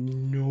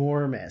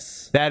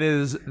enormous. That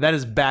is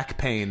back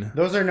pain.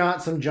 Those are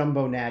not some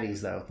jumbo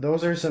natties, though.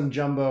 Those are some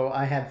jumbo,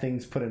 I had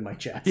things put in my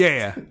chest.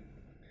 Yeah.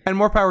 And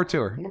more power to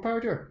her. More power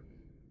to her.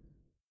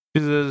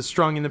 She's a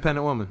strong,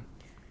 independent woman.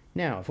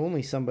 Now, if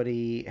only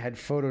somebody had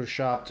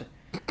photoshopped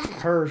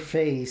her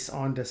face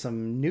onto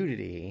some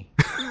nudity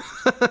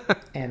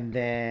and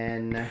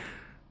then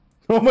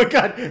Oh my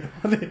god!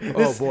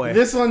 This, boy.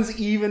 This one's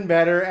even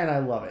better, and I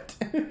love it.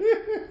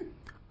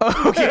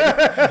 Okay,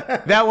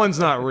 that one's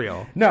not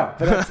real. No,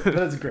 but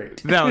that's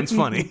great. That one's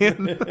funny.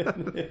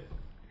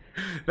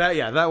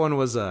 That one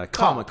was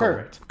comical.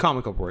 Perfect.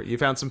 Comical port. You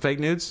found some fake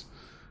nudes?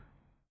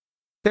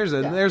 There's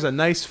a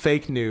nice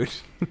fake nude.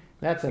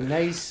 That's a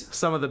nice,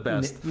 Some of the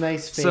best.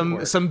 nice fake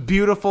work. Some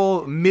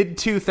beautiful mid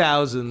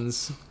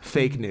 2000s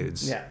fake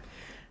nudes. Yeah.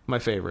 My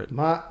favorite.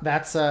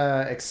 That's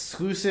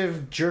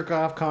exclusive jerk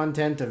off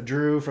content of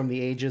Drew from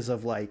the ages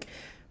of like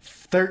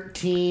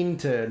 13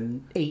 to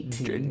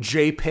 18.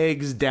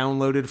 JPEGs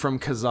downloaded from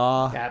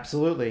Kazaa.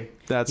 Absolutely.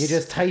 That's- You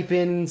just type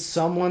in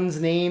someone's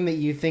name that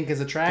you think is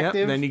Yep,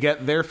 attractive. then you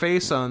get their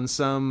face on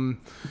some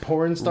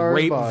porn star's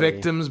rape body.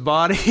 victim's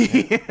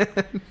body.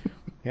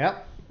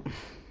 Yep.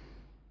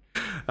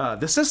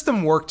 The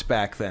system worked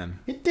back then.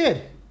 It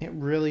did. It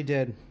really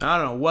did. I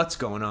don't know what's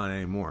going on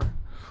anymore.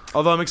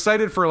 Although I'm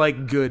excited for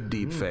like good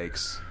deep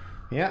fakes.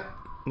 Yeah.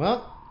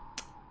 Well,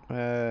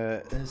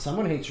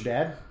 someone hates your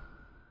dad.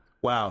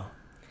 Wow.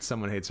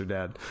 Someone hates her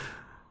dad.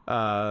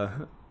 I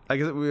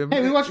guess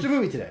Hey, we watched a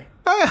movie today.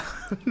 Oh yeah.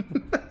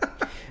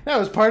 That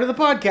was part of the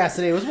podcast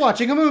today, was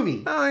watching a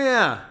movie. Oh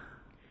yeah.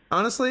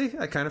 Honestly,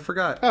 I kind of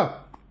forgot. Oh.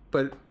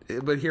 But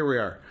here we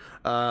are.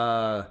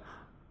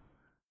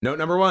 Note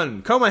number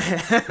 1, Coma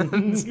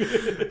Hands.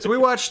 So we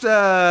watched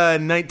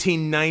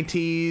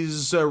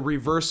 1990s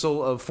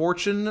Reversal of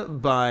Fortune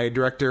by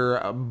director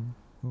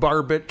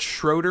Barbet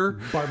Schroeder.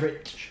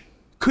 Barbet.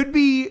 Could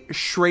be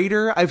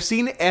Schrader. I've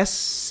seen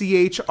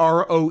Schroeder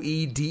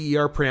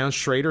pronounced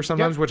Schrader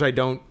sometimes, Yep. which I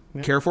don't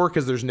care for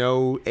because there's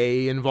no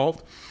A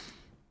involved.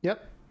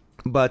 Yep.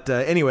 But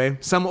anyway,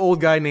 some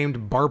old guy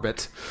named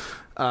Barbet,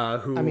 who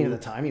I mean, at the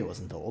time, he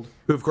wasn't old.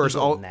 who of course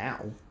He's old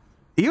now.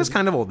 he was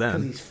kind of old Because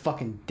then. he's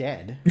fucking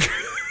dead.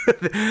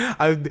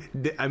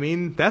 I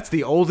mean, that's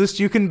the oldest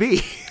you can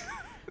be.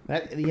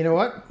 You know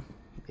what?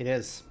 It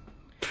is.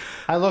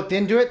 I looked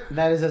into it.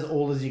 That is as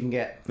old as you can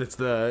get. It's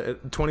the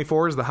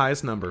 24 is the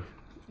highest number.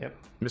 Yep.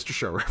 Mr.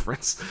 Show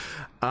reference.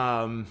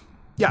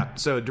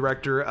 So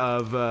director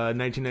of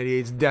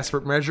 1998's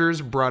Desperate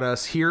Measures brought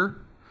us here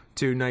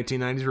to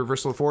 1990's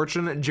Reversal of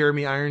Fortune.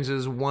 Jeremy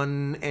Irons'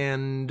 one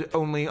and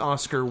only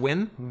Oscar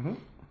win,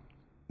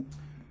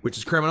 which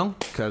is criminal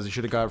because he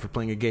should have got it for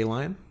playing a gay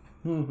lion.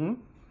 I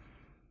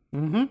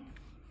mean,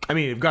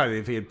 he got it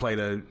if he had played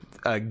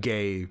a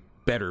gay,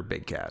 better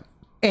big cat.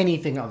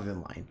 Anything other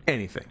than Lion.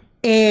 Anything.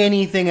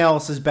 Anything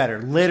else is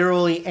better.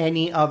 Literally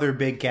any other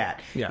big cat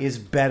is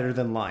better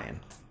than Lion.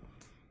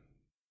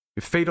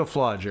 Fatal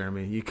flaw,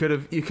 Jeremy. You could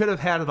have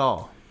had it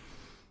all.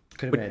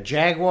 Could have been a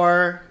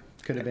jaguar.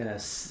 Could have been a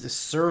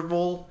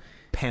serval.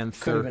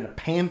 Panther. Could have been a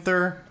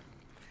panther.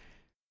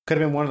 Could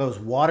have been one of those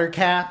water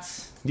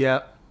cats.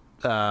 Yeah.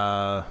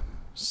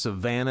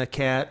 Savannah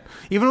cat.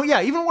 Even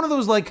one of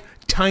those like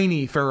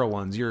tiny feral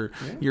ones. Your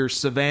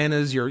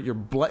savannas, your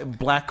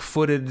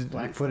black-footed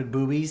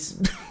boobies.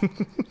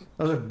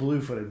 Those are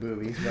blue-footed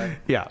boobies, right?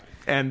 Yeah,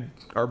 and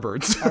our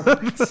birds.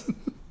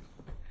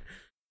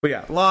 But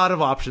yeah, a lot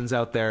of options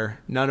out there,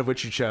 none of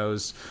which you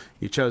chose.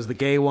 You chose the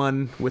gay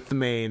one with the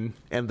mane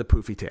and the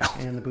poofy tail.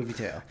 And the poofy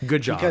tail.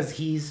 Good job. Because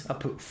he's a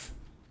poof.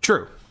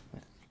 True.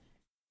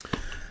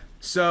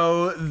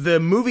 So the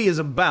movie is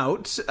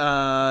about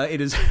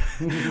it is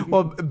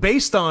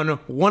based on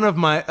one of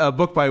my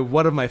book by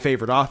one of my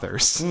favorite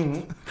authors,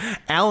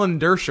 Alan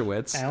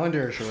Dershowitz. Alan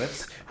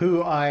Dershowitz,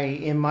 who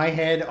in my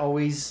head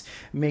always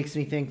makes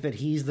me think that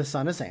he's the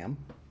son of Sam.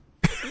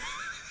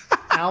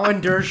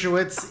 Alan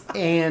Dershowitz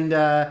and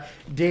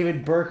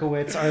David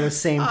Berkowitz are the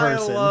same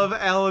person. I love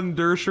Alan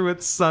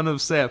Dershowitz, son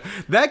of Sam.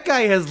 That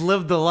guy has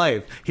lived the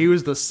life. He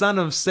was the son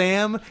of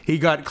Sam. He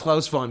got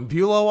Klaus von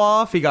Bülow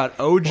off. He got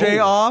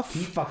OJ off.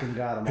 He fucking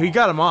got him off. He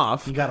got him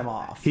off. He got him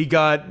off.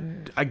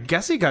 I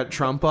guess he got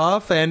Trump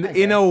off. And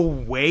in a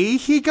way,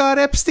 he got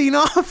Epstein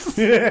off.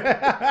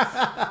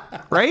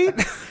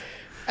 Right?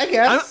 I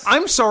guess.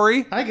 I'm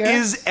sorry. I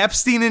guess. Is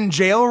Epstein in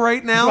jail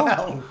right now?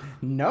 Well,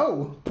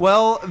 no.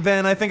 Well,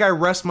 then I think I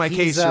rest my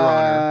case, Your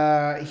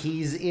Honor.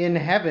 He's in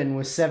heaven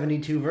with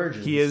 72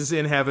 virgins. He is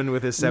in heaven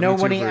with his 72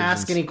 Nobody virgins.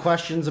 asked any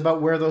questions about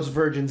where those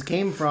virgins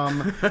came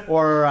from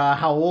or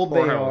how old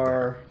they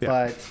are,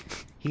 but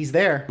he's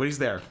there. But he's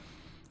there.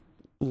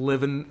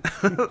 Living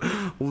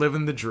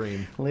the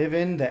dream.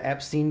 Living the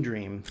Epstein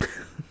dream.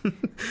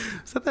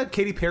 Is that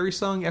Katy Perry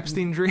song,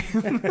 Epstein Dream?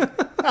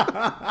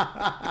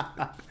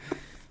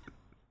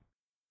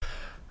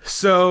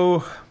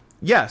 So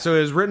it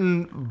was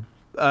written.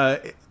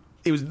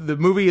 The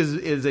movie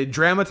is a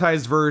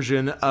dramatized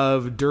version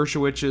of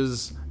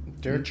Dershowitz's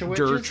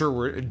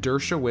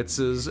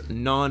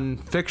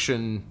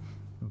nonfiction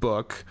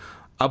book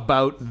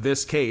about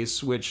this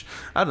case, which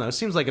I don't know,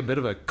 seems like a bit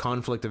of a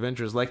conflict of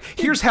interest. Like,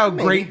 here's how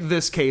great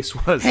this case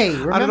was. Hey,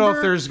 I don't know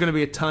if there's going to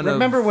be a ton of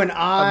when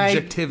I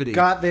objectivity.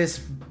 got this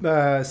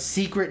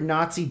secret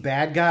Nazi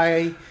bad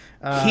guy?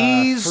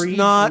 He's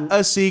not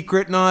a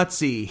secret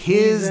Nazi.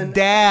 His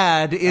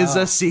dad is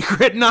a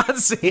secret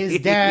Nazi. His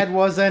dad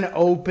was an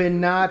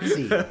open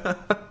Nazi.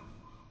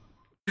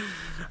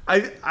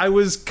 I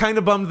was kind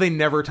of bummed they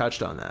never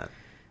touched on that.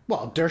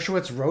 Well,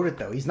 Dershowitz wrote it,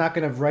 though. He's not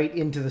going to write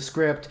into the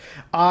script,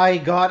 I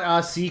got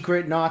a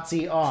secret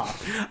Nazi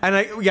off. And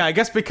I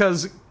guess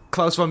because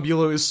Klaus von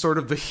Bülow is sort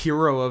of the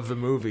hero of the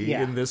movie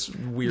in this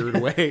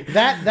weird way.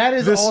 That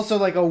is also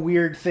like a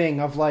weird thing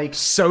of like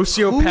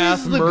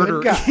sociopath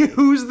murder.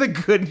 Who's the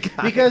good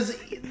guy? Because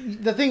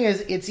the thing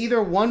is, it's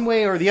either one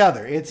way or the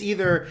other. It's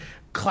either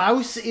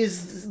Klaus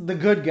is the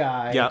good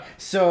guy,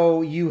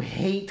 so you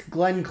hate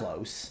Glenn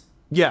Close.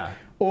 Yeah.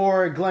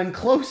 Or Glenn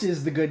Close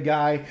is the good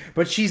guy,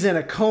 but she's in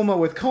a coma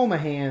with coma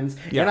hands,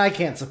 and I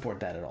can't support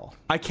that at all.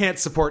 I can't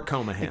support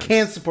coma hands.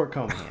 Can't support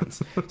coma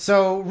hands.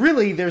 So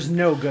really, there's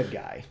no good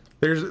guy.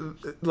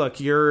 Look,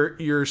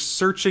 you're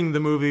searching the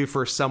movie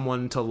for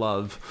someone to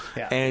love,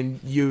 and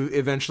you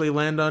eventually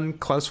land on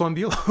Klaus von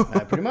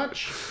Bülow. Pretty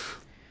much.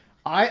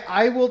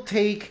 I will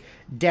take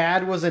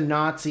Dad was a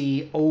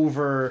Nazi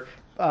over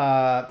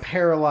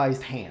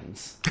paralyzed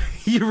hands.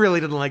 You really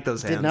didn't like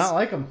those hands. Did not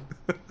like them.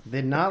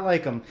 Did not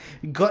like them.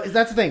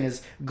 That's the thing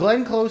is,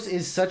 Glenn Close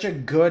is such a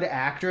good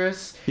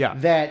actress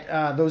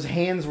that those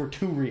hands were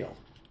too real.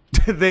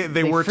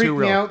 they were too real. Freaked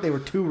me out. They were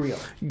too real.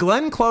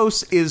 Glenn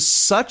Close is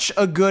such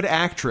a good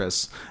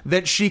actress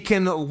that she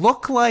can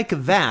look like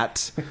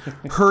that,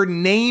 her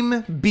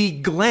name be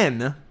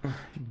Glenn,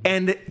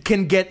 and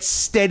can get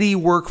steady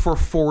work for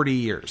 40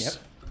 years. Yep.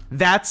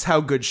 That's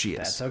how good she is.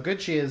 That's how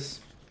good she is.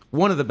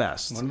 One of the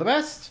best. One of the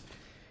best.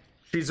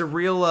 She's a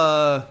real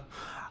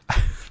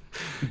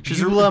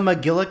Beulah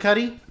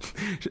McGillicuddy?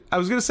 I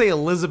was going to say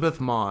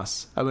Elizabeth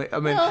Moss. I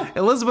mean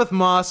Elizabeth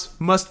Moss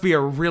must be a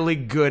really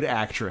good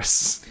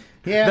actress.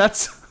 Yeah.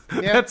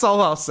 That's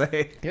all I'll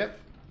say. Yep.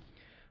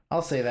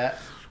 I'll say that.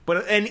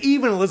 And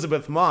even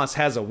Elizabeth Moss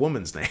has a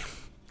woman's name.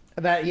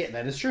 That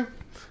is true.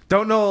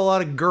 Don't know a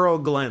lot of girl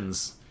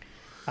Glens.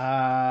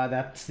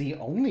 That's the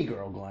only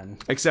girl Glenn.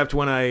 Except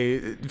when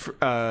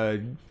I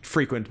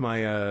frequent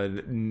my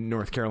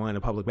North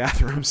Carolina public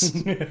bathrooms.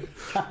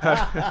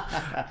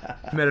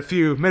 met a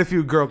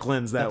few girl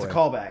Glens that way. That's a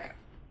callback.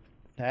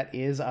 That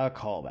is a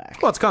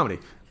callback. Well, it's comedy.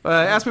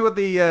 Ask me what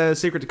the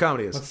secret to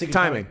comedy is. What's secret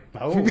timing.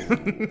 Oh,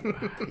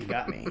 you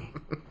got me.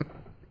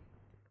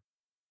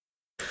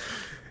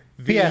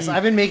 Yes,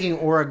 I've been making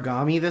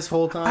origami this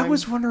whole time. I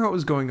was wondering what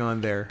was going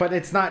on there. But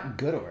it's not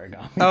good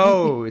origami.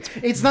 Oh.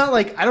 It's not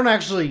like I don't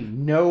actually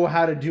know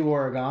how to do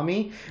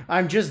origami.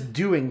 I'm just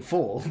doing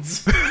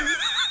folds.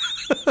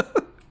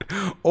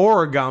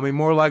 Origami,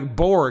 more like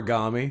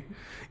borigami.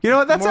 You know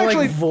what? That's more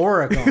actually like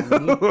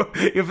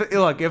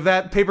vorigami. if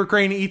that paper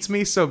crane eats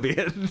me, so be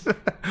it.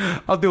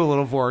 I'll do a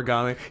little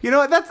vorigami. You know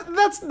what?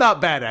 That's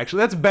not bad actually.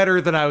 That's better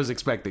than I was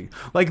expecting.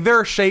 Like there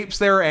are shapes,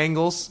 there are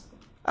angles.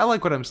 I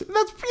like what I'm saying. You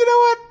know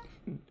what?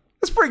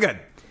 That's pretty good.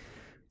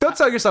 Don't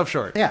sell yourself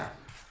short. Yeah.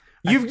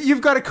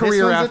 You've got a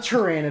career. This one's a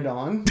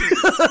pteranodon.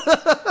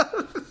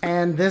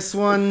 And this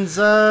one's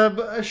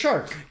a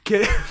shark.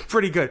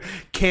 Pretty good.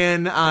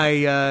 Can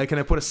I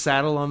put a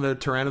saddle on the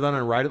pteranodon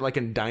and ride it like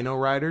in Dino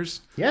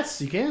Riders?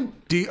 Yes, you can.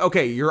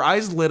 Okay, your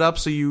eyes lit up,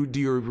 so do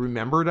you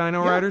remember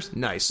Dino Riders?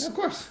 Nice. Yeah, of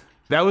course.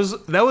 That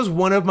was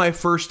one of my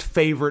first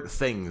favorite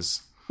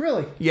things.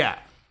 Really? Yeah.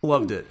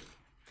 Loved it.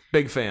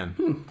 Big fan.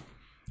 I'm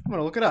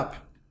gonna look it up.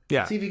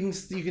 Yeah. See if you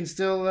can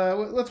still.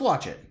 Let's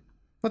watch it.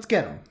 Let's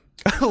get them.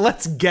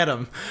 Let's get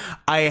them.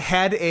 I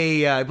had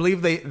I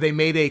believe they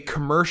made a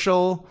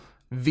commercial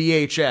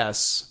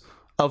VHS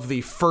of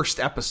the first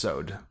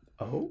episode.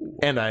 Oh.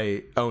 And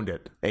I owned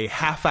it. A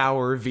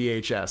half-hour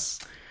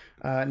VHS.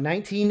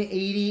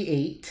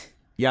 1988.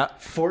 Yeah.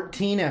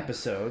 14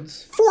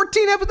 episodes.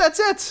 14 episodes. That's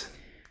it.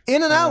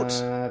 In and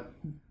out.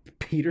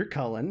 Peter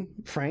Cullen,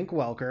 Frank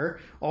Welker,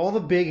 all the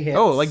big hits.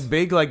 Oh, like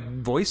big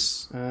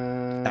voice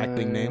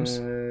acting names.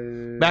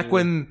 Back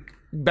when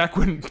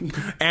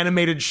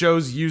animated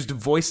shows used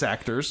voice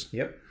actors.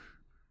 Yep.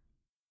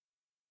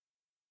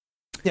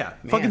 Yeah,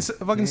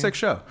 fucking sick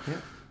show. Yeah.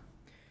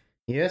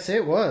 Yes,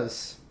 it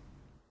was.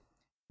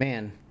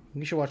 Man,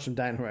 you should watch some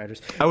Dino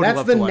Riders.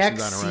 That's the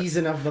next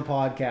season of the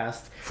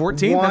podcast.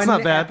 14? That's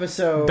not bad.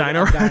 Episode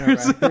Dino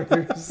Riders. Dino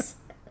Riders.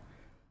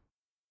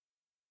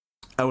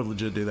 I would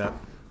legit do that.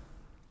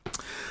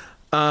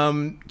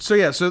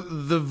 So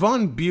the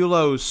Von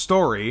Bülow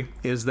story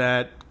is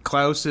that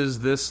Klaus is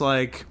this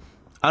rich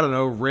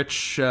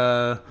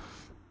lawyer,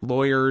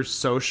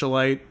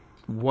 socialite,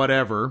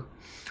 whatever,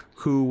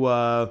 who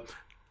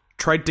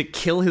tried to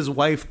kill his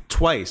wife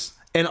twice,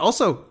 and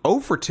also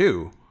 0 for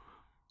 2.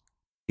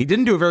 He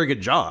didn't do a very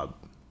good job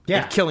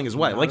at killing his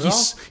wife.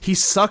 He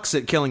sucks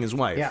at killing his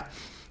wife. Yeah.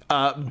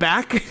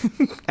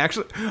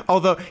 Actually,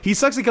 although he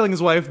sucks at killing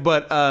his wife,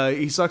 but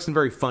he sucks in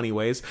very funny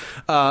ways.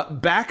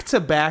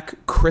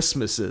 Back-to-back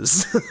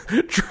Christmases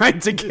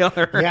tried to kill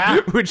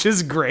her, which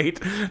is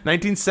great.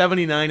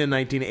 1979 and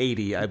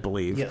 1980, I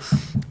believe.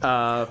 Yes.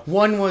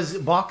 One was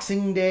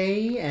Boxing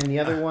Day, and the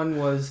other one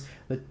was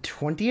the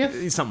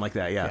 20th? Something like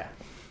that, yeah.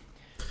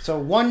 So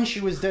one,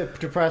 she was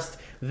depressed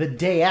the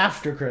day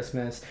after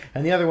Christmas,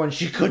 and the other one,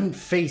 she couldn't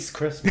face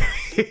Christmas.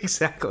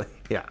 Exactly,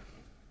 yeah.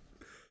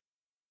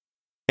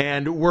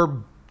 And we're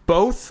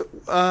both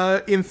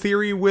in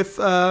theory with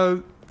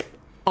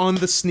on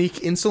the sneak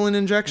insulin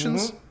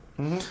injections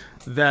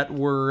that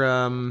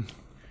were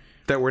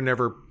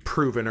never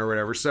proven or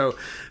whatever. So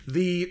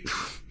the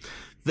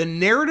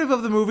narrative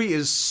of the movie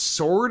is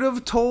sort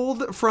of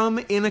told from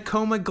In a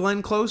Coma,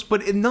 Glenn Close,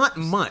 but not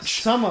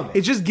much. Some of it.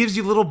 It just gives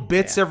you little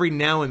bits every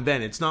now and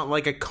then. It's not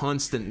like a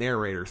constant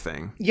narrator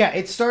thing. Yeah,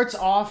 it starts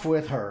off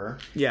with her.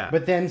 Yeah.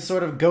 But then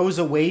sort of goes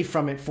away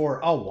from it for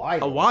a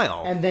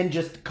while. And then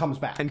just comes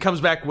back. And comes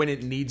back when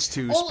it needs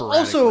to sporadically.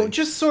 Also,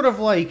 just sort of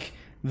like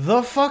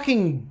the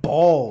fucking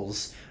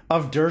balls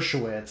of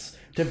Dershowitz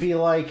to be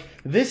like,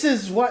 this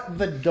is what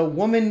the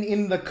woman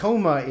in the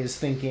coma is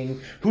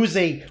thinking, who's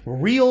a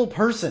real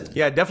person.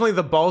 Yeah, definitely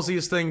the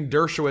ballsiest thing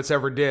Dershowitz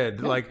ever did.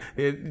 Yeah. Like,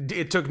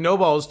 it took no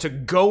balls to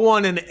go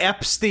on an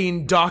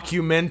Epstein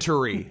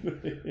documentary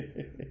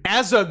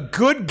as a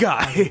good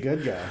guy.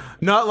 Good guy.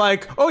 Not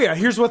like, oh yeah,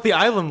 here's what the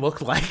island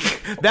looked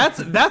like.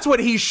 That's what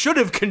he should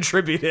have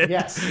contributed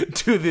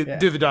to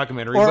the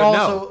documentary. Or but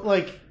also, no.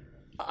 like,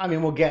 I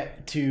mean, we'll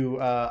get to,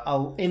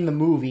 in the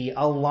movie,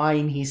 a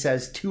line he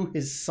says to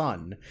his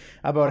son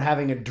about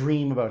having a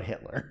dream about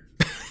Hitler.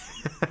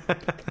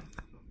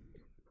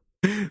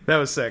 That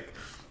was sick.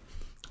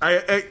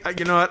 I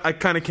you know what? I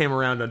kind of came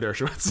around on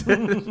Dershowitz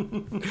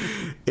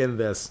in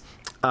this.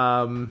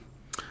 So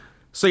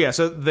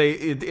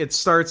it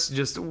starts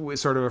just with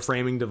sort of a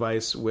framing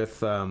device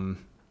with Glenn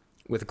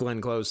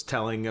Close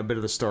telling a bit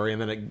of the story,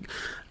 and then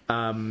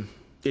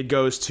it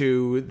goes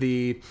to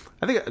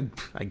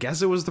I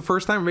guess it was the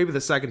first time or maybe the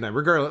second time.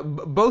 Regardless,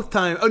 both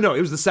times. Oh no,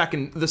 it was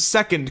the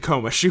second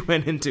coma she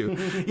went into.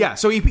 Yeah,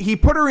 so he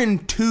put her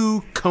in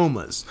 2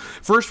 comas.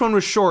 First one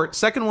was short.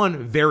 Second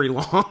one very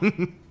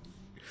long.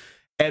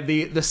 And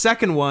the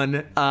second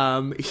one,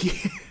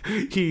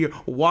 he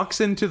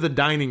walks into the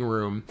dining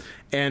room,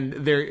 and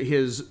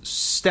his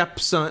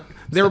stepson.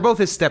 They were both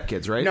his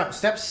stepkids, right? No,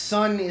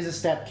 stepson is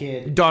a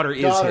stepkid. Daughter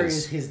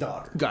is his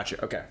daughter.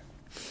 Gotcha. Okay.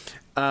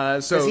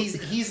 So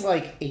he's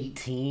like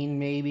 18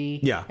 maybe.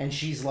 Yeah. And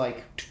she's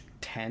like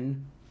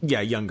 10. Yeah,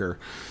 younger.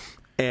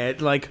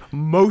 And like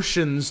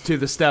motions to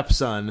the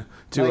stepson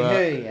to like,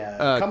 hey,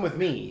 come with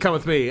me. Come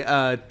with me.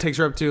 Takes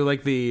her up to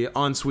like the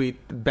ensuite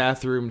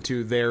bathroom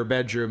to their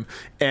bedroom,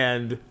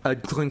 and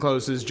Glenn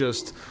Close is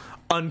just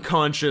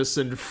unconscious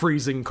and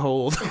freezing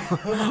cold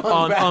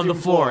on the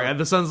floor. And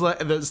the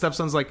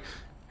stepson's like,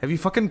 have you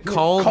fucking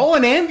call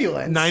an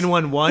ambulance?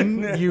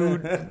 911, you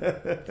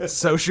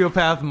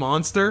sociopath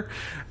monster.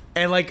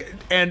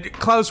 And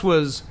Klaus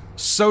was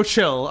so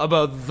chill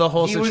about the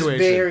whole situation. He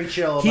was very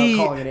chill about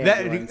calling an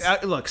ambulance.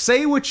 Look,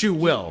 say what you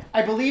will.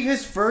 I believe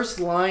his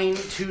first line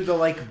to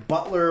the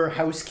butler,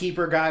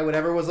 housekeeper guy,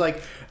 whatever, was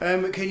like,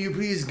 can you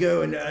please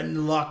go and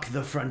unlock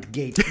the front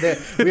gate?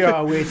 We are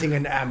awaiting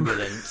an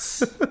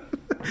ambulance.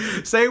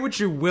 Say what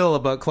you will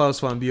about Klaus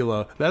von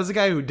Bülow. That's a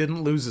guy who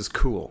didn't lose his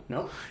cool.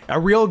 Nope. A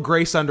real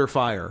Grace Under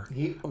Fire.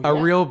 A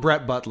real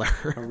Brett Butler.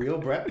 A real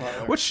Brett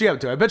Butler. What's she up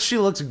to? I bet she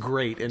looks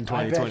great in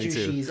 2022. I bet you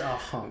she's a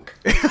hunk.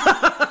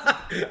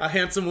 A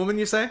handsome woman,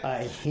 you say?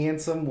 A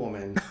handsome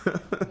woman.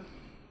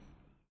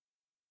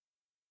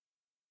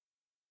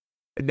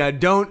 Now,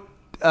 don't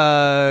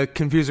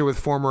confuse her with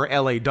former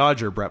LA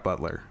Dodger Brett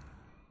Butler.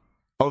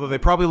 Although they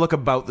probably look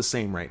about the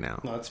same right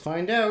now. Let's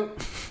find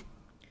out.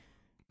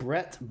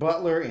 Brett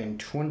Butler in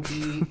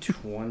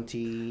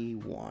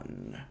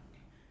 2021.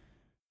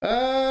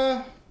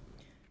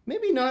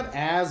 Maybe not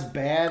as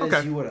bad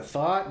as you would have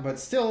thought, but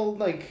still,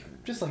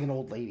 just like an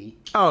old lady.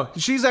 Oh,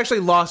 she's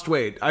actually lost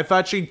weight. I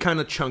thought she'd kind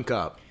of chunk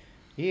up.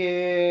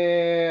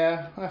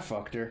 Yeah, I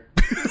fucked her.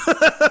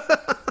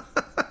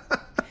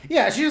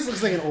 Yeah, she just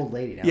looks like an old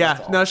lady now. Yeah,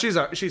 no, she's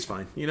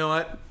fine. You know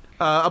what?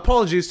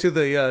 Apologies to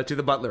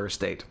the Butler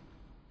estate.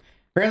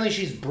 Apparently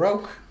she's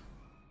broke.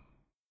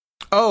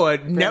 Oh, a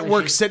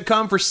network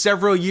sitcom for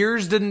several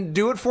years didn't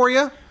do it for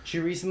you? She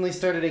recently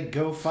started a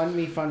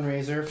GoFundMe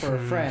fundraiser for a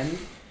friend.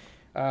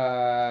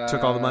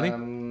 Took all the money?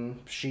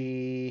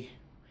 She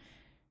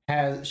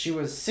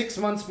was 6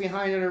 months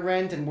behind on her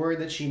rent and worried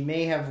that she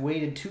may have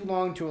waited too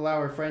long to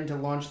allow her friend to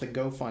launch the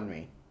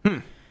GoFundMe.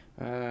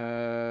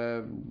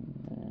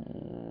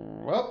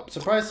 Well,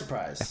 surprise,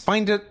 surprise. I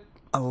find it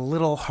a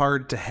little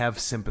hard to have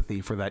sympathy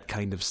for that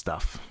kind of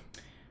stuff.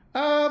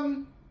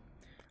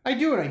 I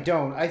do and I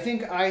don't. I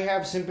think I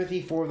have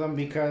sympathy for them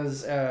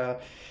because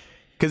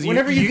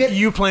whenever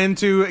you plan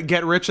to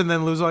get rich and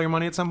then lose all your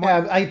money at some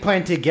point? I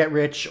plan to get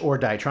rich or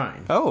die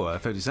trying. Oh, a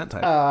 50 Cent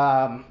type.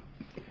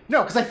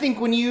 No, because I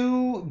think when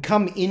you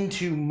come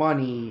into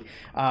money,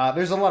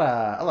 there's a lot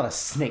of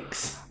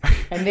snakes,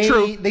 and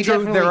they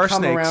definitely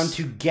come around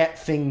to get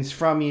things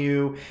from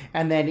you.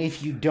 And then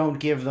if you don't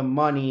give them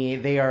money,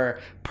 they are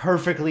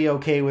perfectly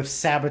okay with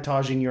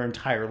sabotaging your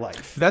entire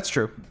life. That's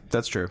true.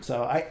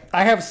 So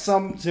I have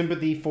some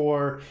sympathy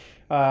for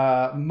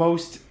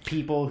most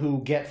people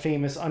who get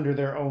famous under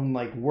their own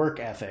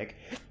work ethic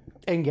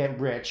and get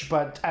rich,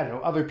 but I don't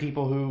know, other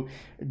people who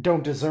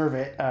don't deserve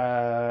it,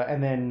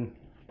 and then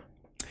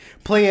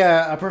play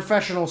a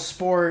professional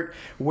sport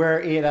where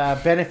it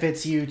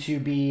benefits you to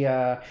be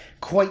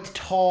quite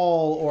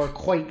tall or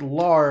quite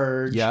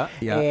large,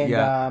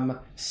 and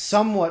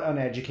somewhat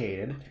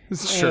uneducated.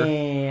 Sure.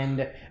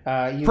 And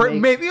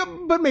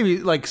maybe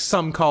like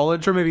some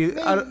college, or maybe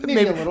a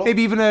little.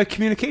 maybe even a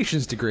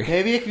communications degree.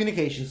 Maybe a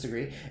communications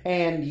degree,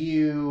 and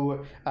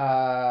you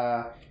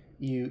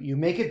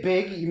make it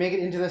big. You make it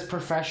into this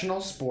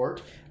professional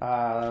sport.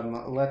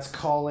 Let's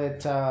call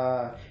it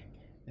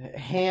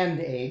hand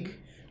egg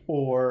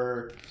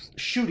or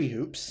shooty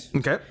hoops.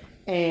 Okay.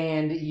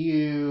 And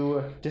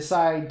you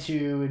decide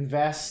to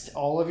invest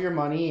all of your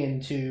money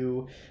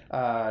into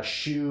a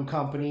shoe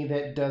company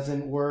that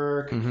doesn't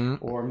work,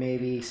 or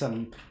maybe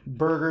some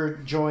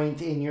burger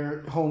joint in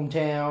your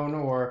hometown,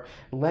 or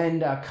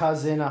lend a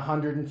cousin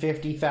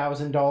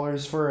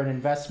 $150,000 for an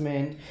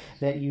investment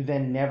that you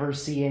then never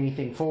see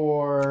anything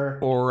for,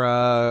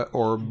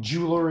 or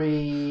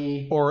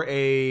jewelry, or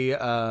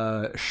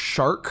a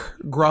shark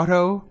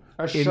grotto.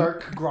 A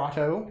shark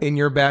grotto in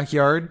your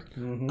backyard,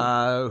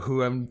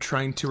 who I'm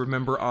trying to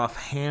remember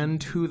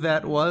offhand who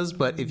that was,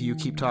 but if you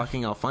keep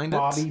talking, I'll find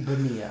Bobby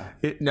Bonilla.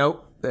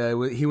 Nope.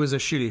 He was a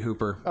shooty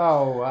hooper.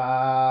 Oh,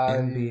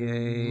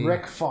 NBA.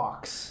 Rick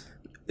Fox.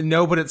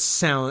 No, but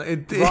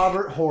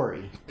Robert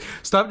Horry.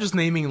 Stop just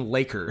naming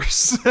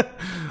Lakers.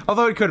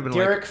 Although it could have been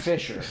Derek Lakers.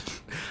 Fisher.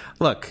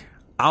 Look,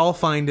 I'll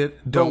find it.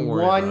 Don't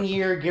worry about it. The 1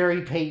 year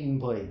Gary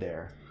Payton played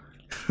there.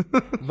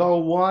 The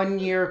 1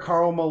 year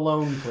Karl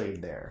Malone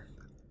played there.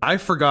 I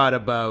forgot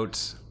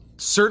about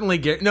certainly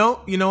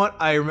No, you know what?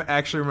 I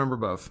actually remember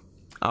both.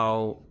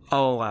 I'll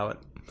allow it.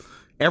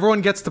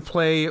 Everyone gets to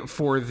play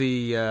for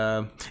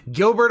the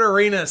Gilbert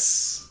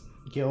Arenas.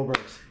 Gilbert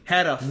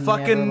had a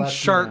fucking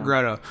shark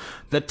grotto.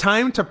 The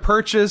time to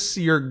purchase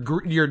your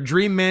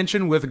dream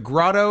mansion with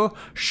grotto,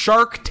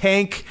 shark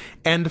tank,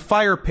 and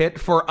fire pit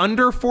for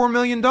under $4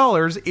 million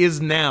is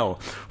now.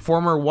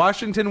 Former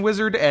Washington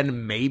Wizard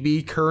and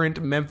maybe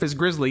current Memphis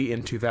Grizzly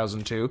in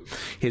 2002.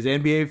 His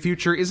NBA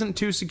future isn't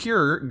too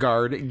secure.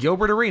 Guard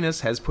Gilbert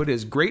Arenas has put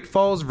his Great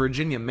Falls,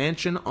 Virginia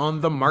mansion on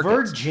the market.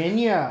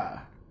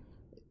 Virginia.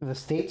 The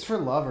states for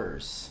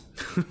lovers.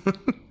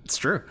 It's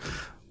true.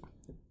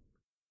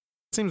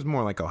 Seems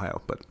more like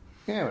Ohio, but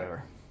yeah,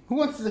 whatever. Who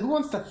wants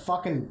to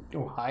fucking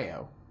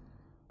Ohio?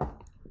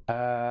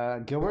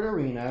 Gilbert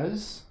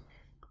Arenas,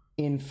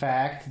 in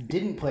fact,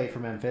 didn't play for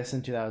Memphis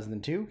in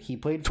 2002. He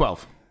played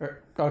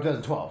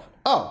 2012.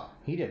 Oh,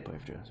 he did play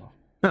for 2012.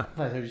 Huh.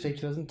 I thought you say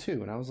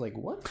 2002, and I was like,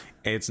 what?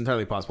 It's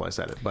entirely possible I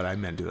said it, but I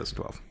meant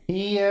 2012.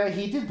 He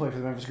did play for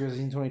the Memphis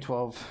Grizzlies in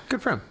 2012.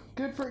 Good for him.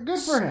 Good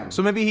for him.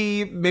 So maybe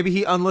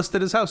he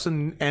unlisted his house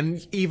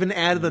and even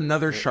added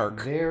another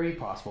shark. Very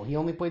possible. He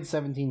only played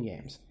 17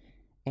 games,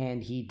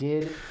 and he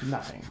did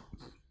nothing.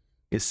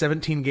 Is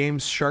 17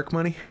 games shark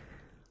money?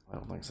 I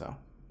don't think so.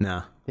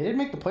 Nah. They did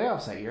make the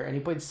playoffs that year, and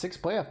he played 6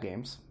 playoff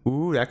games.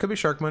 Ooh, that could be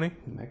shark money.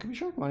 That could be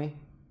shark money.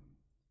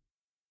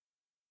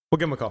 We'll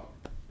give him a call.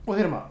 We'll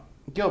hit him up.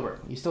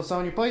 Gilbert, you still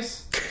selling your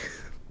place?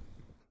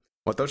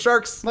 What those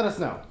sharks? Let us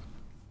know.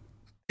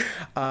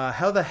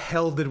 How the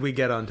hell did we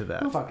get onto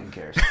that? Who fucking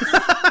cares?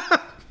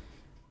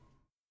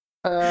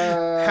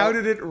 How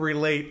did it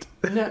relate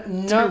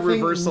to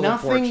reversal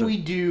of fortune? Nothing we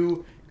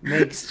do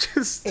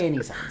makes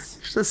any sense.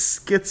 Just a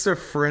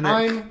schizophrenic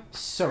I'm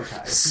so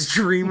tired.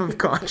 stream of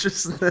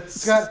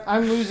consciousness. Scott,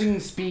 I'm losing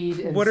speed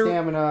and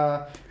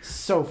stamina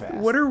so fast.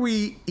 What are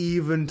we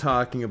even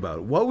talking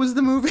about? What was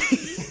the movie?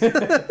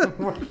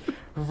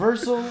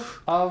 Reversal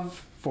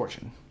of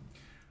fortune.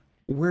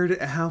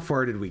 How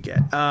far did we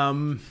get?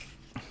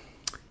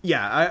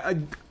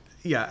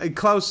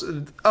 Klaus.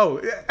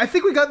 Oh, I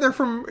think we got there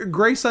from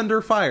Grace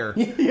Under Fire.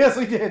 Yes,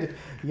 we did.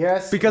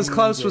 Yes, because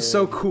Klaus was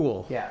so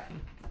cool. Yeah.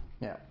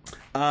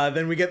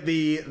 Then we get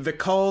the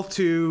call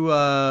to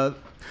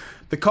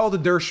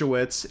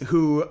Dershowitz,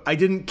 who I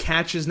didn't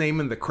catch his name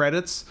in the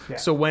credits. Yeah.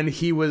 So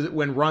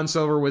when Ron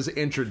Silver was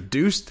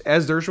introduced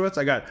as Dershowitz,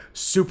 I got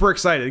super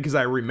excited because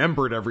I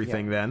remembered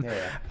everything then.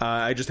 Yeah.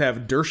 I just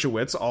have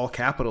Dershowitz, all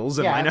capitals,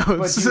 in my notes.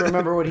 But do you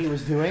remember what he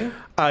was doing?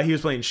 He was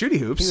playing shooty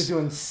hoops. He was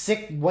doing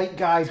sick white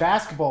guy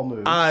basketball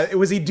moves.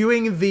 Was he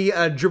doing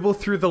the dribble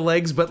through the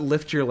legs but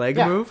lift your leg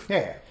move?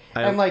 Yeah.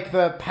 And like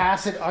the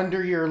pass it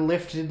under your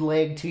lifted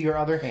leg to your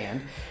other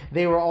hand.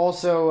 They were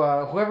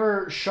also,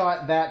 whoever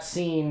shot that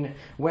scene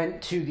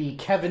went to the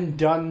Kevin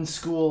Dunn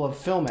School of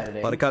Film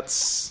Editing. A lot of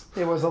cuts.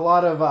 There was a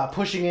lot of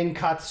pushing in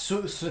cuts,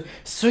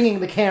 swinging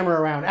the camera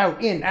around,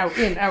 out, in, out,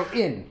 in, out,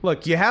 in.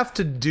 Look, you have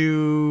to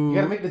do... You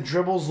gotta make the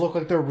dribbles look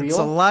like they're real. It's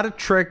a lot of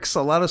tricks,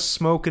 a lot of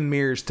smoke and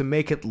mirrors to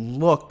make it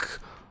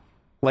look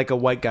like a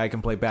white guy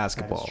can play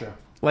basketball. That's true.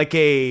 Like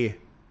a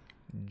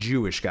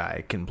Jewish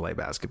guy can play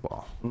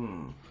basketball.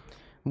 I'm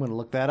going to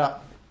look that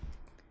up.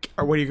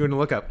 Or what are you going to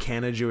look up?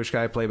 Can a Jewish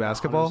guy play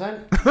basketball?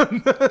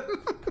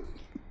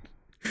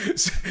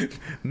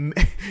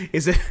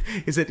 Is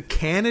it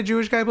can a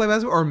Jewish guy play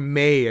basketball or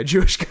may a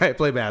Jewish guy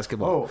play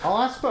basketball? Oh, I'll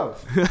ask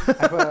both.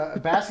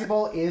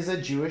 Basketball is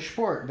a Jewish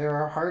sport.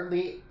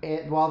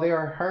 While there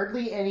are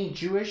hardly any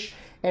Jewish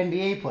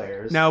NBA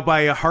players. Now,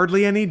 by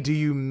hardly any, do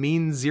you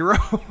mean zero?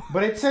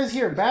 But it says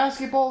here,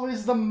 basketball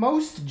is the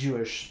most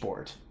Jewish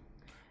sport.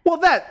 Well,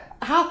 that...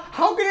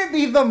 How can it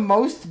be the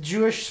most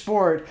Jewish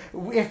sport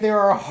if there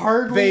are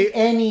hardly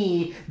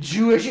any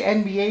Jewish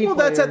NBA Well,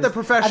 players? that's at the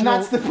professional...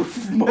 And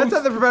that's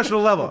at the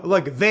professional level.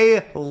 Look,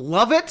 they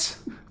love it.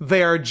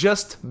 They are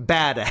just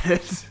bad at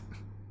it.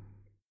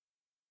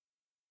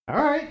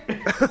 All right.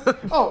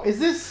 Oh, is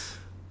this...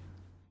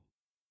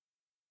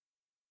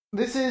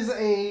 This is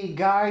a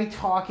guy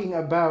talking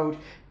about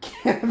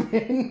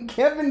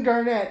Kevin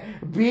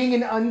Garnett being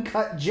in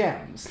Uncut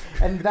Gems,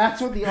 and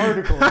that's what the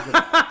article is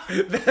about.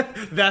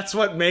 That's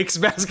what makes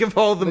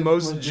basketball the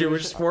most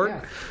Jewish sport?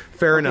 Yeah.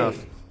 Fair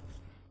enough.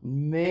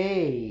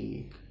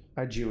 May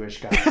a Jewish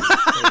guy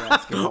play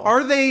basketball?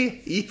 Are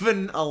they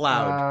even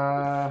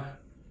allowed?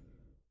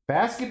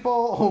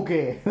 Basketball?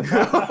 Okay. Well,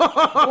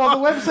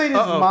 the website is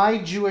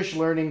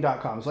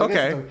myjewishlearning.com. So I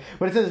guess Okay.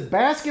 but it says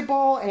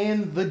Basketball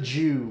and the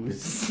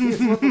Jews is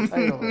what the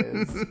title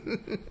is.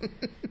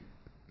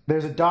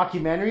 There's a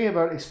documentary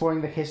about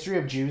exploring the history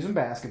of Jews in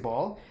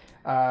basketball.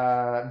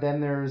 Then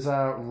there's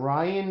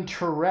Ryan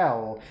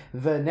Terrell,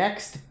 the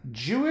next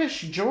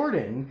Jewish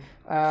Jordan,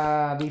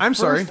 the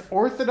first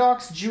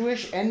Orthodox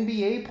Jewish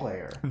NBA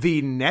player.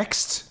 The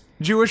next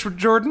Jewish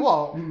Jordan?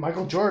 Well,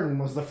 Michael Jordan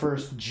was the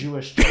first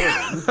Jewish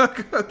Jordan.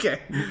 Okay.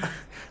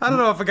 I don't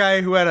know if a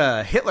guy who had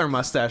a Hitler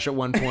mustache at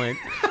one point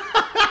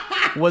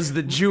was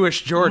the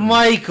Jewish Jordan.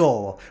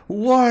 Michael,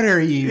 what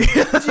are you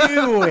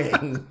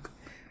doing?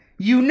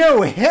 You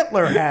know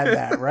Hitler had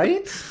that,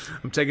 right?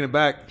 I'm taking it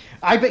back.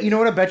 I bet, you know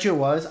what I bet you it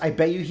was? I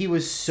bet you he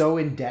was so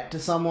in debt to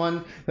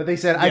someone that they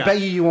said, I bet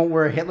you won't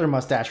wear a Hitler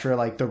mustache for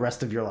like the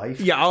rest of your life.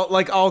 Yeah,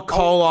 I'll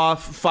call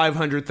off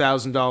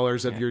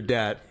 $500,000 of your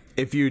debt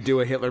if you do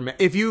a Hitler...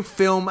 if you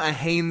film a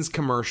Hanes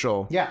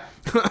commercial Yeah.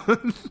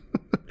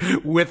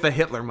 with a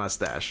Hitler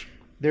mustache.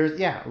 There's,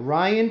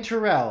 Ryan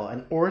Terrell,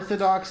 an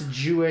Orthodox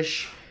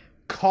Jewish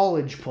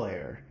college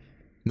player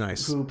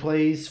Nice. who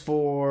plays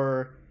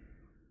for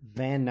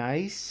Van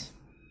Nuys.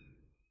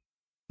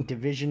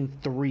 Division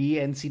 3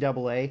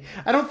 NCAA.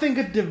 I don't think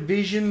a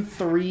Division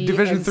 3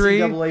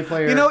 NCAA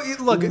player, You know,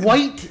 look,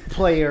 white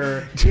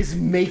player, is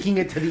making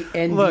it to the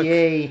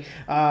NBA.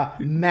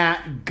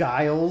 Matt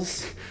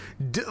Giles.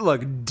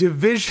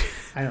 Division...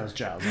 I know it's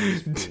Giles. I'm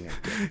just being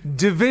it.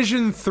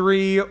 Division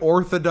 3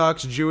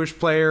 Orthodox Jewish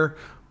player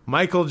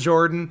Michael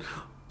Jordan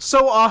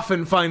so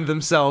often find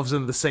themselves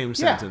in the same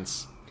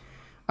sentence.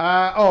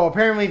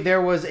 Apparently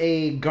there was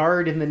a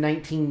guard in the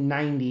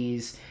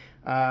 1990s.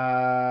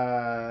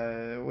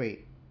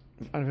 Wait.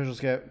 Unofficial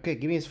scout. Okay,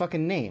 give me his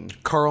fucking name.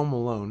 Karl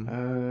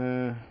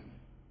Malone.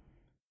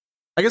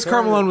 I guess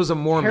Karl Malone was a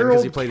Mormon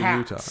because he played in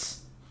Utah.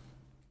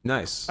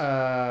 Nice.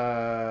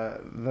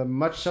 The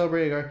much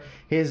celebrated guard,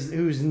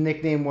 whose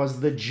nickname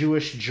was the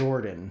Jewish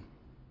Jordan.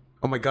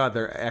 Oh my God,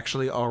 there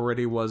actually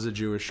already was a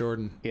Jewish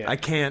Jordan. Yeah. I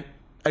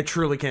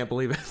truly can't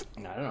believe it.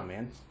 I don't know,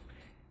 man.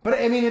 But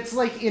I mean, it's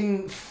like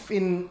in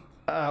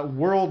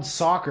world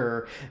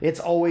soccer, it's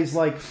always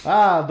like,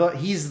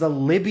 he's the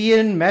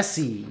Libyan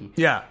Messi.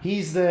 Yeah.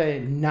 He's the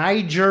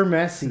Niger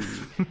Messi.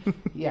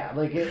 Yeah,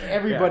 like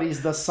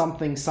everybody's the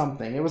something.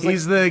 It was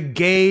he's the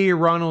gay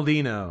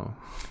Ronaldinho.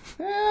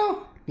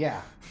 Well,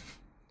 yeah.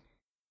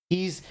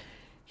 He's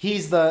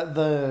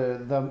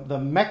the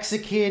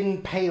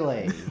Mexican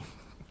Pele.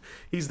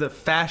 He's the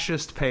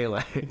fascist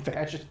Pele.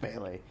 Fascist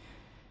Pele.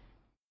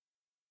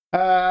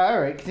 All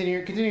right,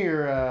 continue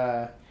your.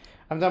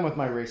 I'm done with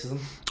my racism.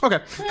 Okay.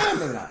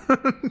 Maybe not.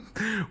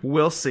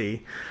 We'll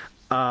see.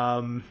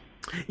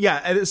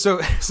 Yeah, so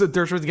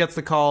Dershowitz gets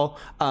the call,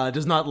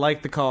 does not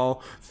like the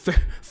call,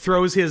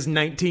 throws his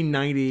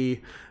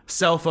 1990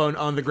 cell phone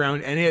on the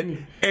ground, and it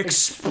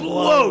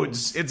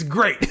explodes. It's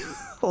great.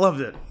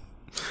 Loved it.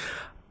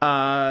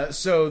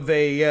 So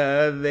they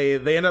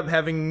end up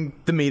having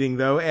the meeting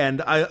though,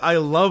 and I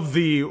love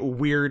the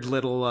weird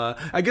little.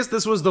 I guess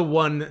this was the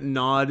one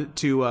nod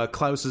to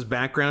Klaus's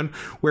background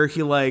where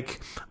he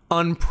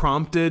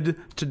unprompted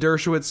to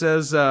Dershowitz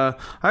says, "I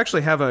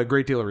actually have a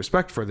great deal of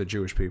respect for the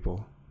Jewish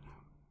people."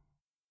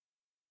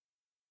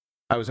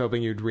 I was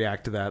hoping you'd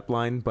react to that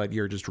line, but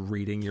you're just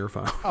reading your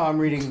phone. Oh, I'm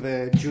reading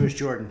the Jewish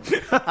Jordan. Was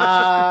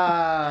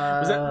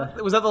that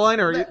the line,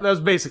 or that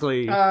was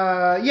basically?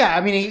 Yeah,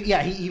 I mean,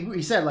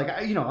 he said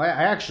I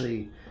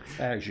actually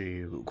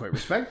quite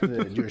respect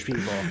the Jewish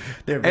people.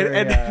 They're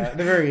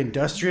very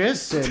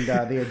industrious and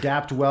they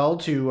adapt well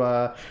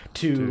to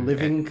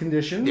living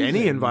conditions.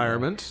 Any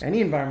environment.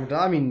 Any environment.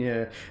 I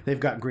mean, they've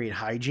got great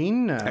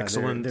hygiene.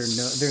 Excellent they're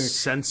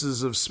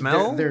senses of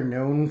smell. They're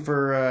known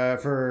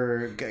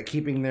for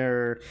keeping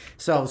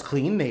themselves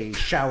clean. They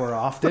shower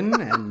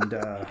often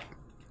and.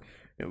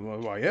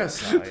 Well,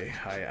 yes,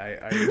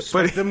 I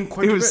respect them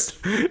quite a bit.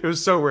 It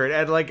was so weird,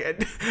 and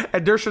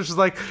Dershowitz was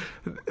like,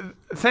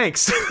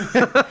 "Thanks."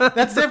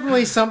 That's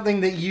definitely something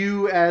that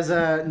you, as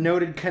a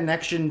noted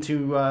connection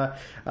to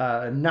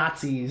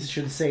Nazis,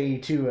 should say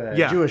to a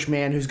Jewish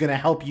man who's going to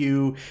help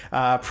you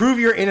prove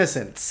your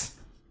innocence.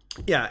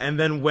 Yeah, and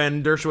then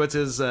when Dershowitz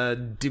is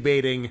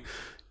debating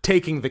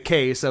taking the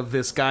case of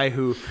this guy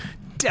who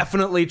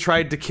definitely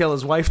tried to kill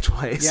his wife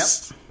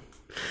twice.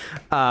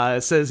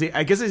 Yep. Says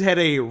I guess he's had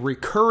a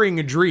recurring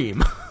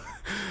dream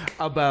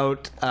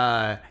about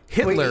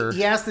Hitler. Wait,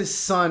 he asked his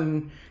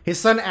son. His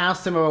son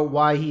asked him about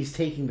why he's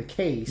taking the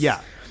case.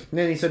 Yeah. And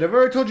then he said, "Have I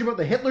ever told you about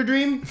the Hitler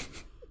dream?"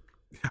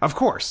 Of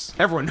course,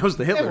 everyone knows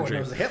the Hitler Everyone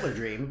dream, knows the Hitler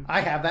dream.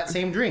 I have that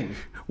same dream.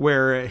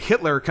 where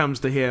Hitler comes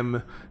to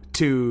him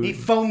to He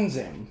phones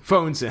him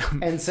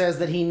and says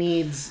that he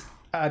needs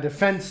a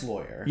defense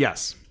lawyer.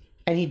 Yes.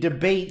 And he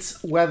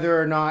debates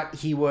whether or not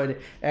he would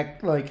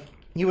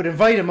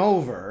invite him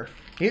over.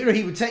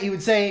 He would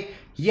say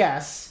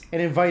yes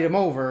and invite him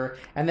over,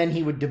 and then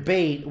he would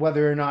debate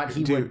whether or not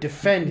he would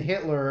defend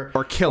Hitler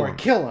or kill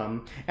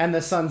him. And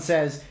the son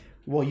says,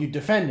 "Well, you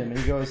defend him," and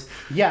he goes,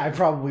 "Yeah, I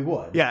probably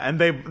would." Yeah, and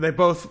they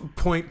both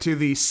point to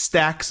the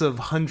stacks of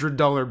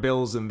 $100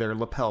 bills in their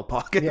lapel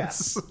pockets. Yeah.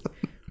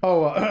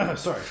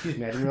 Sorry, excuse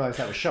me, I didn't realize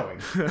that was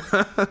showing.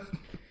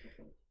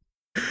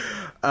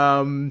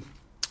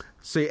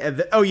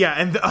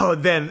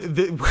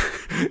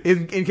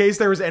 In case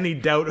there was any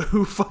doubt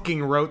who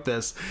fucking wrote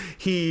this,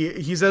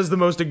 he says the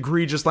most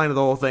egregious line of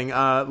the whole thing.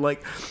 I'm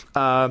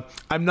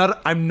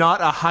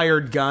not a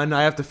hired gun.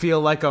 I have to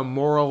feel like a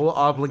moral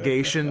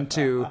obligation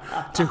to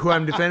who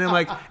I'm defending. I'm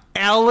like,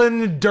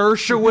 Alan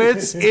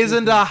Dershowitz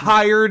isn't a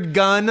hired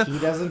gun. He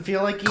doesn't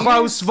feel like he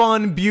Klaus is.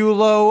 von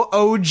Bülow,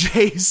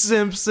 O.J.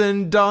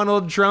 Simpson,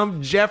 Donald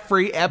Trump,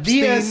 Jeffrey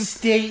Epstein. The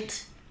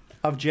estate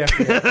of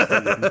Jeffrey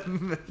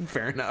Epstein.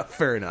 Fair enough.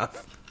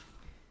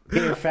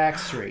 Get your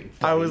facts straight.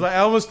 I was like,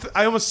 I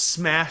almost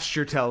smashed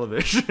your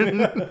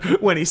television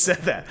when he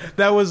said that.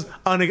 That was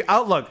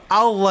look,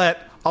 I'll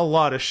let a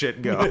lot of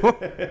shit go.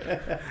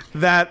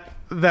 that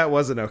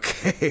wasn't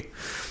okay.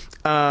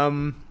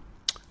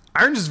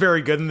 Irons is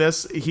very good in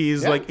this.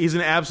 He's he's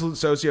an absolute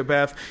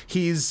sociopath.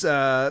 He's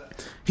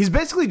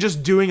basically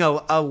just doing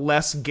a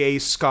less gay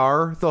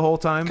Scar the whole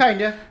time.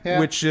 Kinda, yeah.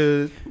 Which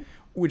is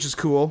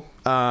cool.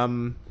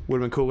 Would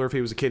have been cooler if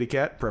he was a kitty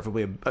cat,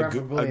 preferably a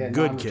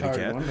good kitty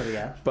cat. One,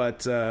 yeah.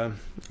 But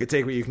you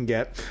take what you can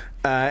get.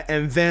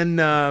 And then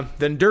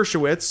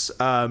Dershowitz,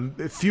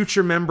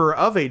 future member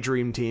of a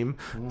dream team,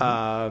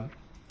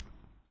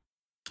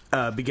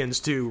 begins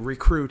to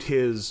recruit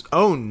his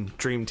own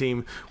dream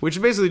team,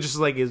 which basically just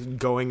like is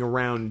going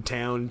around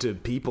town to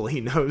people he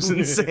knows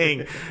and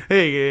saying,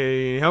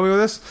 "Hey, help me with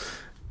this."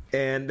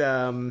 And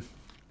so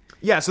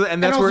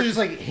and that's also where just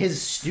like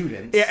his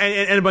students. Yeah,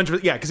 and a bunch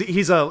of because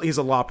he's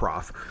a law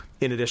prof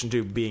in addition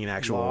to being an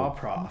actual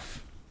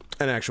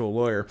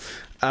lawyer.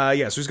 So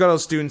he's got all the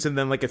students and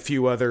then like a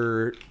few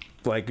other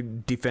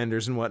like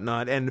defenders and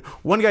whatnot. And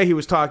one guy he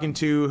was talking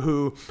to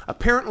who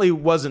apparently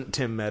wasn't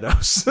Tim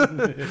Meadows.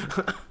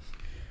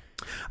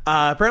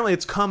 Apparently,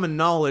 it's common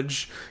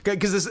knowledge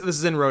because this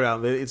is in Rhode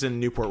Island. It's in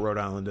Newport, Rhode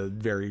Island, a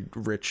very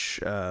rich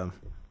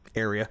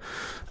area.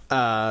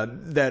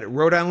 That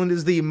Rhode Island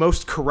is the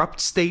most corrupt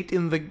state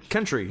in the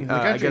country.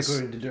 I guess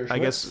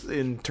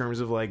in terms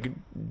of like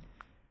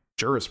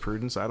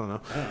jurisprudence, I don't know.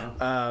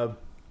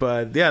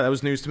 But yeah, that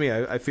was news to me.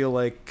 I feel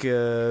like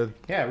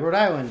Rhode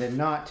Island and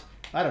not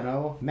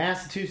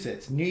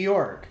Massachusetts, New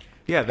York.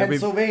 Yeah,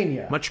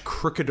 Pennsylvania, much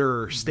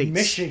crookeder states.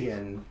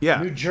 Michigan,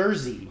 New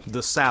Jersey,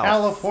 the South,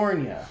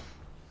 California,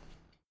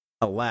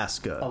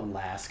 Alaska.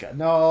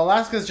 No,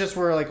 Alaska's just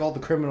where like all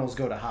the criminals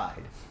go to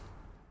hide.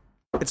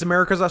 It's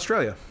America's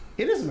Australia.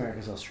 It is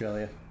America's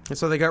Australia. And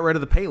so they got rid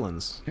of the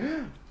Palins.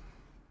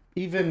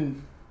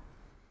 Even,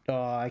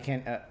 I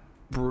can't.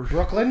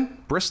 Brooklyn,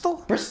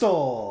 Bristol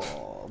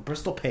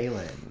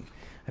Palin.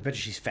 I bet you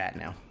she's fat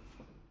now.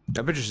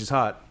 I bet you she's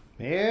hot.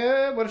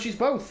 Yeah, what if she's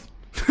both?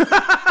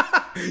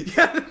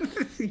 Yeah,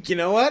 you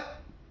know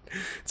what?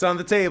 It's on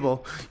the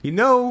table.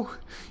 Like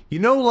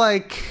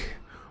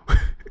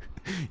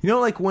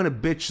when a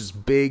bitch is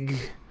big,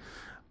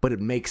 but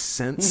it makes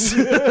sense.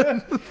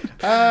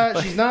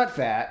 She's not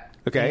fat.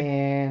 Okay.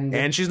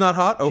 And she's not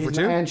hot. Over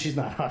 2. And she's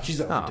not hot.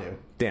 She's over 2.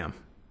 Damn. I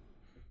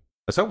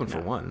was hoping for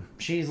 1.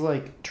 She's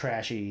like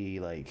trashy.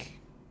 Like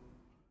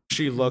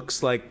she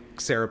looks like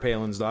Sarah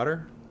Palin's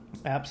daughter.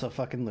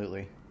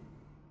 Abso-fucking-lutely.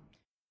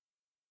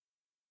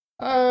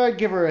 I'd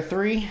give her a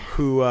 3.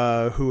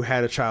 Who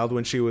had a child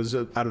when she was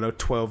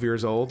 12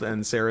 years old,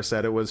 and Sarah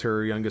said it was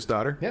her youngest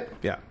daughter. Yep.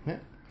 Yeah.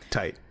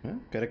 Tight. Well,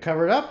 gotta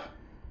cover it up.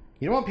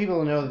 You don't want people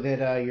to know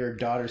that your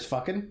daughter's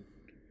fucking.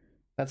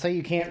 That's how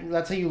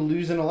you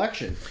lose an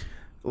election.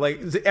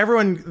 Like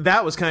everyone,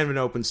 that was kind of an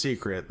open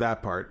secret,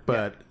 that part,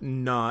 but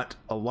not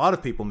a lot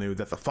of people knew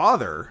that the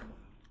father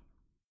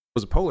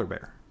was a polar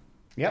bear.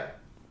 Yep.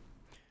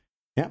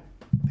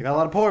 They got a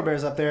lot of polar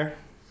bears up there.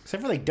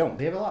 Except for they don't.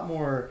 They have a lot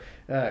more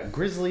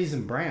grizzlies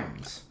and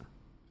browns.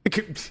 You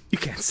can't say you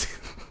can't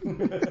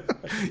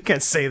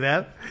say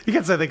that. You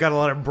can't say they got a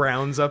lot of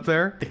browns up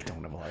there. They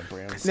don't have a lot of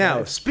browns.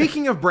 Now,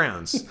 speaking of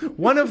browns,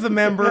 one of the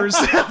members...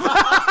 the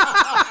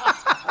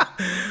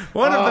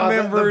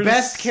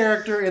best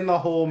character in the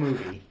whole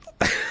movie.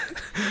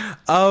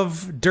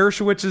 of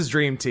Dershowitz's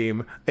dream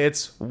team,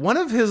 it's one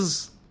of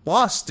his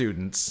law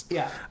students.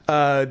 Yeah.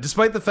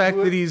 Despite the fact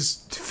that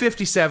he's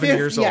 57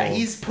 years old. Yeah,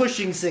 he's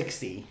pushing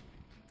 60.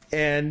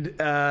 And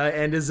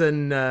is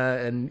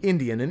an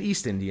Indian, an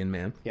East Indian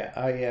man. Yeah,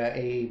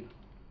 a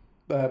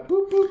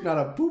boop boop, not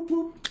a boop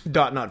boop.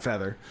 Dot, not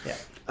feather.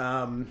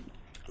 Yeah.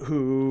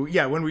 Who,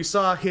 when we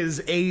saw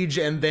his age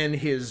and then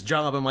his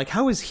job, I'm like,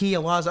 how is he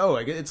a law? Oh,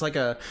 it's like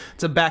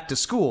it's a back to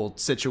school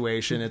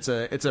situation. It's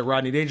a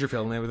Rodney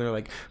Dangerfield, and they're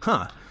like,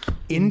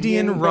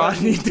 Indian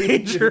Rodney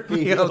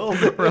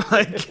Dangerfield. We're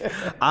like,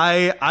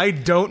 I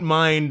don't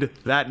mind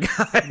that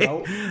guy.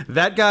 Nope.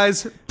 That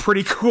guy's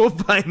pretty cool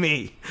by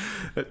me.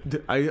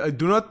 I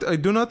do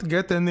not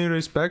get any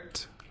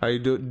respect. I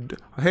do.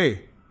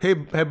 Hey,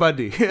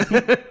 buddy.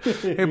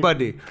 Hey,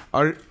 buddy.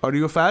 Are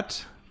you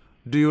fat?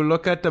 Do you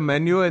look at the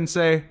menu and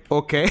say,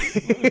 okay?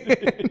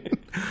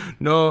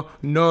 No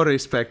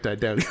respect, I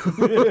tell you.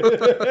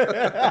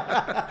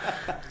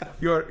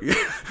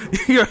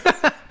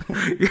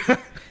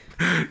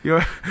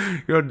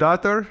 Your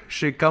daughter,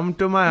 she come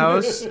to my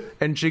house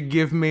and she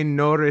give me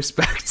no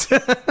respect.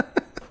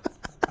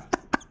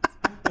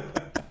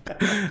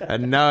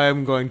 And now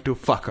I'm going to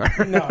fuck her.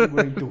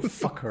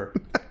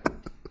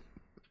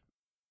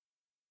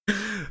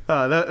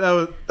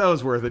 That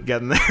was worth it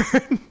getting there.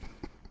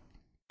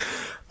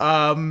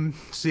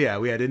 So yeah,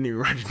 we had Indian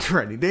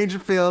Rodney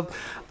Dangerfield.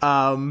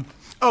 And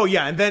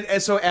then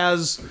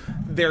as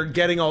they're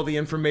getting all the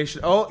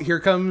information, here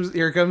comes the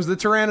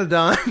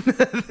Pteranodon.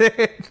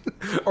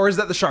 Or is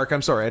that the shark?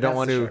 I'm sorry, I didn't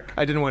want to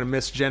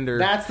misgender.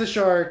 That's the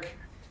shark.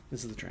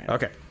 This is the Pteranodon.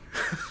 Okay.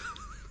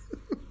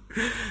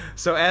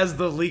 So as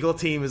the legal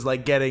team is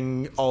like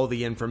getting all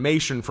the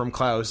information from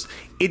Klaus,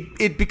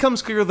 it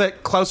becomes clear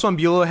that Klaus von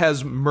Bülow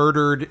has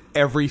murdered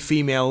every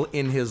female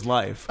in his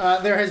life.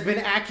 There has been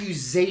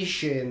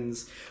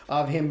accusations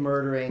of him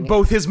murdering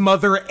both his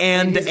mother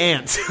and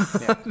aunt.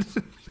 Yeah.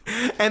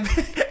 And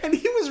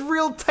he was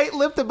real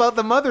tight-lipped about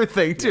the mother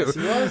thing too. Yes,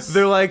 he was.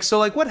 They're like, so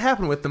like, what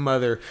happened with the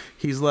mother?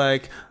 He's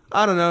like,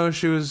 I don't know.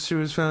 She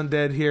was found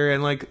dead here,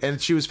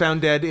 and she was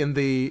found dead in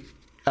the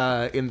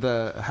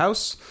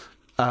house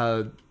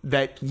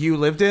that you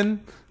lived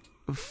in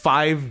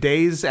 5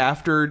 days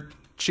after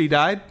she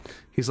died.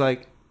 He's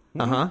like,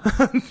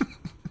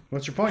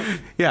 What's your point?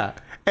 Yeah.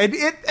 And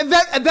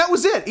that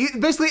was it. It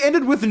basically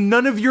ended with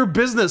none of your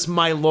business,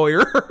 my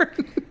lawyer.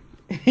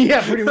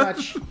 Yeah, pretty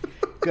much.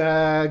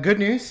 Good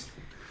news.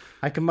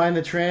 I combined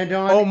the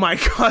Pteranodon. Oh my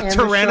god,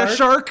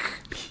 Tyrannoshark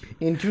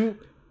into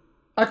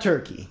a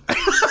turkey.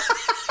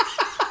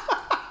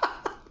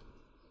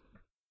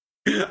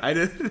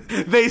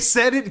 They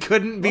said it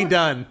couldn't be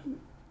done.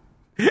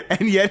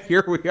 And yet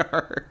here we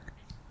are.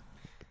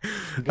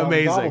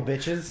 Amazing. Gobble,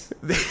 bitches.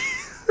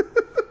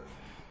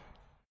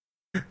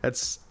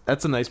 That's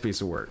a nice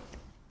piece of work.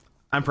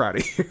 I'm proud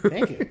of you.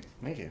 Thank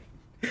you.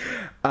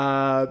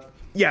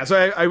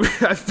 So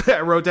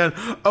I wrote down,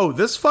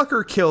 this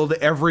fucker killed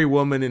every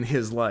woman in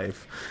his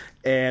life.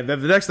 And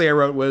then the next thing I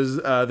wrote was,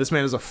 this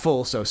man is a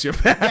full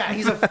sociopath. Yeah,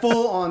 he's a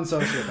full-on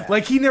sociopath.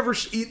 Like, he never...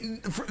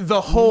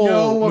 the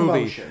whole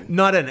movie, emotion.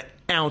 Not an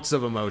ounce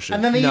of emotion.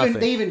 And then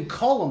they even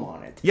call him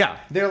on it. Yeah.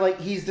 They're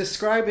like, he's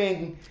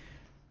describing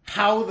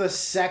how the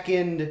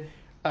second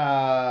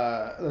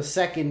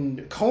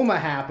coma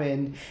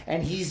happened,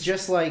 and he's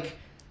just like...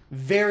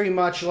 very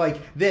much like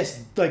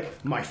this,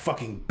 like, my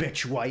fucking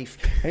bitch wife.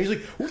 And he's like,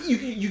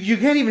 you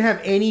can't even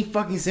have any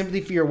fucking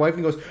sympathy for your wife.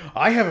 And he goes,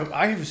 I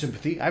have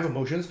sympathy, I have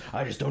emotions,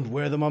 I just don't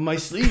wear them on my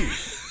sleeve.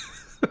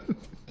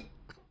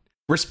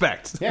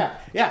 Respect. Yeah,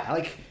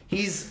 like,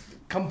 he's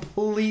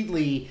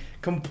completely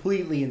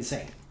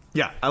insane.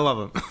 Yeah, I love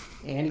him.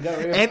 And he got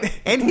rid of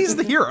and he's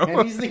the hero.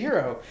 And he's the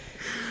hero.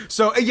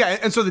 So,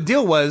 and so the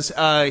deal was,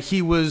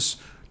 he was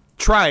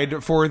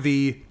tried for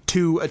the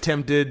 2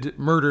 attempted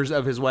murders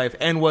of his wife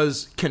and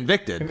was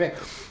convicted.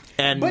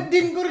 But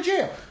didn't go to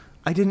jail.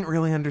 I didn't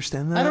really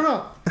understand that. I don't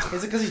know.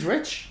 Is it because he's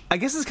rich? I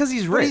guess it's because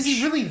he's rich. But is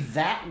he really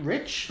that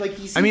rich? Like,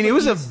 it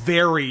was a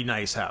very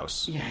nice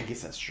house. Yeah, I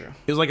guess that's true.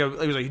 It was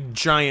a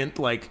giant,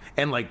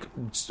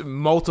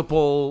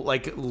 multiple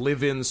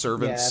live-in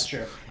servants. Yeah, that's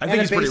true. I think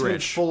he's pretty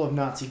rich. Full of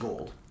Nazi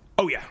gold.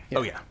 Oh yeah.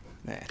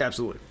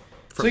 Absolutely.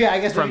 I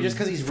guess maybe just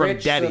because he's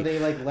rich, Daddy. So they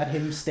let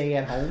him stay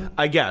at home.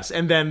 I guess,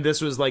 and then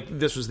this was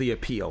the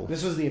appeal.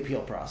 This was the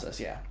appeal process,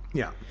 yeah.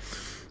 Yeah,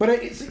 but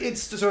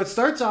it's so it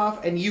starts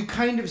off, and you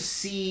kind of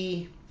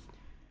see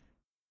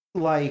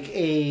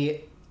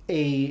a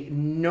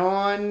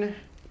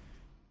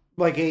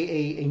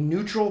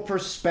neutral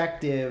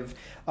perspective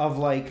of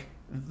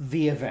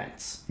the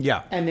events.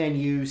 Yeah, and then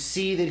you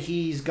see that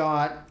he's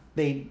got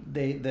they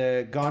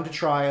gone to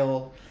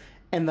trial.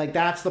 And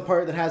that's the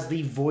part that has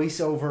the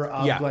voiceover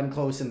of Glenn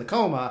Close in the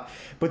coma.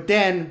 But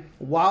then,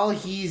 while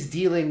he's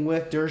dealing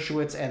with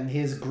Dershowitz and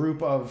his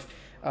group of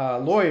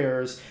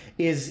lawyers,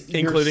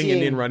 including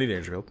Indian Rodney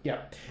Dangerfield. Yeah,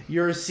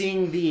 you're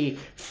seeing the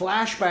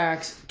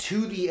flashbacks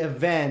to the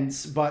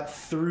events, but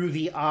through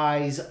the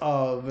eyes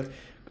of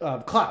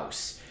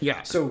Klaus.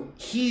 Yeah. So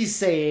he's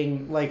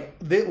saying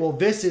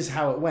this is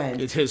how it went.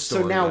 It's his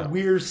story. So now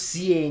we're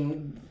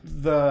seeing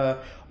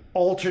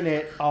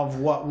alternate of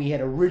what we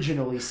had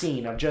originally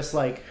seen, of just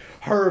like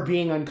her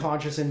being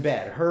unconscious in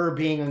bed, her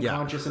being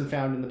unconscious and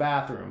found in the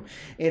bathroom.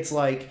 It's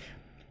like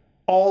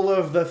all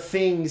of the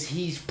things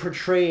he's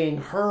portraying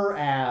her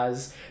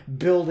as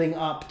building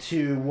up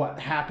to what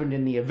happened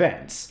in the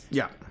events.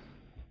 Yeah.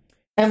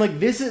 And like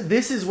this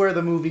is where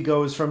the movie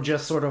goes from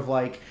just sort of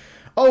like,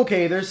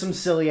 okay, there's some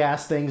silly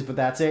ass things, but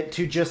that's it,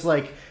 to just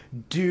like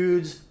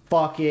dudes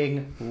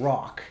fucking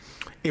rock.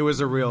 It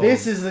was a real...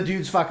 This is the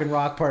dudes fucking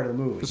rock part of the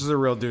movie. This is a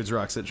real dudes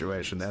rock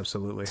situation,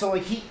 absolutely. So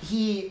like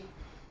he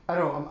I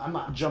don't know, I'm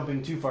not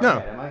jumping too far No.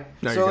 ahead, am I?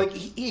 No, so you're like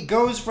he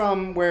goes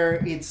from where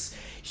it's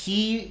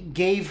he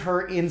gave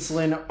her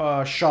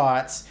insulin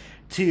shots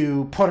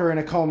to put her in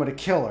a coma to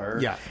kill her.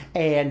 Yeah.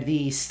 And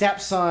the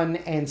stepson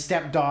and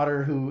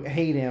stepdaughter who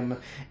hate him,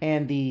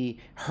 and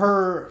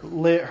her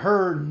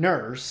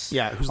nurse,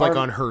 Yeah, who's like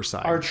on her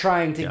side, are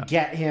trying to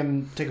get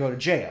him to go to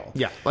jail.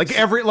 Yeah,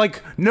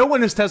 no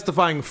one is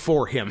testifying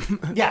for him.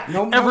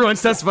 Yeah,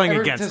 everyone's testifying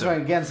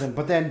against him.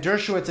 But then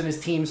Dershowitz and his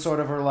team sort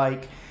of are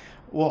like,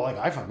 well, like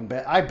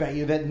I bet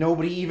you that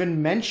nobody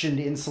even mentioned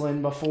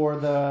insulin before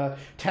the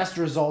test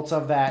results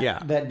of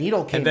that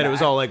needle came. And then back. it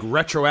was all like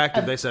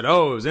retroactive. They said,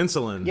 "Oh, it was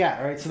insulin." Yeah,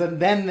 right. So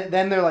then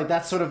they're like,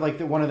 that's sort of like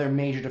one of their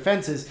major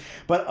defenses.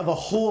 But the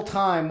whole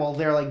time while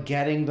they're like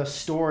getting the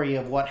story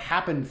of what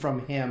happened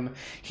from him,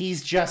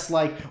 he's just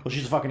like, well,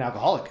 she's a fucking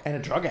alcoholic and a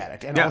drug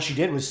addict, and all she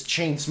did was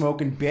chain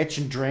smoke and bitch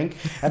and drink,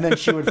 and then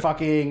she would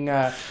fucking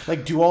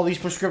like do all these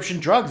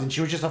prescription drugs, and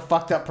she was just a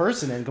fucked up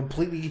person and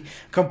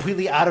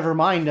completely out of her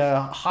mind.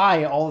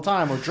 High all the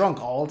time or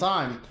drunk all the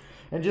time,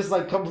 and just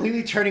like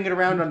completely turning it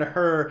around onto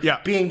her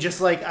being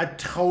just like a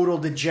total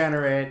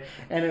degenerate.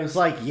 And it was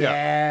like,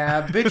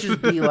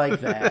 bitches be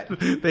like that.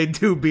 They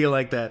do be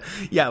like that.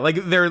 Yeah, like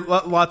there are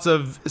lots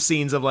of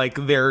scenes of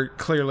like their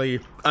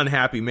clearly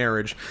unhappy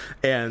marriage,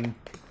 and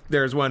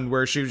there's one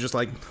where she was just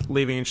like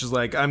leaving and she's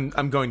like, I'm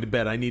going to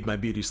bed, I need my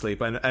beauty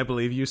sleep. I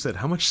believe you said,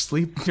 how much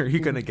sleep are you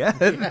gonna get?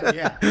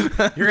 Yeah.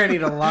 You're gonna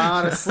need a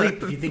lot of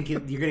sleep if you think you're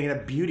gonna get a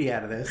beauty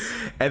out of this.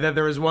 And then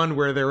there was one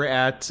where they were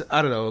at,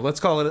 I don't know, let's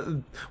call it,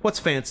 what's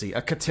fancy,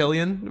 a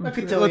cotillion?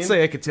 Let's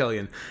say a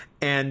cotillion.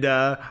 And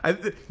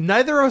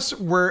neither of us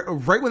were,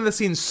 right when the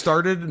scene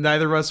started,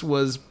 neither of us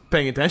was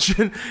paying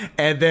attention,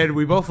 and then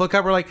we both look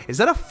up, we're like, is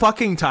that a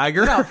fucking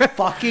tiger? A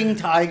fucking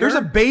tiger? There's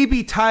a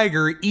baby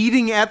tiger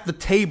eating at the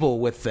table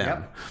with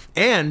them.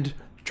 And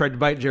tried to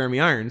bite Jeremy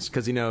Irons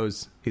because he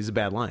knows he's a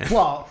bad lion.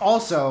 Well,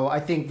 also,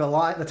 I think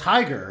the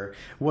tiger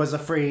was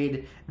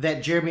afraid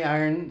that Jeremy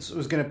Irons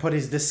was going to put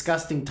his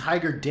disgusting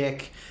tiger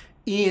dick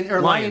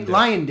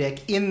lion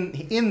dick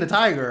in the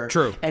tiger.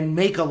 True. And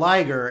make a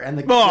liger, and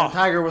the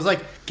tiger was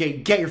like,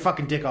 get your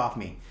fucking dick off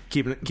me.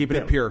 Keeping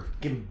it pure.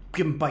 Give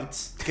him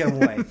bites. Get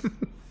him away.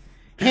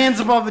 Hands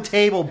above the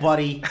table,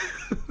 buddy.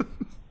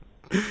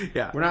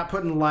 Yeah. We're not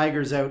putting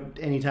ligers out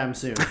anytime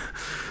soon.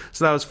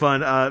 So that was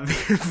fun.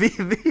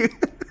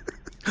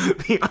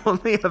 The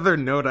only other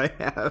note I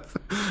have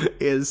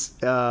is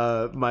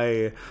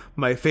my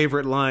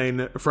favorite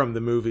line from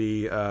the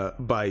movie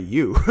by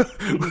you,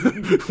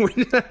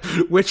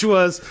 which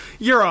was,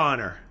 Your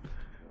Honor,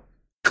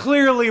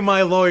 clearly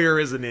my lawyer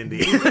is an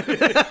Indian.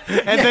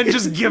 And then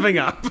just giving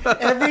up.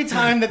 Every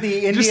time that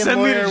the Indian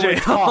lawyer would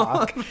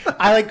talk,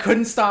 I like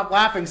couldn't stop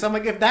laughing. So I'm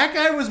like, if that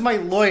guy was my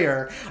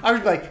lawyer, I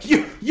would be like,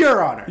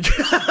 Your Honor,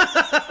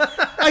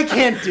 I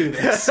can't do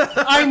this.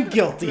 I'm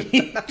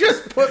guilty.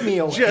 Just put me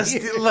away. Just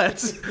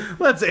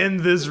let's end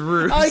this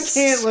ruse. I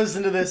can't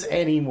listen to this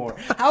anymore.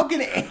 How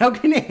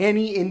can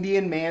any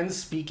Indian man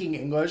speaking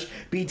English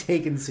be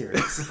taken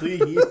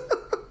seriously?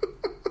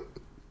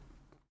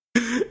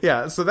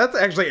 Yeah, so that's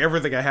actually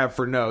everything I have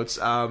for notes.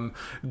 I mean,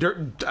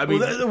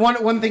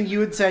 one thing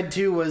you had said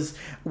too was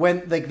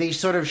when like they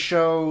sort of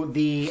show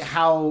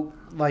how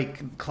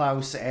like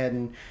Klaus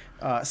and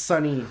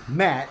Sonny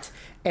met,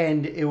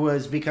 and it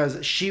was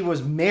because she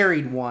was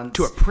married once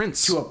to a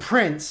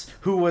prince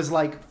who was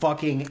like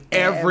fucking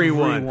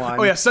everyone.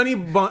 Oh yeah, Sonny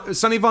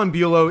von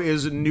Bülow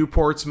is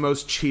Newport's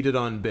most cheated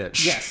on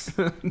bitch. Yes,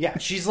 yeah,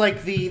 she's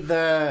like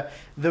the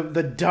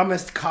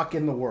dumbest cuck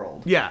in the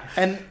world. Yeah,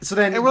 and so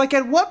then we're like,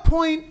 at what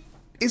point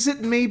is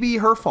it maybe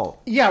her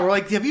fault? Yeah, we're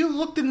like, have you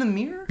looked in the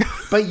mirror?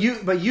 but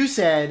you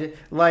said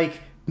like,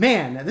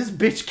 man, this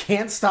bitch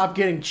can't stop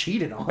getting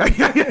cheated on.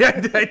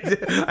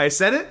 I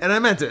said it and I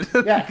meant it.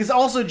 Yeah, because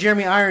also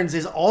Jeremy Irons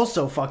is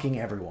also fucking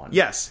everyone.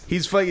 Yes,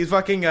 he's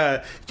fucking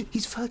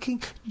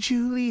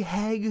Julie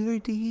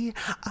Haggerty.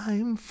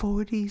 I'm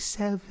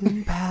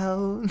 47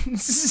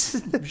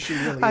 pounds. She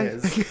really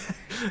is.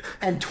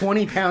 And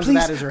 20 pounds of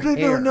that is her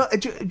hair. No,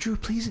 Drew,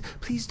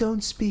 please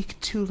don't speak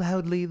too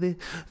loudly. The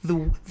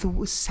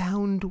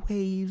sound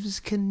waves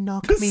can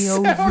knock me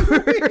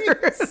over.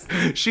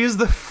 She is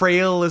the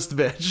frailest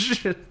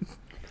bitch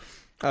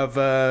of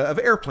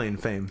Airplane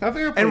fame.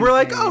 And we're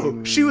like,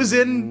 oh, she was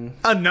in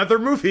another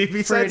movie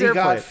besides Freddie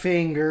Airplane. Got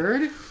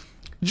Fingered.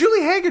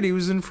 Julie Haggerty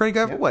was in Freddie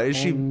Got What is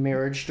she?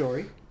 Marriage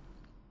Story.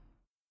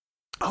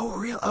 Oh,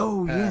 real?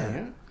 Oh,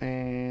 yeah.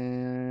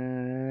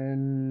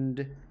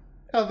 And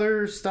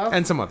other stuff.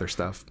 And some other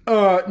stuff.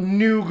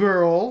 New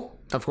Girl.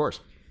 Of course.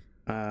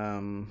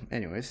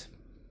 Anyways,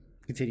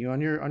 continue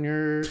on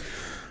your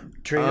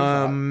train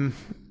of thought.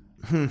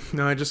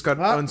 No, I just got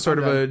on sort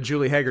of a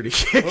Julie Haggerty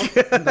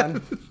kick. I'm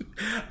done.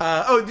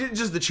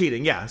 Just the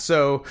cheating. Yeah.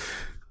 So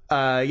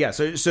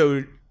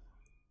Sonny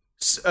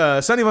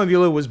von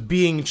Beulah was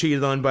being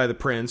cheated on by the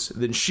prince.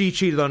 Then she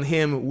cheated on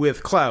him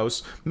with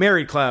Klaus,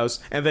 married Klaus,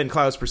 and then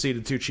Klaus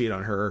proceeded to cheat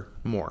on her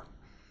more.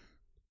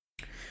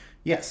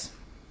 Yes.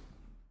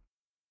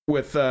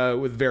 With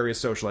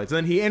various socialites. And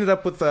then he ended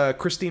up with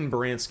Christine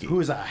Baranski. Who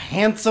is a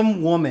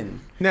handsome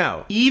woman.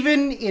 Now,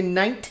 even in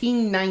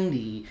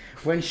 1990,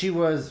 when she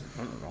was,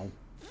 I don't know,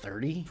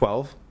 30?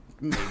 12?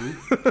 Maybe.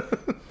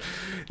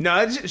 No,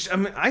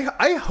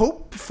 I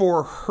hope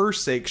for her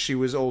sake she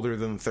was older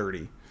than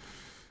 30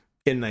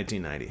 in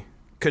 1990.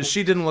 Because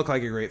she didn't look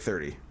like a great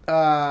 30.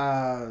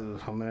 I'm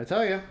going to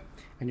tell you.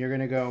 And you're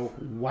going to go,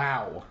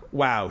 wow.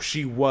 Wow,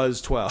 she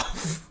was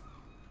 12.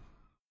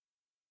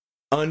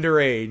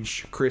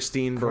 Underage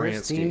Christine Baranski.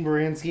 Christine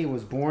Baranski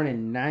was born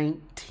in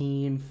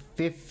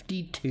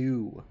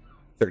 1952.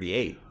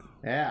 38.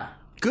 Yeah.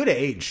 Good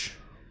age.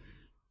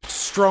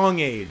 Strong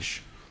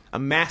age. A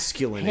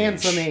masculine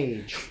Handsome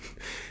age. age.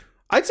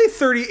 I'd say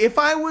 30. If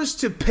I was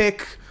to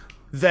pick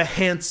the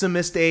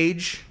handsomest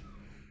age,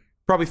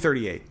 probably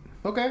 38.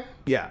 Okay.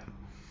 Yeah.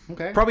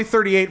 Okay. Probably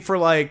 38 for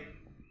like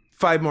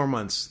 5 more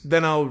months.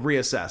 Then I'll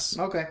reassess.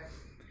 Okay.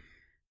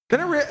 Then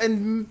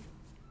and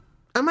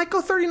I might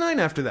go 39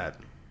 after that.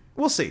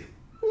 We'll see.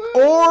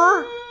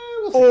 Or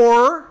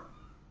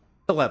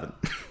 11.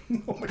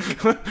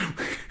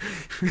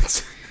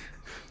 It's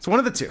one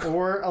of the two.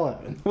 Or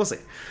 11. We'll see.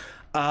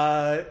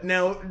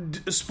 Now,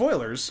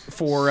 spoilers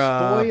for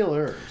I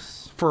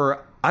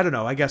don't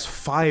know, I guess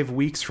 5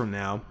 weeks from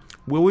now.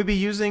 Will we be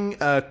using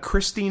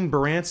Christine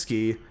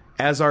Baranski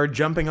as our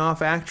jumping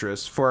off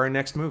actress for our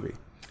next movie?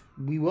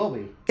 We will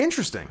be.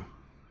 Interesting.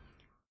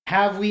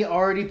 Have we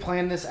already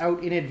planned this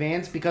out in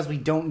advance because we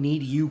don't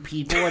need you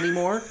people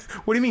anymore?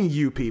 What do you mean,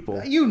 you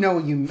people? You know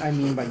what I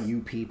mean by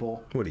you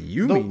people. What do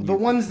you mean? The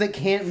ones that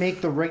can't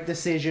make the right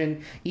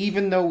decision,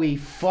 even though we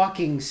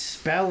fucking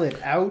spell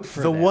it out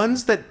for them. The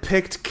ones that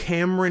picked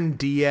Cameron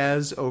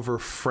Diaz over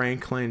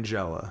Frank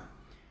Langella.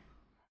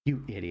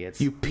 You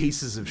idiots. You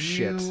pieces of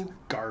shit. You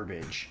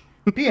garbage.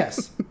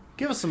 P.S.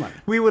 Give us some money.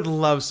 We would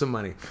love some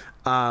money.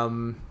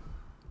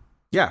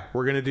 Yeah,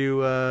 we're going to do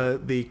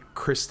the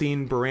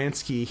Christine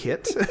Baranski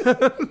hit.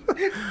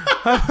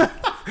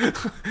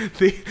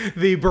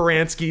 the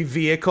Baranski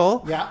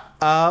vehicle. Yeah.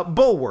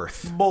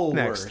 Bullworth. Bullworth.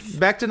 Next.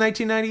 Back to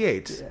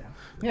 1998. Yeah.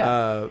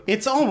 Yeah.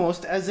 It's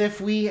almost as if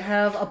we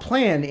have a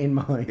plan in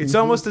mind. It's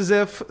almost as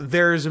if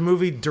there's a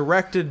movie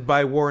directed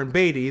by Warren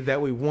Beatty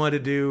that we want to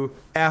do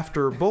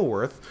after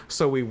Bullworth,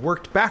 so we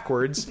worked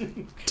backwards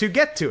to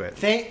get to it.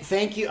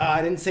 Thank you.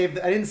 I didn't save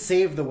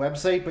the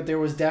website, but there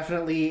was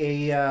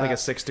definitely a like a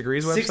 6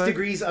 Degrees website. 6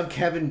 Degrees of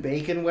Kevin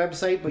Bacon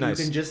website, but nice.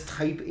 You can just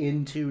type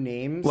in 2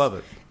 names. Love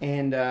it.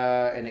 And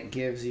it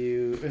gives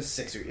you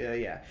 6.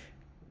 Yeah.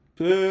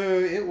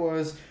 It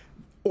was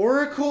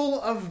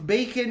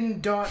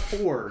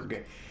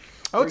oracleofbacon.org.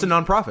 Oh, it's a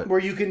nonprofit.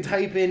 Where you can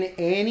type in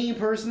any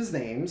person's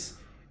names,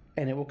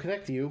 and it will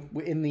connect you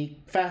in the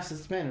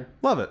fastest manner.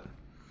 Love it.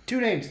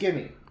 2 names, give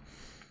me.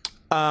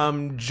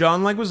 John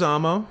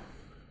Leguizamo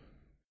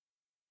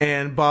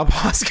and Bob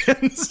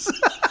Hoskins.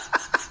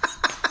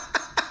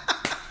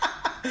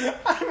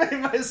 I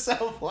made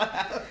myself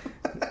laugh.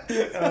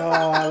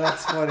 Oh,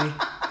 that's funny.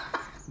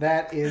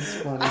 That is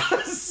funny.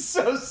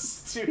 So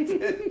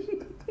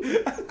stupid.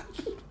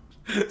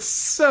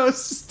 So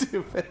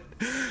stupid.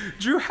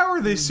 Drew, how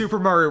are these Super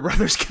Mario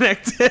Brothers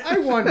connected? I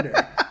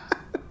wonder.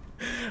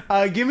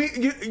 Give me,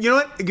 you know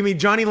what? Give me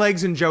Johnny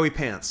Legs and Joey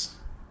Pants.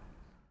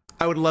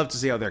 I would love to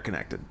see how they're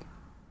connected.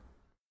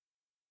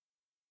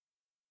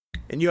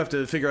 And you have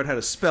to figure out how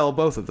to spell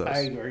both of those.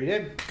 I already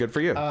did. Good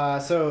for you.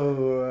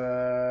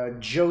 So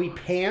Joey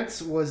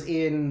Pants was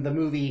in the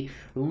movie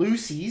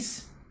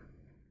Lucy's.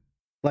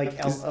 Like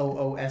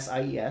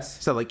Loosies.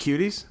 Is that like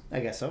Cuties? I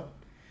guess so.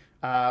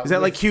 Is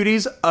that like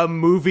Cuties? A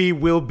movie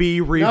we'll be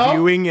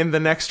reviewing in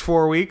the next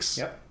 4 weeks?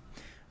 Yep.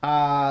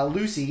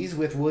 Lucy's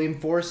with William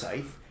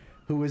Forsythe,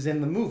 who was in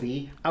the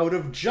movie Out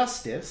of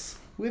Justice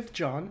with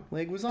John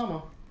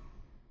Leguizamo.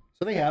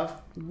 So they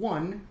have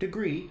 1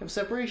 degree of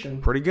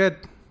separation. Pretty good.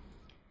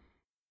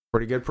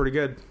 Pretty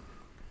good.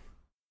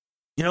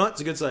 You know what?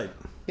 It's a good site.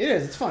 It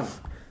is. It's fun.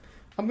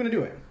 I'm gonna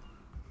do it.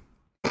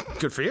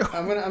 Good for you.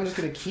 I'm just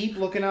gonna keep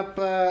looking up.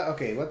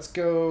 Okay, let's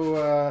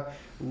go.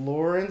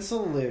 Laurence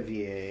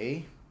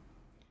Olivier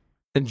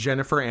and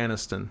Jennifer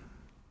Aniston.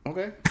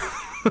 Okay.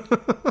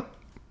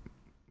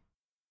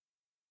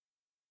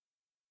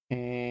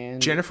 And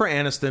Jennifer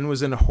Aniston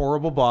was in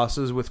Horrible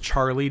Bosses with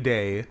Charlie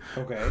Day,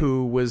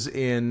 who was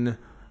in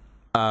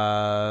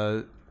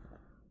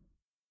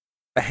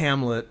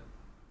Hamlet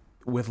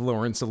with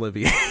Laurence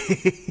Olivier.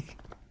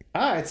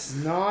 It's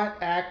not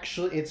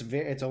actually.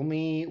 It's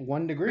only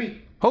 1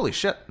 degree. Holy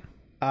shit.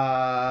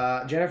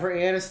 Jennifer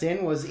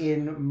Aniston was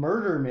in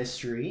Murder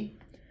Mystery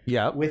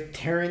Yeah. with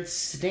Terrence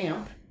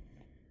Stamp,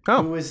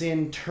 Oh. who was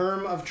in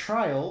Term of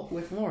Trial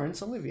with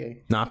Laurence Olivier.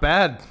 Not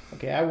bad.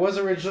 Okay, I was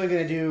originally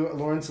going to do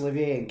Laurence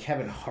Olivier and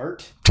Kevin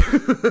Hart.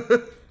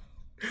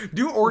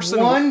 Do Orson...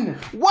 One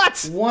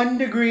What? 1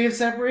 degree of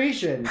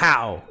separation.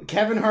 How?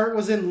 Kevin Hart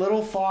was in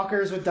Little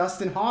Fockers with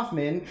Dustin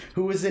Hoffman,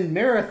 who was in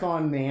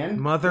Marathon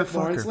Man with Laurence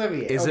Motherfucker.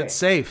 Olivier. Is Okay, it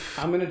safe?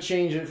 I'm going to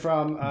change it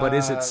from... But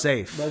is it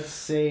safe? Let's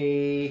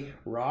say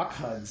Rock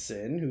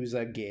Hudson, who's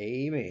a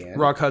gay man.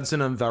 Rock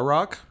Hudson and The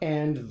Rock?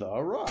 And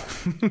The Rock.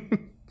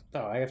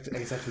 Oh, I guess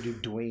I have to do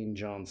Dwayne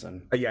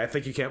Johnson. Yeah, I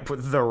think you can't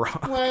put The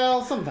Rock.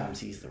 Well, sometimes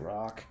he's The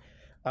Rock.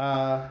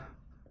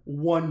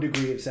 1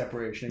 degree of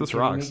separation. This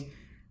rocks. Me?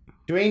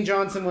 Dwayne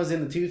Johnson was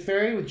in The Tooth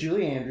Fairy with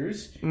Julie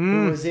Andrews,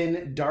 who was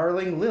in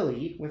Darling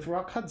Lily with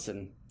Rock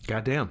Hudson.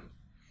 Goddamn.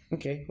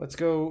 Okay, let's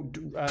go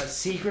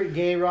secret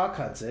gay Rock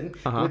Hudson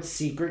with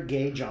secret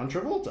gay John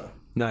Travolta.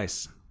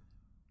 Nice.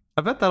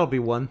 I bet that'll be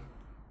one.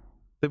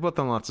 They've both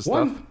done lots of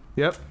One. stuff.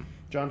 Yep.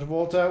 John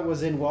Travolta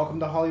was in Welcome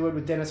to Hollywood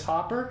with Dennis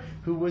Hopper,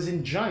 who was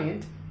in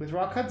Giant with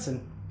Rock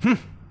Hudson.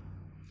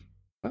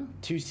 Well,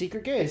 2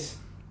 secret gays.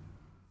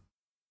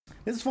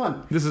 This is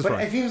fun. But fun.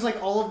 It seems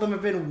like all of them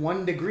have been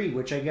 1 degree,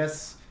 which I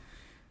guess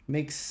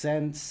makes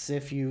sense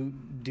if you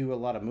do a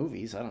lot of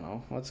movies. I don't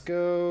know. Let's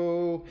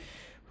go.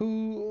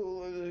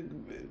 Who?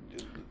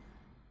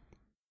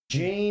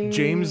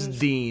 James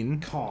Dean.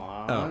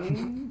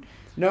 Caan.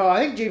 No, I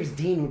think James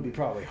Dean would be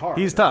probably hard.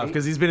 He's tough right?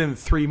 because he's been in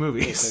 3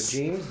 movies. So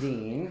James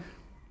Dean.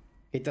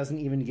 It doesn't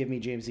even give me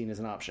James Dean as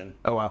an option.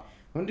 Oh, wow.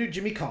 I'm going to do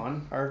Jimmy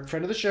Caan, our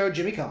friend of the show,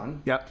 Jimmy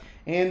Caan. Yep.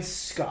 And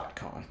Scott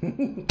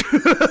Caan.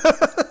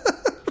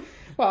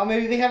 Well,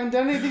 maybe they haven't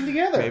done anything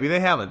together. Maybe they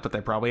haven't, but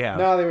they probably have.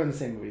 No, they were in the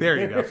same movie. There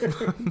you go.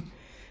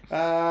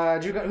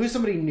 Who's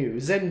somebody new?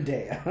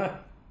 Zendaya.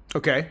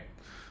 Okay.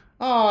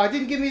 Oh, it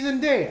didn't give me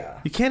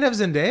Zendaya. You can't have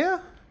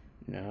Zendaya?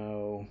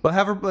 No. Well,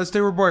 have her. Let's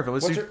do her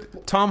boyfriend. Let's do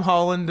Tom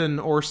Holland and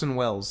Orson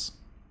Welles.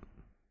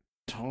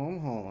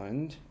 Tom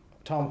Hollander,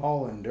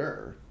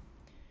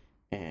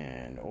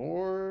 and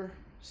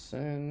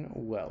Orson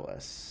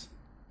Welles.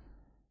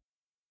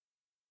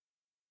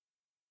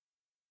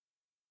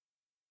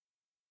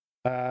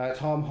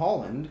 Tom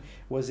Holland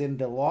was in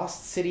The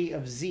Lost City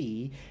of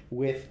Z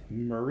with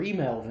Marie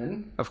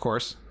Melvin, Of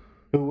course.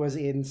 who was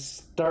in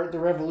Start the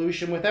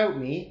Revolution Without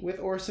Me with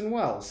Orson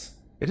Welles.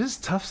 It is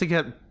tough to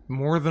get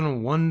more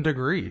than 1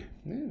 degree.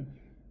 Yeah.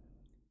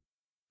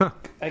 Huh.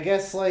 I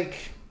guess, like,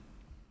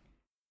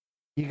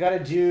 you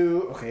gotta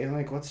do... Okay,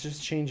 like, let's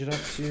just change it up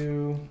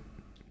to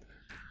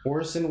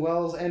Orson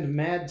Welles and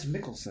Mads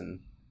Mikkelsen.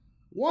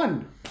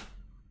 1.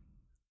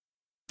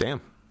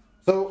 Damn.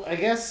 So, I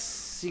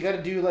guess you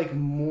gotta do, like,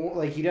 more...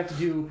 Like, you'd have to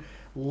do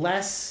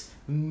less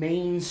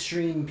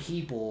mainstream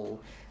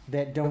people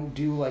that don't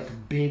do, like,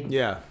 big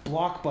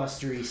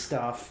blockbustery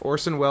stuff.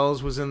 Orson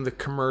Welles was in the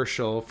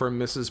commercial for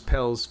Mrs.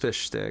 Pell's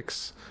Fish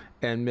Sticks,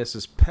 and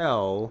Mrs.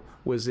 Pell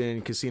was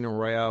in Casino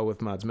Royale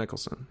with Mads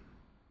Mikkelsen.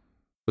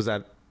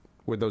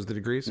 Were those the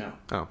degrees? No.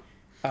 Oh.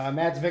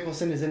 Mads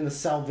Mikkelsen is in The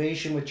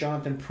Salvation with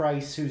Jonathan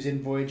Pryce, who's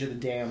in Voyage of the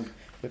Damned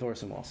with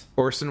Orson Welles.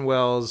 Orson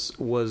Welles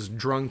was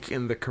drunk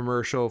in the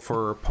commercial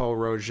for Paul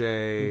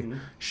Roger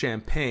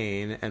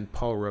champagne, and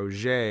Paul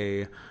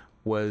Roger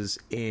was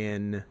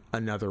in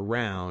Another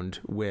Round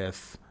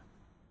with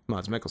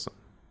Mads Mikkelsen.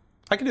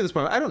 I can do this,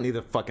 but I don't need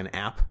a fucking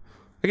app.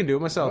 I can do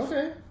it myself.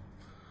 Okay.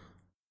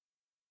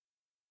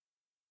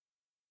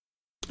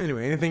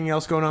 Anyway, anything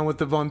else going on with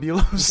the Von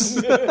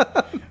Bulows?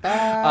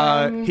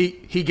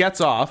 He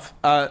gets off.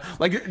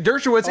 Like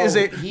Dershowitz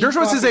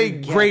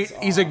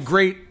is a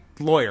great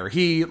lawyer.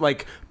 He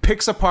like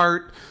picks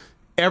apart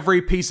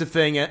every piece of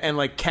thing and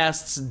like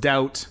casts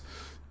doubt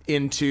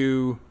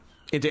into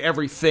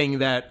everything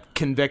that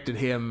convicted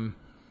him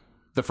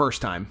the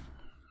first time.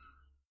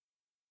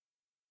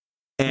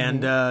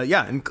 And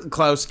and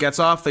Klaus gets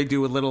off. They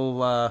do a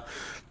little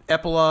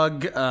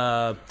epilogue.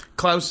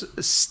 Klaus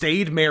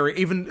stayed married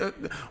even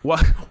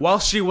while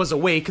she was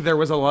awake. There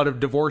was a lot of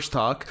divorce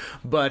talk,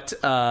 but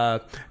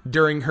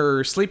during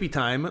her sleepy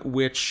time,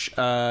 which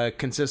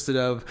consisted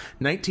of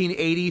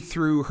 1980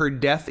 through her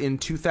death in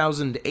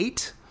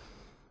 2008.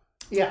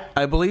 Yeah.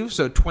 I believe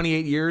so.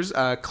 28 years.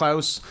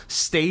 Klaus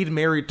stayed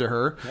married to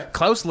her. Yep.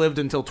 Klaus lived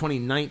until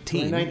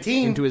 2019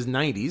 into his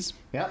 90s.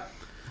 Yep.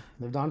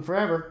 Lived on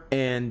forever.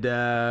 And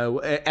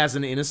as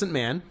an innocent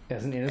man.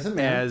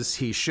 As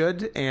he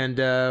should. And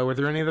were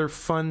there any other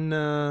fun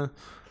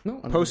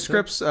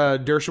postscripts?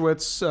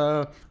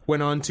 Dershowitz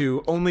went on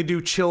to only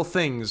do chill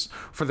things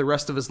for the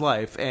rest of his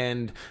life.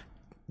 And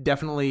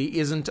definitely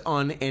isn't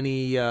on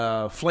any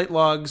flight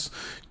logs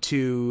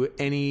to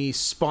any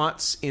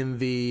spots in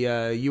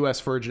the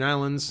U.S. Virgin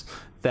Islands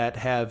that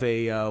have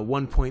a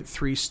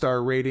 1.3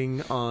 star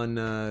rating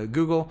on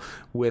Google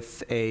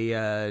with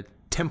a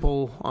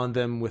temple on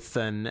them with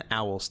an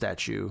owl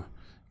statue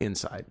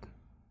inside.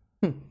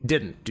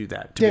 Didn't do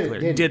that, to be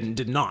clear.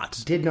 Did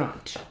not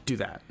do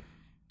that.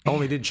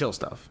 Only did chill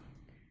stuff.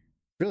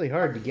 Really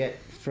hard to get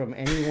from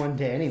anyone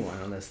to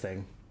anyone on this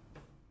thing.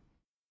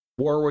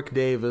 Warwick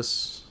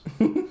Davis.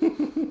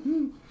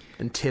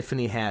 and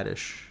Tiffany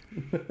Haddish.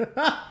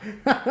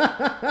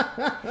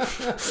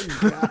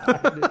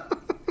 God.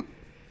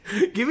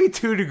 Give me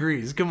 2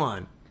 degrees. Come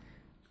on.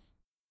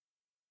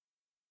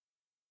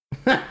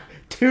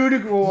 2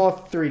 degrees, well,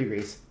 3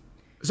 degrees.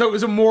 So it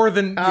was a more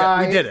than... Yeah,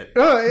 we did it.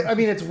 I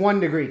mean, it's 1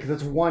 degree because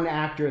it's one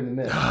actor in the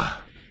middle.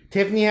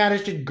 Tiffany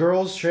Haddish did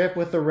Girls Trip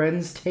with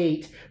Lorenz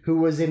Tate, who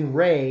was in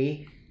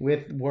Ray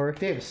with Warwick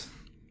Davis.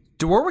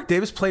 Did Warwick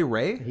Davis play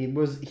Ray? He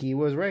was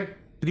Ray.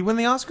 Did he win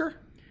the Oscar?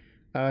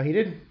 He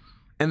did.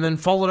 And then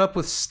followed up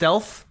with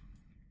Stealth?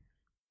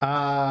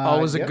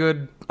 Always yep. a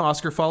good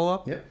Oscar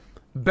follow-up? Yep.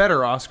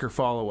 Better Oscar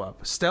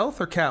follow-up. Stealth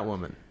or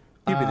Catwoman?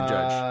 You be the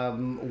judge.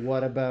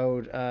 What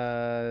about...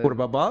 What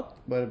about Bob?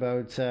 What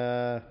about...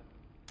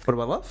 What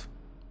about Love?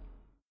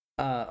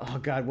 Oh,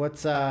 God,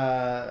 what's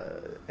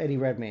Eddie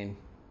Redmayne?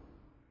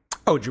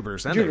 Oh, Jupiter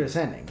Ascending. Jupiter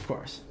Ascending, of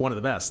course. One of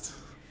the best.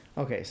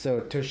 Okay,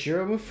 so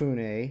Toshiro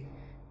Mifune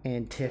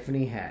and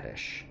Tiffany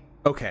Haddish.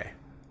 Okay.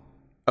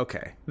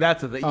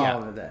 That's yeah.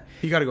 All of that.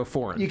 You got to go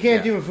foreign. You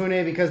can't do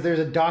Mifune because there's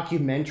a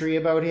documentary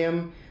about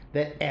him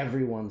that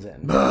everyone's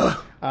in.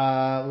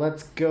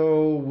 Let's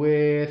go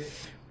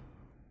with...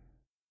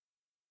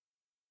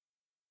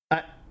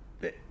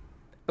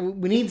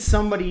 we need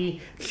some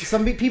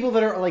people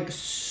that are like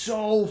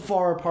so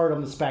far apart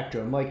on the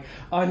spectrum, like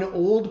an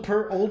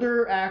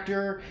older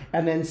actor,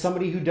 and then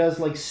somebody who does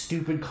like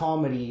stupid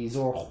comedies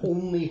or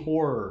only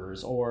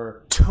horrors,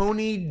 or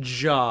Tony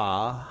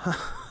Jaa.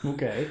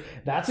 Okay,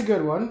 that's a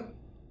good one.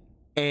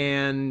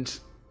 And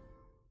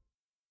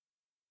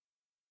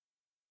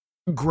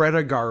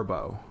Greta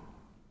Garbo.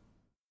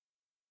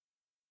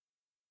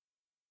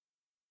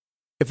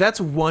 If that's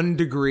 1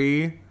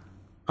 degree,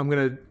 I'm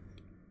gonna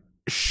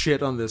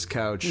shit on this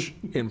couch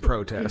in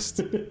protest.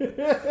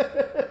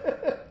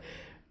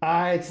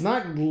 It's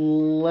not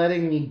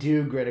letting me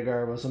do Greta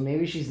Garbo, so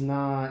maybe she's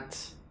not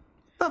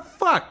The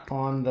fuck?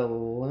 on the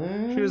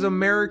list. She was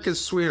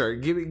America's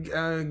sweetheart. Give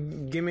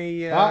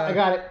me. I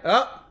got it.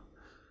 Oh,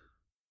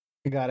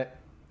 I got it.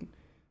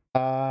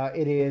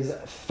 It is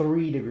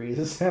 3 degrees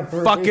of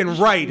separation. fucking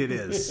right it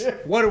is.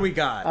 What do we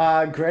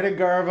got? Greta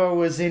Garbo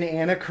was in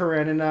Anna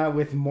Karenina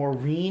with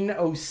Maureen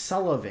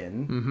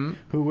O'Sullivan,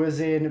 who was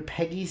in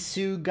Peggy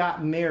Sue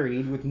Got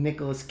Married with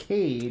Nicolas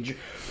Cage,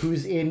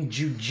 who's in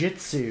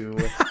Jiu-Jitsu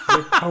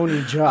with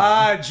Tony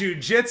Jaa.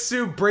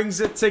 Jiu-Jitsu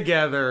brings it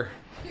together.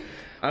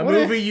 A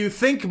movie you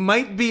think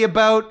might be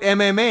about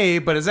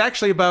MMA, but is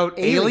actually about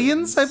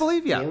aliens, I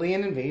believe. Yeah,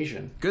 Alien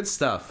invasion. good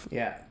stuff.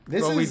 Yeah,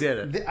 We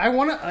did it. I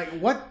want to.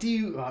 What do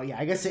you? Oh, yeah,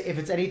 I guess if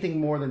it's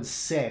anything more than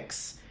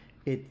 6,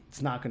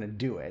 it's not going to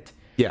do it.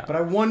 Yeah, But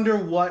I wonder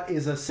what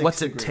is a 6.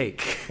 what's it degree?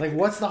 take? Like,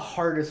 what's the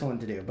hardest one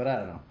to do? But I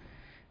don't know.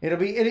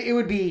 It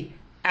would be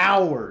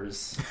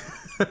hours.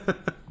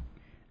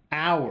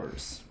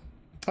 Hours.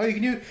 Oh, you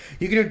can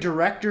do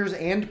directors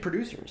and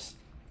producers.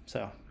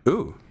 So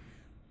Ooh,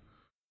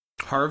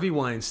 Harvey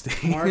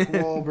Weinstein, Mark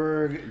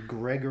Wahlberg,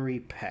 Gregory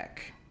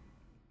Peck.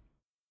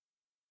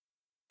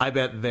 I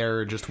bet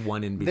they're just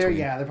one in between.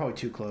 They're probably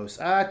too close.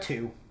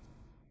 2.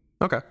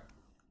 Okay.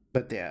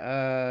 But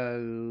yeah,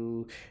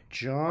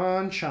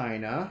 John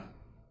China.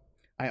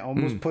 I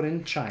almost put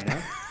in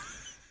China.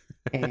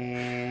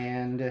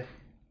 And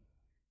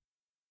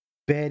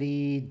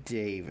Betty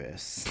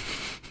Davis.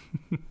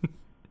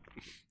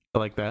 I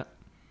like that.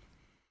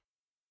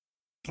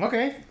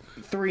 Okay,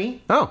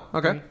 3. Oh,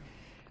 okay. 3.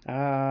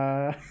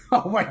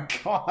 Oh my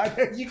God,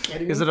 are you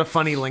kidding me? Is it a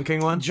funny linking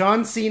one?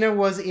 John Cena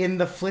was in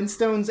the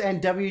Flintstones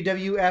and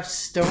WWF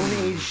Stone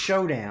Age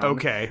Showdown.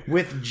 Okay.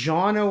 With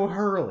John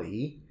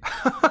O'Hurley,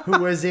 who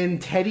was in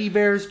Teddy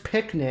Bear's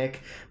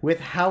Picnic with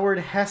Howard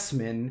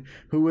Hessman,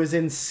 who was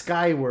in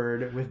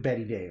Skyward with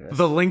Betty Davis.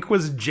 The link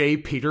was Jay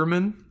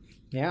Peterman.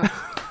 Yeah.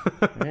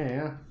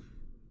 Yeah.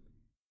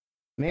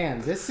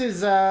 Man, this is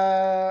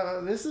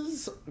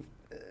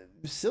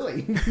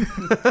silly.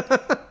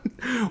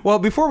 Well,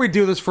 before we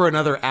do this for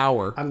another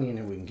hour, I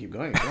mean, we can keep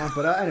going if you want,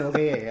 but anyway,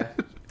 okay,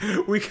 yeah.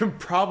 we can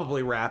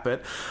probably wrap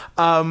it.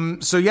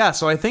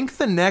 So I think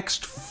the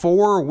next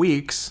 4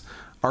 weeks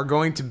are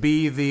going to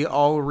be the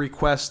all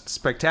request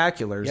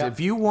spectaculars. Yep. If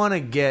you want to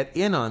get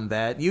in on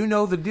that, you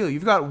know the deal.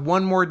 You've got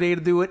 1 more day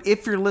to do it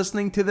if you're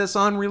listening to this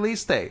on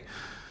release day.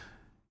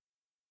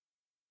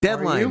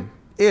 Deadline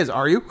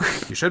are you?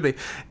 You should be.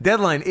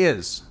 Deadline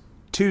is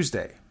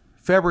Tuesday,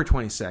 February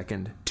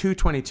 22nd,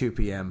 2:22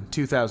 p.m.,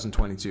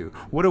 2022.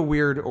 What a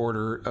weird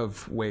order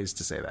of ways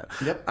to say that.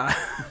 Yep.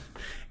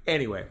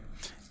 Anyway,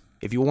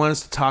 if you want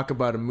us to talk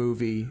about a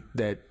movie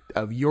that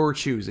of your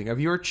choosing, of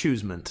your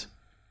choosement,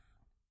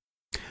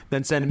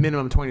 then send a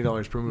minimum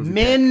 $20 per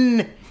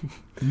movie.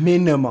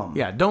 Minimum.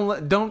 Yeah,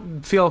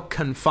 don't feel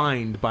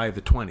confined by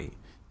the 20.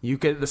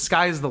 The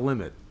sky's the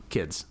limit,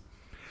 kids.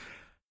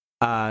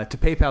 to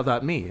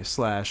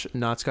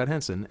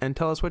paypal.me/NotScottHenson and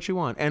tell us what you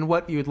want and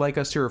what you'd like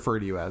us to refer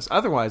to you as.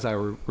 Otherwise, I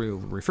will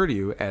refer to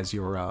you as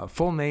your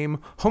full name,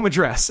 home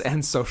address,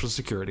 and social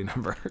security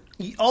number.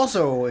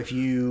 Also, if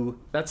you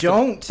That's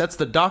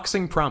the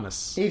doxing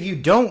promise. if you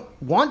don't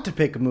want to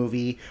pick a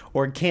movie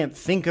or can't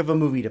think of a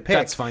movie to pick,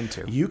 That's fine,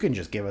 too. You can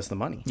just give us the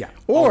money. Yeah.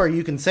 Or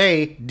you can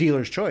say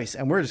dealer's choice,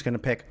 and we're just going to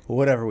pick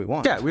whatever we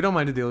want. Yeah, we don't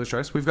mind a dealer's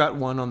choice. We've got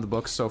one on the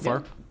books so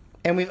far.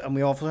 And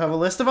we also have a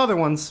list of other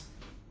ones.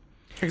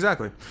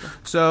 Exactly.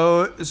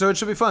 So it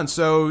should be fun.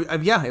 So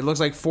yeah, it looks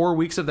like 4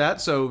 weeks of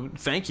that. So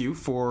thank you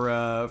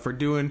for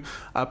doing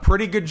a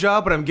pretty good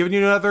job. But I'm giving you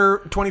another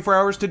 24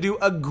 hours to do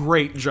a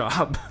great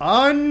job.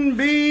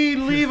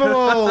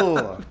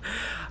 Unbelievable.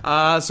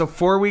 So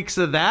 4 weeks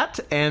of that,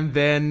 and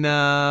then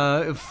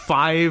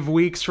 5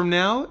 weeks from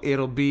now,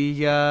 it'll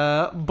be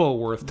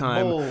Bulworth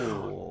time.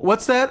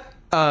 What's that?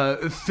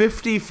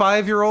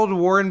 55-year-old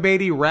Warren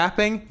Beatty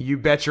rapping? You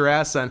bet your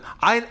ass, son.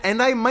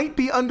 I might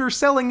be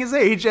underselling his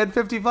age at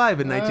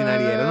 55 in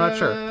 1998. I'm not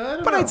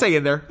sure, but I'd say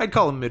in there. I'd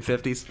call him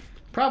mid-50s.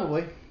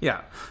 Probably.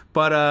 Yeah,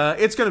 but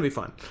it's gonna be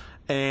fun,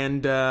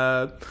 and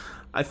I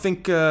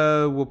think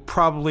we'll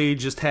probably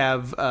just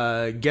have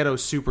Ghetto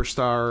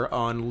Superstar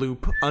on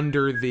loop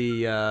under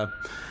the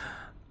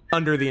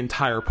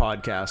entire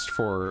podcast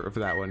for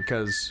that one,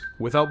 because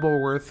without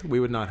Bulworth, we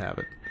would not have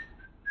it.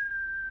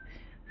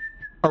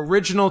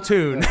 Original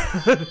tune,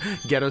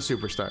 Ghetto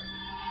Superstar.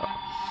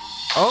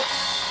 Oh.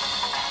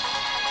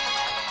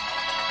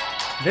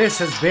 This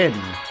has been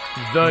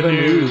The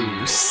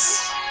news.